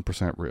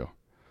 1,000% real.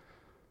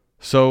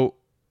 So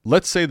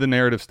let's say the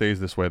narrative stays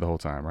this way the whole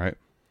time, right?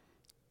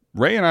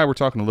 Ray and I were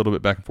talking a little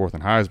bit back and forth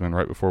on Heisman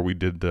right before we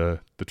did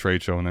the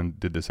trade show and then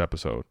did this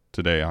episode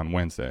today on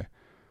Wednesday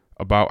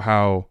about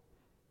how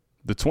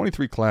the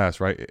 23 class,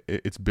 right,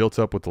 it's built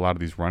up with a lot of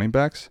these running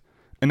backs.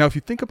 And now if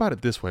you think about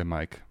it this way,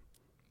 Mike,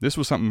 this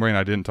was something Ray and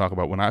I didn't talk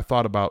about. When I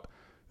thought about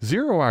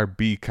zero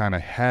RB kind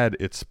of had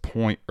its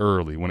point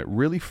early when it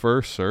really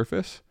first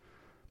surfaced.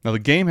 Now the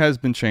game has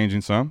been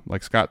changing some,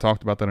 like Scott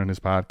talked about that in his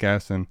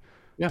podcast, and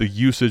the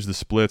usage, the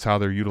splits, how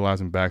they're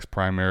utilizing backs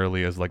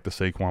primarily as like the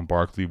Saquon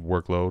Barkley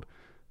workload.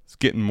 It's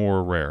getting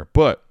more rare.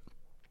 But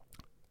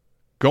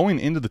going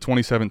into the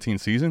 2017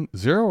 season,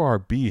 zero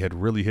RB had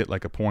really hit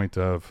like a point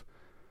of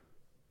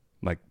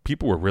like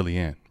people were really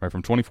in, right?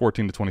 From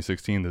 2014 to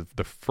 2016,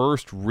 the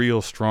first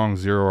real strong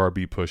zero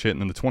RB push hit.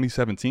 And then the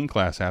 2017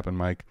 class happened,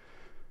 Mike.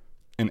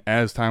 And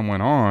as time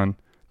went on,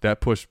 that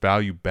pushed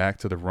value back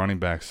to the running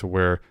backs to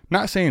where,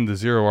 not saying the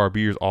zero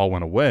RBs all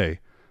went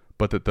away,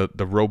 but that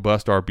the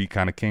robust RB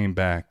kind of came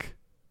back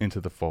into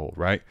the fold,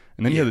 right?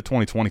 And then you had the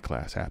 2020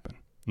 class happen.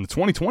 And the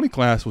 2020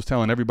 class was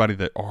telling everybody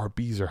that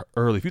RBs are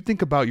early. If you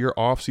think about your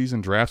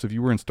off-season drafts, if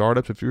you were in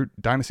startups, if you're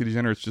Dynasty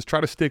Degenerates, just try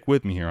to stick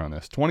with me here on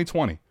this.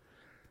 2020,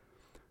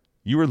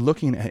 you were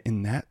looking at,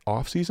 in that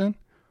offseason,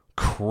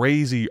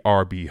 crazy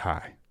RB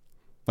high.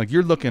 Like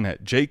you're looking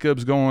at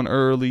Jacobs going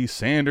early,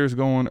 Sanders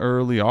going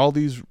early, all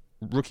these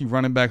rookie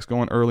running backs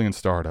going early in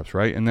startups,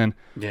 right? And then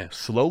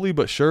slowly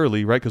but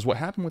surely, right? Because what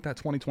happened with that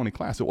 2020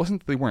 class, it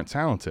wasn't that they weren't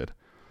talented,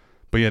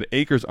 but you had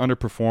Akers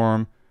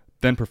underperform,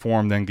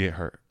 then get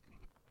hurt.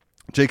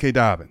 J.K.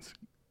 Dobbins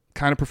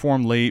kind of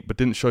performed late, but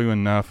didn't show you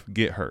enough,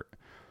 get hurt.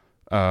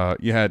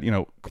 You had,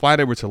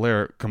 Clyde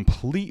Edwards-Helaire,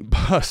 complete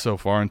bust so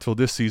far until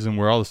this season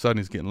where all of a sudden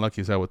he's getting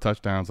lucky as hell with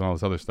touchdowns and all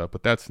this other stuff,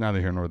 but that's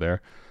neither here nor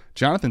there.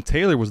 Jonathan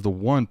Taylor was the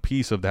one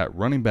piece of that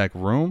running back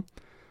room,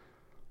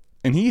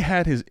 and he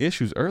had his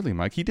issues early,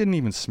 Mike. He didn't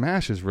even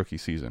smash his rookie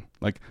season.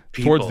 Like,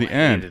 towards the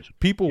end,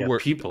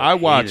 I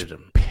watched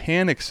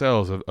panic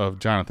sells of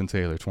Jonathan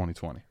Taylor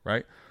 2020,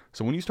 right?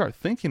 So when you start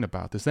thinking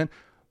about this, then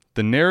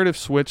the narrative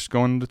switched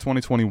going into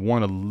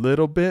 2021 a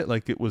little bit.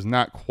 Like, it was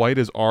not quite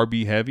as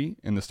RB heavy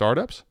in the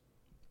startups.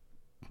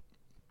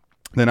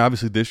 Then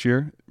obviously this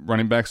year,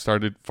 running backs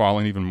started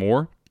falling even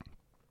more.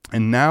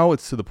 And now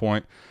it's to the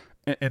point,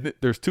 and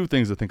there's two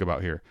things to think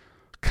about here.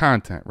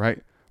 Content,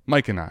 right?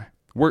 Mike and I,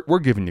 we're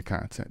giving you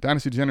content.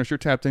 Dynasty Degenerates, you're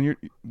tapped in.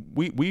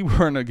 We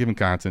weren't giving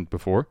content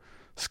before.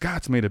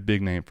 Scott's made a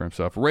big name for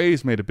himself.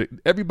 Ray's made a big.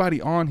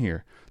 Everybody on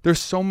here. There's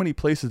so many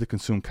places to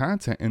consume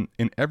content, and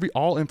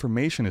all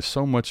information is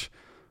so much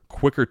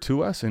quicker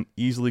to us and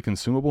easily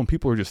consumable, and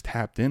people are just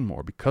tapped in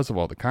more because of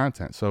all the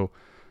content. So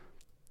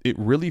it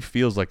really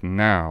feels like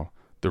now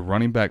the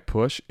running back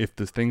push, if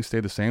the things stay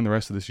the same the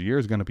rest of this year,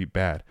 is going to be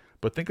bad.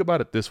 But think about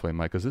it this way,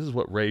 Mike, because this is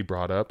what Ray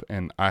brought up,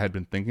 and I had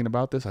been thinking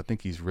about this. I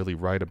think he's really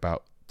right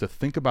about to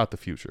think about the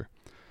future.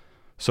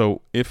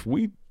 So if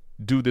we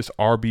do this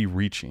wide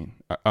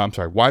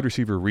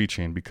receiver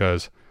reaching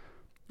because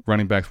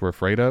running backs were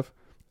afraid of,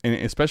 and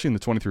especially in the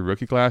 23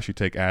 rookie class, you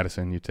take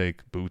Addison, you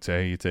take Butte,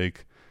 you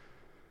take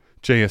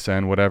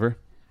JSN, whatever,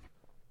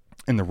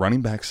 and the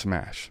running back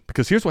smash.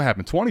 Because here's what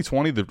happened.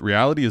 2020, the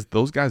reality is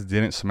those guys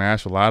didn't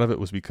smash. A lot of it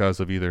was because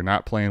of either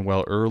not playing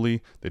well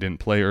early, they didn't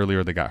play early,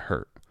 or they got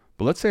hurt.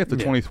 But let's say if the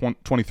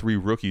 2023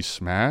 rookies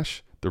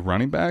smash the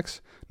running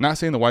backs, not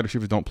saying the wide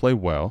receivers don't play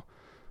well,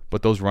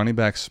 but those running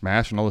backs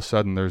smash and all of a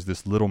sudden there's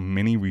this little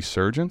mini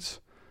resurgence.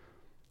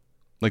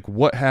 Like,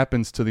 what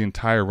happens to the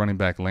entire running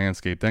back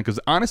landscape then? Because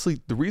honestly,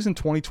 the reason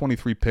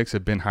 2023 picks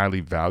have been highly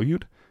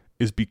valued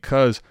is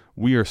because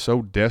we are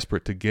so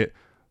desperate to get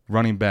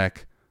running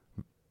back,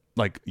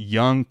 like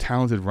young,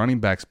 talented running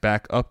backs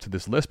back up to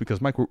this list. Because,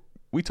 Mike,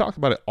 we talked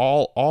about it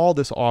all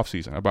this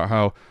offseason about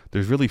how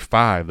there's really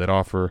 5 that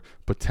offer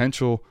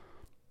potential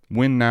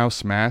win now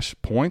smash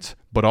points,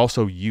 but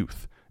also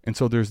youth. And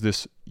so there's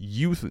this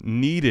youth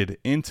needed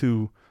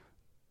into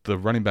the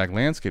running back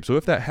landscape. So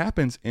if that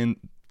happens, and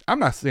I'm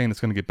not saying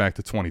it's going to get back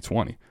to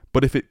 2020,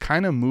 but if it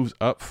kind of moves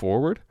up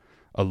forward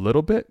a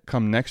little bit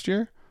come next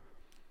year,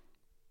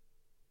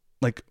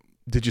 like,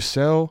 did you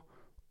sell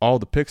all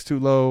the picks too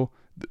low?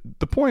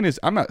 The point is,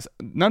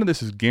 none of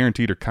this is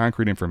guaranteed or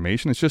concrete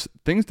information. It's just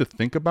things to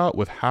think about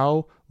with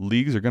how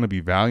leagues are going to be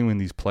valuing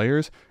these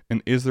players.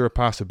 And is there a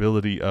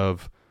possibility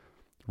of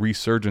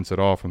resurgence at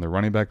all from the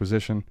running back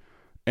position?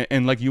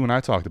 And like you and I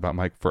talked about,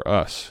 Mike, for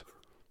us,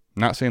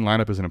 not saying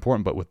lineup isn't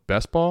important, but with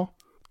best ball,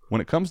 when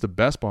it comes to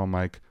best ball,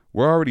 Mike,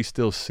 we're already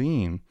still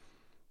seeing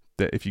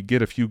that if you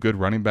get a few good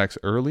running backs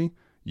early,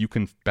 you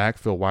can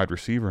backfill wide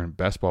receiver in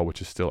best ball,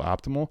 which is still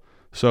optimal.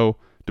 So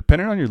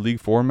depending on your league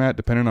format,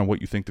 depending on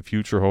what you think the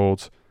future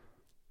holds,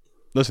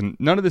 listen,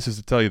 none of this is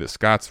to tell you that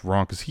Scott's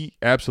wrong, because he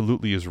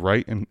absolutely is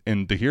right.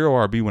 And the hero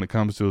RB, when it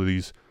comes to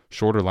these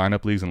shorter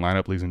lineup leagues and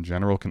lineup leagues in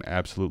general, can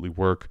absolutely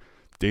work.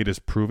 Data's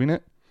proving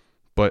it.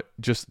 But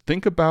just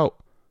think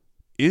about,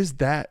 is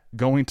that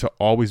going to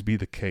always be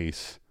the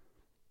case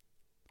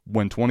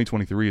when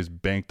 2023 is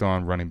banked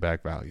on running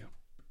back value?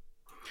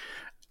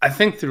 I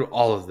think through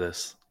all of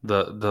this,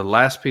 the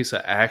last piece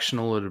of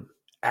actionable,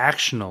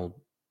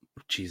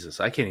 Jesus,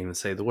 I can't even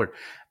say the word,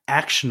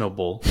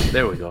 actionable,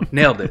 there we go,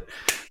 nailed it.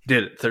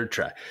 Did it, third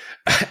try.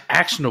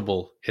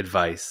 Actionable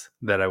advice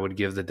that I would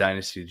give the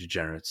Dynasty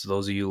degenerates,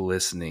 those of you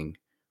listening,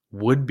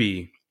 would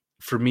be,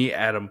 for me,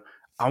 Adam,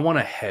 I want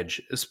to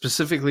hedge,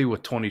 specifically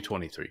with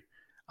 2023.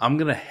 I'm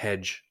going to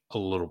hedge a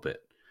little bit.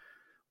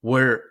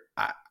 Where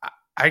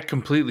I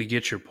completely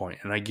get your point,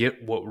 and I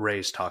get what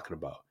Ray's talking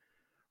about,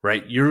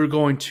 right? You're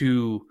going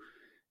to,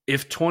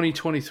 if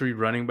 2023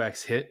 running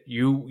backs hit,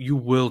 you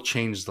will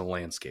change the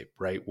landscape,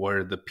 right?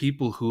 Where the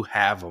people who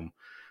have them,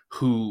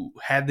 who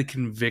had the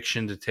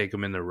conviction to take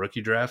them in their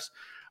rookie drafts,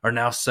 are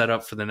now set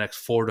up for the next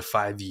 4 to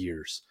 5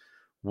 years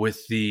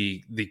with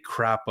the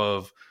crop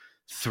of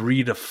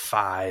 3 to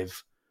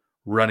 5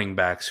 running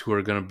backs who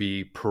are going to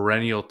be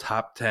perennial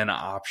top 10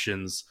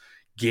 options,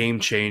 game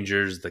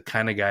changers, the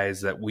kind of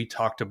guys that we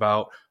talked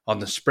about on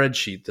the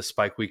spreadsheet, the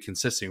spike week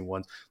consistent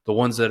ones, the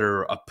ones that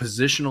are a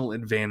positional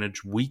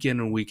advantage week in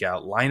and week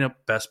out. Lineup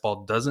best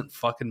ball doesn't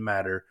fucking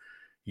matter.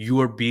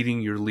 You are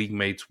beating your league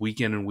mates week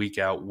in and week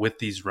out with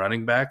these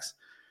running backs.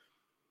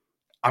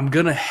 I'm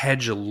going to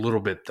hedge a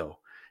little bit, though,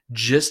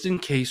 just in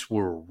case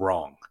we're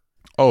wrong.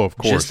 Oh, of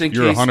course.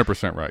 You're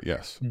 100% right,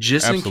 yes.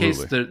 Just Absolutely. in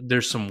case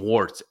there's some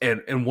warts.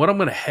 And what I'm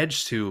going to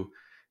hedge to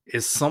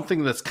is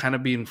something that's kind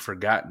of being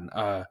forgotten.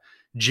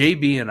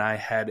 JB and I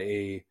had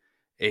a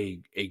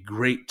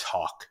great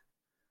talk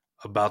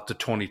about the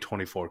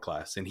 2024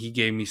 class, and he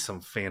gave me some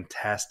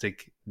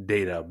fantastic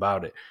data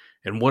about it.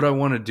 And what I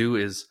want to do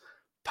is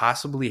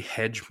possibly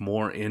hedge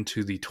more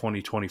into the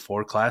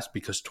 2024 class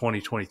because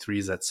 2023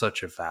 is at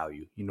such a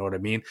value. You know what I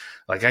mean?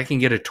 Like I can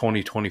get a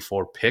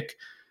 2024 pick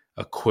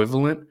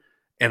equivalent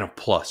and a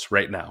plus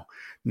right now,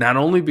 not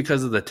only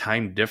because of the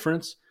time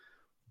difference,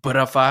 but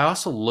if I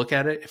also look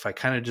at it, if I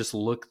kind of just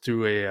look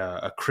through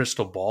a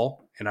crystal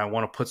ball and I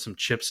want to put some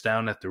chips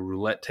down at the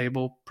roulette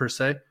table per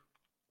se,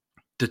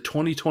 the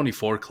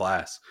 2024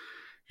 class,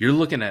 you're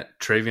looking at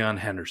Travion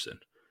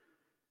Henderson.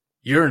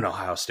 You're an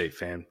Ohio State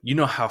fan. You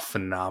know how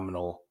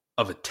phenomenal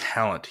of a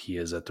talent he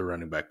is at the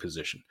running back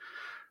position.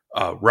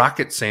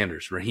 Rocket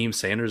Sanders, Raheem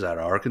Sanders out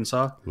of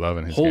Arkansas.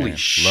 Loving his Holy game.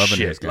 shit.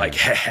 Loving his game. Like,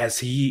 has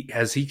he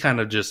kind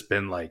of just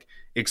been like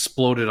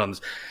exploded on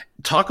this?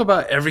 Talk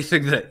about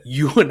everything that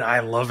you and I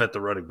love at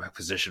the running back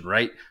position,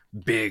 right?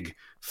 Big,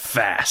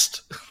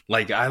 fast.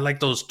 Like, I like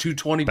those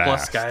 220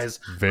 plus guys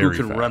who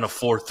can run a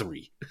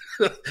 4.3.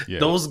 Yeah.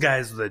 Those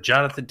guys, the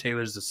Jonathan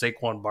Taylors, the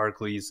Saquon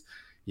Barkleys,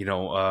 you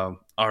know,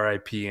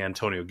 R.I.P.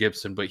 Antonio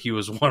Gibson, but he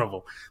was one of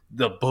them.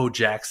 The Bo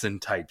Jackson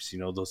types, you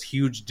know, those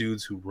huge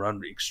dudes who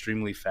run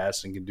extremely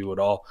fast and can do it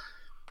all.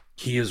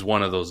 He is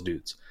one of those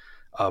dudes.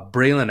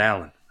 Braylon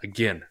Allen,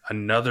 again,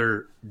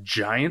 another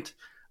giant.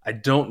 I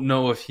don't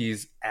know if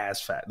he's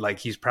as fat. Like,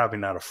 he's probably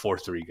not a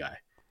 4.3 guy.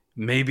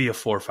 Maybe a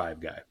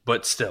 4.5 guy,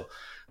 but still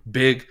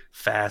big,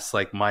 fast,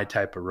 like my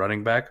type of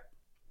running back.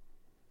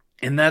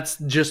 And that's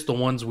just the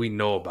ones we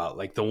know about,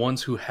 like the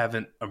ones who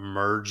haven't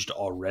emerged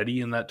already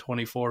in that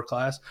 24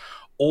 class,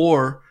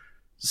 or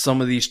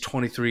some of these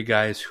 23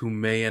 guys who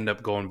may end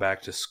up going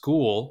back to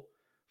school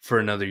for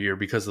another year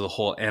because of the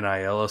whole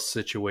NIL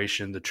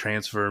situation, the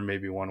transfer,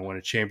 maybe want to win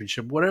a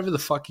championship, whatever the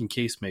fucking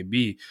case may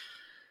be.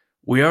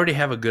 We already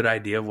have a good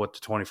idea of what the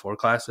 24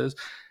 class is.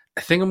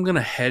 I think I'm going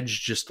to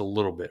hedge just a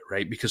little bit,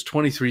 right? Because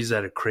 23 is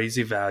at a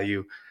crazy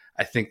value.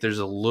 I think there's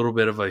a little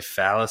bit of a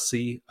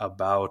fallacy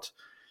about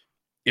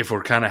if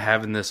we're kind of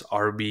having this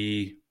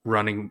RB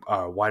running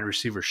wide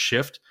receiver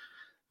shift,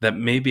 that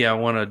maybe I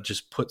want to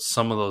just put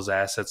some of those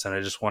assets and I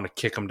just want to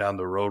kick them down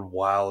the road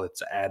while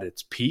it's at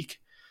its peak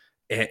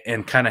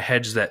and kind of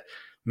hedge that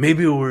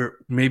maybe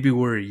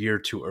we're a year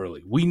too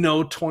early. We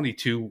know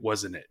 22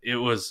 wasn't it. It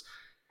was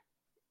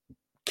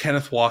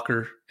Kenneth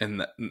Walker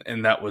and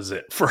that was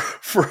it for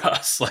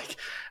us. Like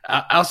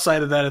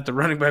outside of that at the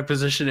running back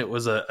position, it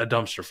was a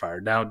dumpster fire.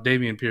 Now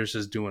Dameon Pierce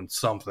is doing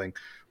something,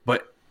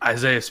 but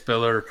Isaiah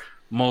Spiller,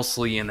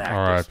 mostly inactive.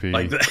 R.I.P.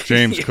 Like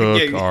James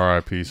Cook,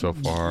 R.I.P. so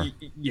far.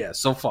 Yeah,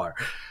 so far.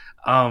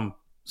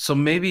 So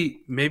maybe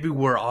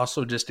we're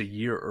also just a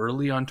year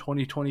early on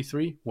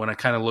 2023 when I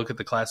kind of look at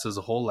the class as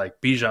a whole.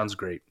 Like Bijan's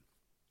great.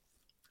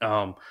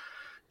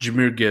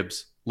 Jahmyr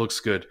Gibbs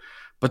looks good.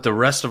 But the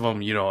rest of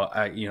them,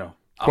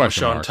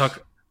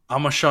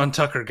 I'm a Sean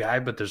Tucker guy,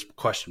 but there's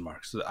question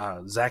marks.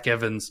 Zach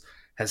Evans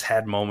has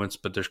had moments,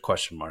 but there's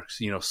question marks.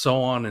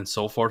 So on and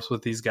so forth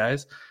with these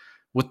guys.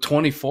 With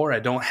 24, I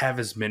don't have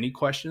as many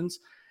questions,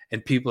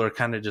 and people are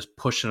kind of just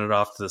pushing it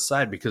off to the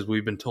side because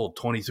we've been told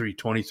 23,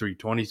 23,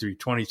 23,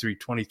 23,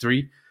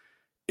 23.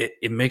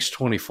 It makes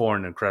 24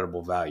 an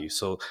incredible value.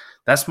 So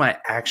that's my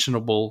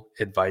actionable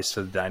advice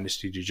to the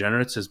Dynasty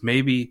degenerates is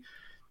maybe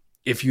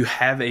if you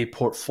have a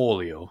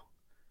portfolio,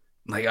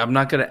 like I'm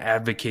not going to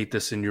advocate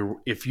this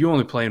if you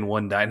only play in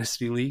one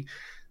Dynasty league,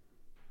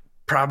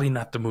 probably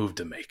not the move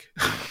to make.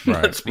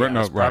 Right. Let's be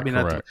honest. Probably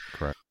not.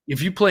 Correct.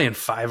 If you play in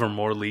 5 or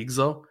more leagues,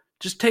 though,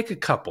 just take a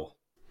couple.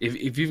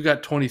 If you've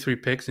got 23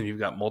 picks and you've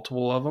got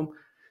multiple of them,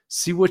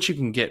 see what you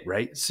can get,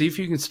 right? See if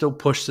you can still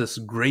push this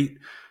great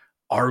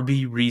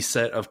RB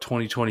reset of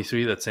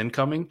 2023 that's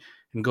incoming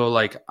and go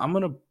like, I'm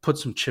going to put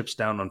some chips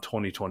down on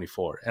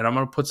 2024 and I'm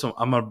going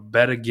to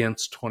bet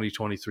against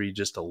 2023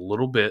 just a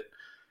little bit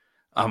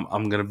I'm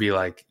going to be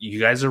like, you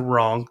guys are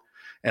wrong,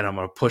 and I'm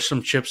going to push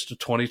some chips to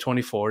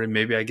 2024, and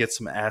maybe I get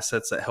some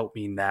assets that help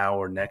me now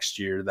or next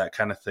year, that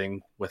kind of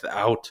thing,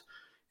 without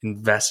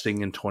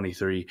investing in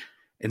 23,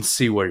 and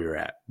see where you're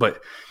at.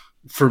 But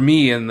for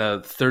me, in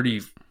the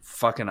 30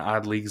 fucking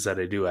odd leagues that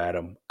I do,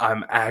 Adam,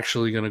 I'm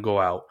actually going to go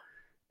out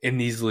in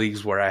these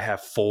leagues where I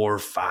have 4,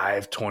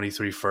 5,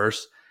 23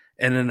 firsts.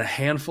 And in a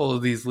handful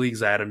of these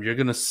leagues, Adam, you're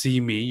going to see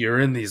me. You're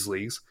in these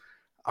leagues.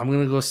 I'm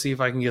going to go see if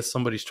I can get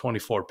somebody's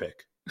 24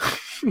 pick.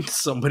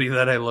 Somebody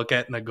that I look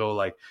at and I go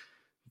like,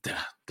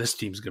 this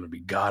team's going to be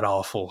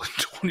god-awful in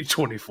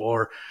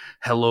 2024.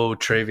 Hello,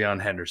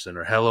 Travion Henderson,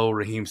 or hello,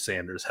 Raheem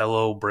Sanders.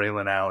 Hello,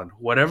 Braylon Allen.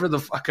 Whatever the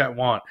fuck I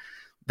want,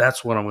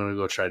 that's what I'm going to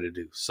go try to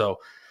do. So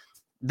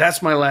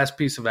that's my last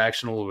piece of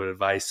actionable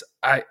advice.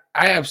 I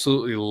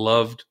absolutely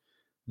loved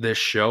this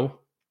show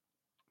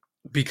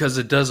because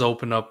it does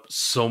open up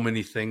so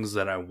many things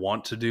that I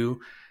want to do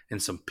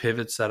and some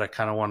pivots that I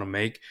kind of want to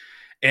make.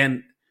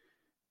 And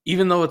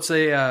even though it's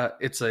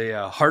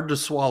a hard to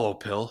swallow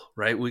pill,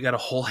 right? We got a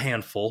whole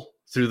handful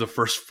through the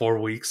first 4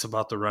 weeks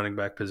about the running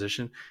back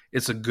position.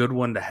 It's a good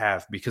one to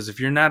have, because if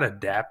you're not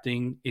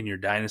adapting in your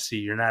dynasty,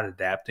 you're not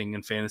adapting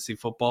in fantasy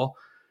football,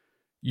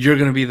 you're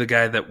going to be the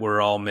guy that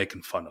we're all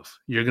making fun of.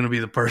 You're going to be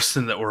the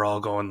person that we're all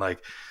going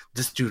like,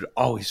 this dude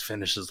always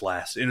finishes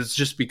last. And it's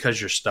just because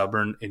you're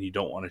stubborn and you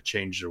don't want to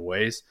change your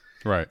ways.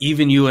 Right.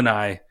 Even you and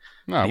I,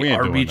 no, we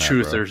ain't doing that,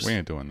 truthers, we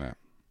ain't doing that.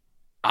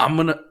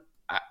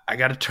 I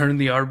got to turn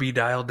the RB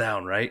dial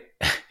down, right?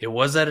 It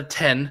was at a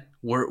 10.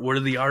 We're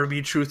the RB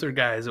truther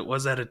guys. It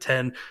was at a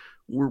 10.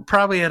 We're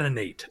probably at an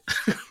 8.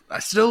 I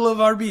still love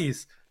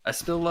RBs.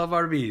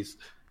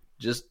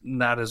 Just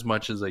not as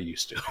much as I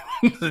used to.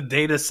 The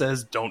data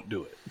says don't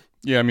do it.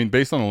 Yeah, I mean,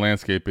 based on the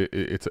landscape,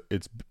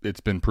 it's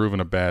been proven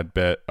a bad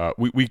bet.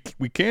 We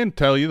can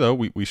tell you though,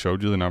 we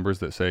showed you the numbers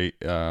that say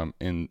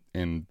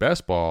in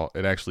best ball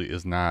it actually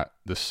is not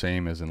the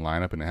same as in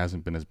lineup, and it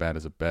hasn't been as bad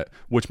as a bet.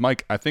 Which,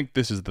 Mike, I think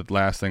this is the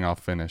last thing I'll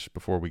finish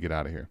before we get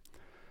out of here.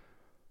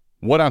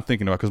 What I'm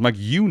thinking about, because Mike,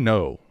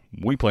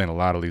 we play in a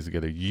lot of leagues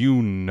together.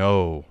 You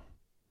know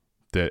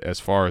that as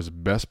far as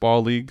best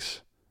ball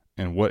leagues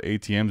and what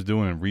ATM's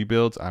doing in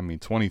rebuilds, I mean,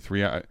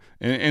 23.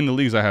 In the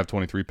leagues I have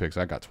 23 picks,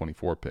 I got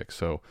 24 picks.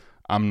 So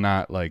I'm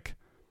not like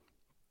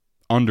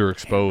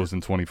underexposed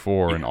in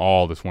 24 and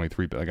all the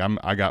 23. Like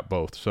I got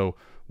both. So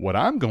what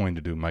I'm going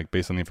to do, Mike,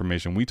 based on the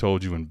information we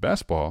told you in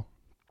best ball,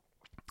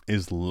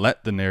 is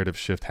let the narrative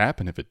shift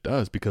happen if it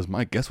does. Because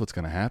Mike, guess what's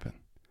going to happen?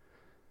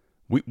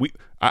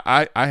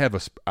 I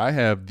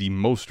have the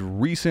most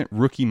recent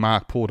rookie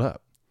mock pulled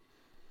up.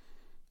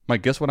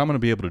 Mike, guess what I'm going to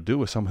be able to do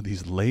with some of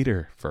these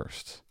later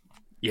firsts?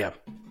 Yeah.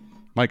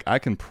 Mike, I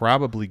can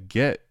probably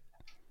get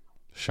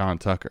Sean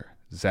Tucker,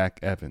 Zach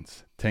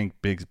Evans, Tank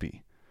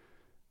Bigsby,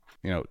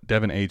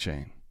 Devin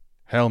A-Chain.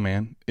 Hell,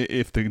 man,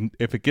 if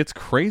it gets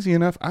crazy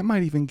enough, I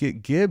might even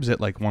get Gibbs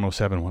at like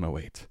 107,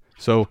 108.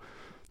 So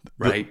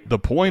the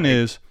point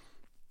is,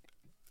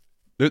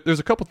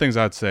 there's a couple things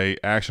I'd say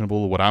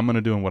actionable, what I'm going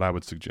to do and what I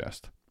would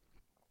suggest.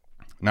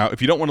 Now,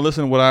 if you don't want to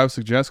listen to what I would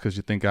suggest because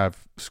you think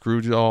I've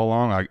screwed you all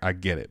along, I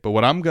get it. But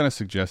what I'm going to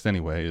suggest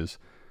anyway is,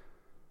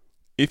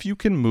 if you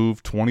can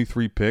move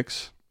 23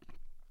 picks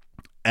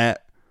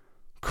at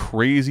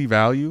crazy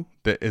value,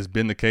 that has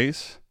been the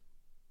case,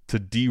 to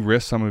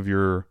de-risk some of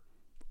your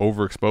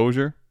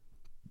overexposure,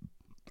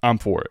 I'm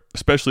for it.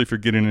 Especially if you're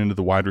getting into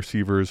the wide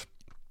receivers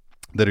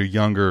that are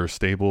younger or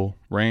stable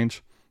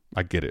range,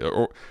 I get it.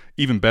 Or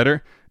even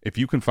better, if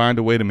you can find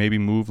a way to maybe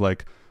move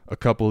like a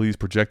couple of these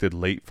projected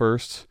late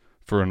firsts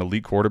for an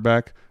elite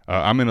quarterback.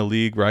 I'm in a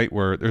league, right,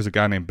 where there's a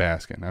guy named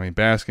Baskin. I mean,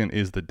 Baskin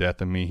is the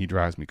death of me. He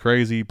drives me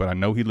crazy, but I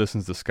know he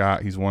listens to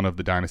Scott. He's one of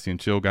the Dynasty and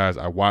Chill guys.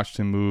 I watched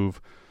him move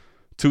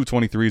 2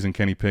 23s and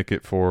Kenny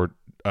Pickett for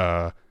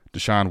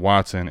Deshaun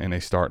Watson in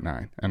a start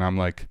 9. And I'm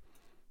like,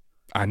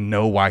 I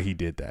know why he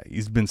did that.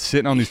 He's been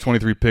sitting on these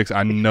 23 picks.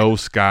 I know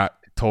Scott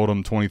told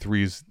him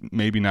 23s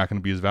maybe not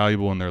going to be as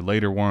valuable in their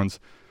later ones.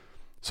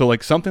 So,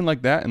 like, something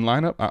like that in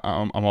lineup,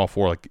 I'm all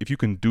for. Like, if you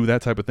can do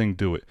that type of thing,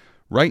 do it.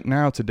 Right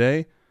now,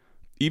 today,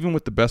 even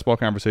with the best ball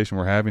conversation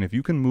we're having, if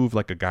you can move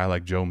like a guy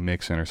like Joe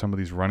Mixon or some of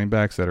these running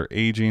backs that are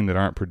aging, that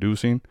aren't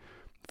producing,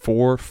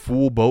 for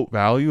full boat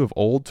value of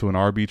old to an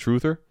RB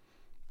truther,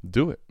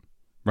 do it,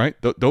 right?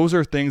 Those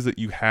are things that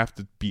you have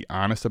to be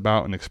honest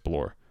about and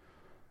explore.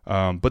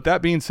 But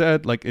that being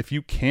said, like, if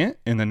you can't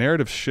and the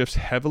narrative shifts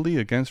heavily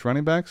against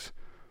running backs,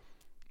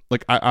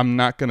 like, I'm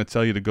not going to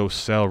tell you to go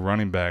sell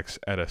running backs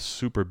at a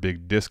super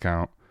big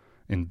discount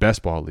in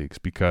best ball leagues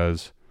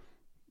because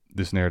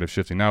this narrative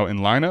shifting. Now, in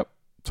lineup,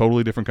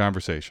 totally different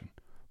conversation.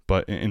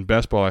 But in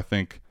best ball, I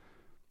think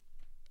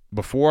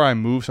before I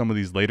move some of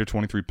these later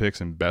 23 picks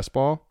in best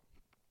ball,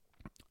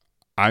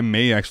 I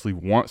may actually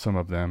want some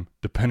of them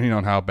depending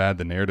on how bad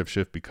the narrative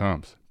shift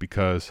becomes.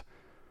 Because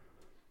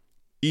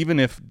even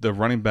if the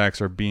running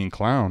backs are being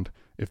clowned,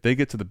 if they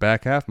get to the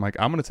back half, Mike,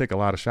 I'm going to take a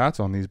lot of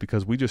shots on these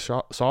because we just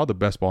saw the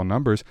best ball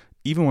numbers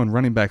even when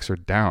running backs are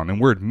down.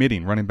 And we're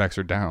admitting running backs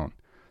are down.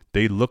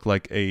 They look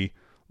like a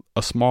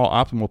small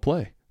optimal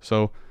play.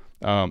 So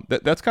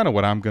that's kind of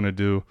what I'm going to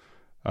do.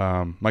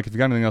 Mike, if you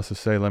got anything else to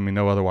say, let me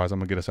know. Otherwise, I'm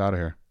going to get us out of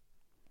here.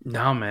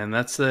 No, man,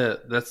 that's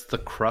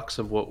the crux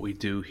of what we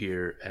do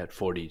here at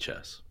 4D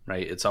Chess,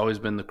 right? It's always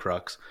been the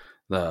crux,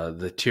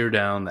 the tear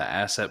down, the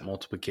asset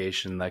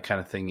multiplication, that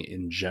kind of thing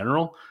in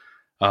general.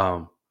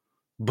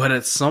 But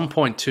at some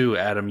point too,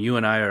 Adam, you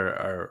and I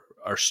are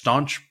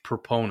staunch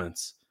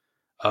proponents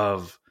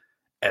of,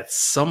 at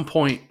some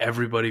point,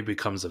 everybody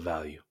becomes a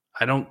value.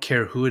 I don't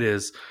care who it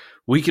is.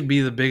 We could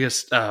be the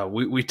biggest,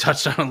 we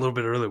touched on it a little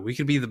bit earlier, we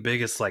could be the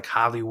biggest like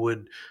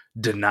Hollywood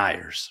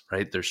deniers,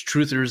 right? There's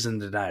truthers and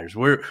deniers.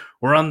 We're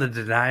on the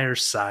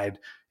deniers side.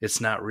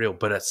 It's not real.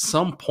 But at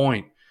some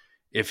point,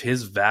 if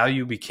his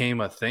value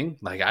became a thing,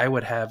 like I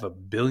would have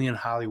 1 billion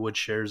Hollywood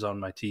shares on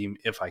my team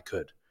if I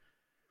could.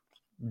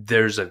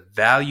 There's a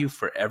value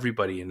for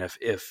everybody. And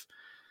if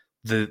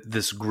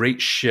this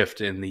great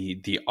shift in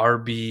the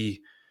RB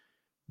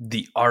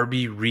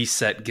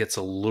reset gets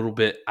a little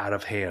bit out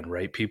of hand,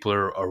 right? People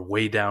are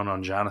way down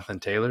on Jonathan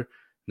Taylor.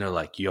 And they're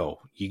like, yo,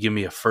 you give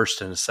me a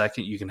first and a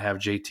second, you can have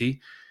JT.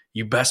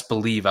 You best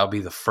believe I'll be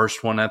the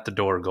first one at the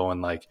door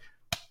going like,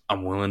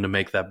 I'm willing to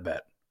make that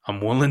bet.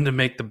 I'm willing to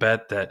make the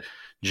bet that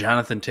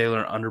Jonathan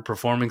Taylor,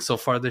 underperforming so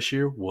far this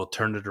year, will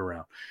turn it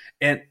around.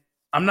 And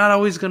I'm not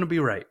always going to be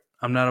right.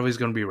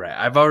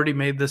 I've already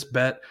made this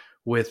bet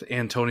with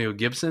Antonio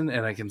Gibson,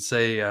 and I can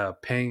say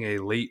paying a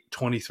late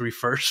 23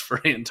 first for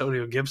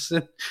Antonio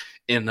Gibson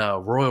in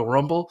Royal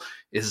Rumble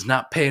is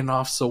not paying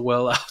off so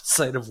well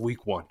outside of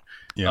week 1.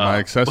 Yeah, my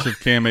excessive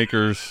Cam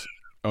Akers,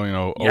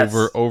 Yes.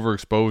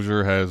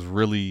 overexposure has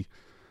really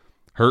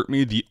hurt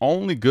me. The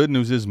only good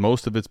news is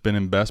most of it's been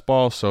in best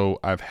ball, so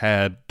I've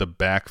had the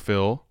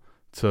backfill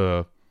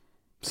to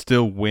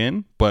still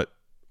win, but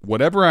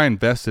whatever I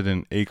invested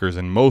in Akers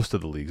in most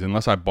of the leagues,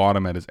 unless I bought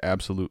him at his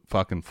absolute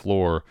fucking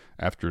floor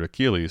after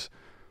Achilles,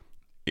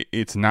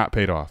 it's not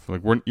paid off.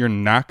 Like you're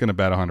not going to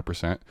bet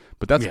 100%,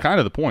 but that's kind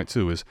of the point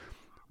too, is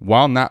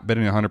while not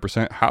betting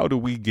 100%, how do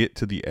we get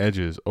to the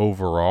edges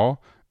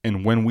overall?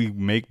 And when we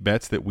make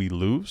bets that we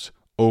lose,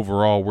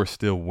 overall we're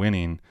still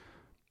winning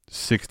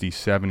 60,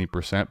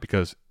 70%,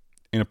 because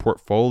in a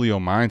portfolio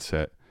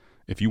mindset,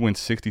 if you win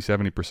 60,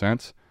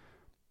 70%,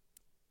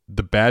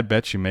 the bad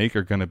bets you make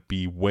are going to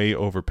be way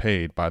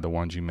overpaid by the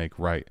ones you make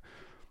right.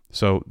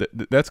 So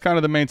that's kind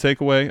of the main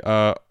takeaway.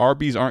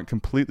 RBs aren't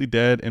completely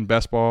dead in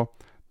best ball.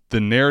 The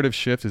narrative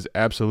shift is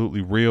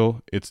absolutely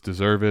real. It's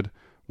deserved.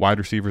 Wide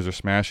receivers are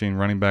smashing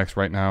running backs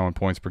right now in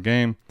points per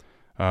game.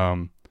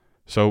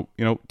 So,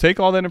 take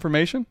all that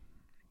information,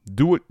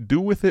 do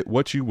with it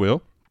what you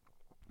will.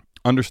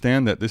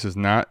 Understand that this is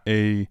not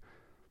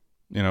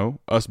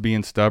us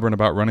being stubborn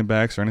about running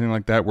backs or anything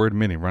like that. We're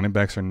admitting running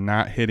backs are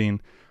not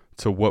hitting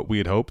to what we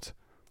had hoped,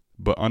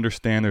 but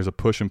understand there's a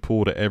push and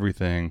pull to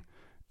everything,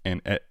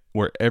 and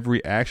where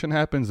every action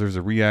happens, there's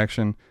a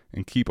reaction,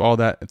 and keep all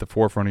that at the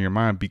forefront of your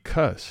mind,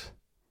 because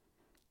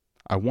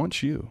I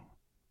want you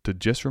to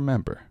just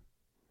remember,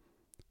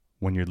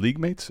 when your league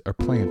mates are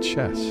playing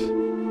chess,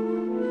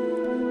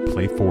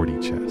 play 4D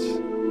chess.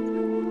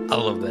 I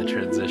love that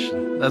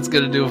transition. That's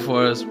going to do it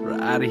for us. We're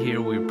out of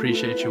here. We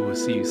appreciate you. We'll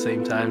see you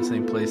same time,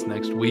 same place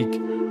next week.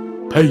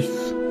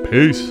 Peace.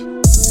 Peace.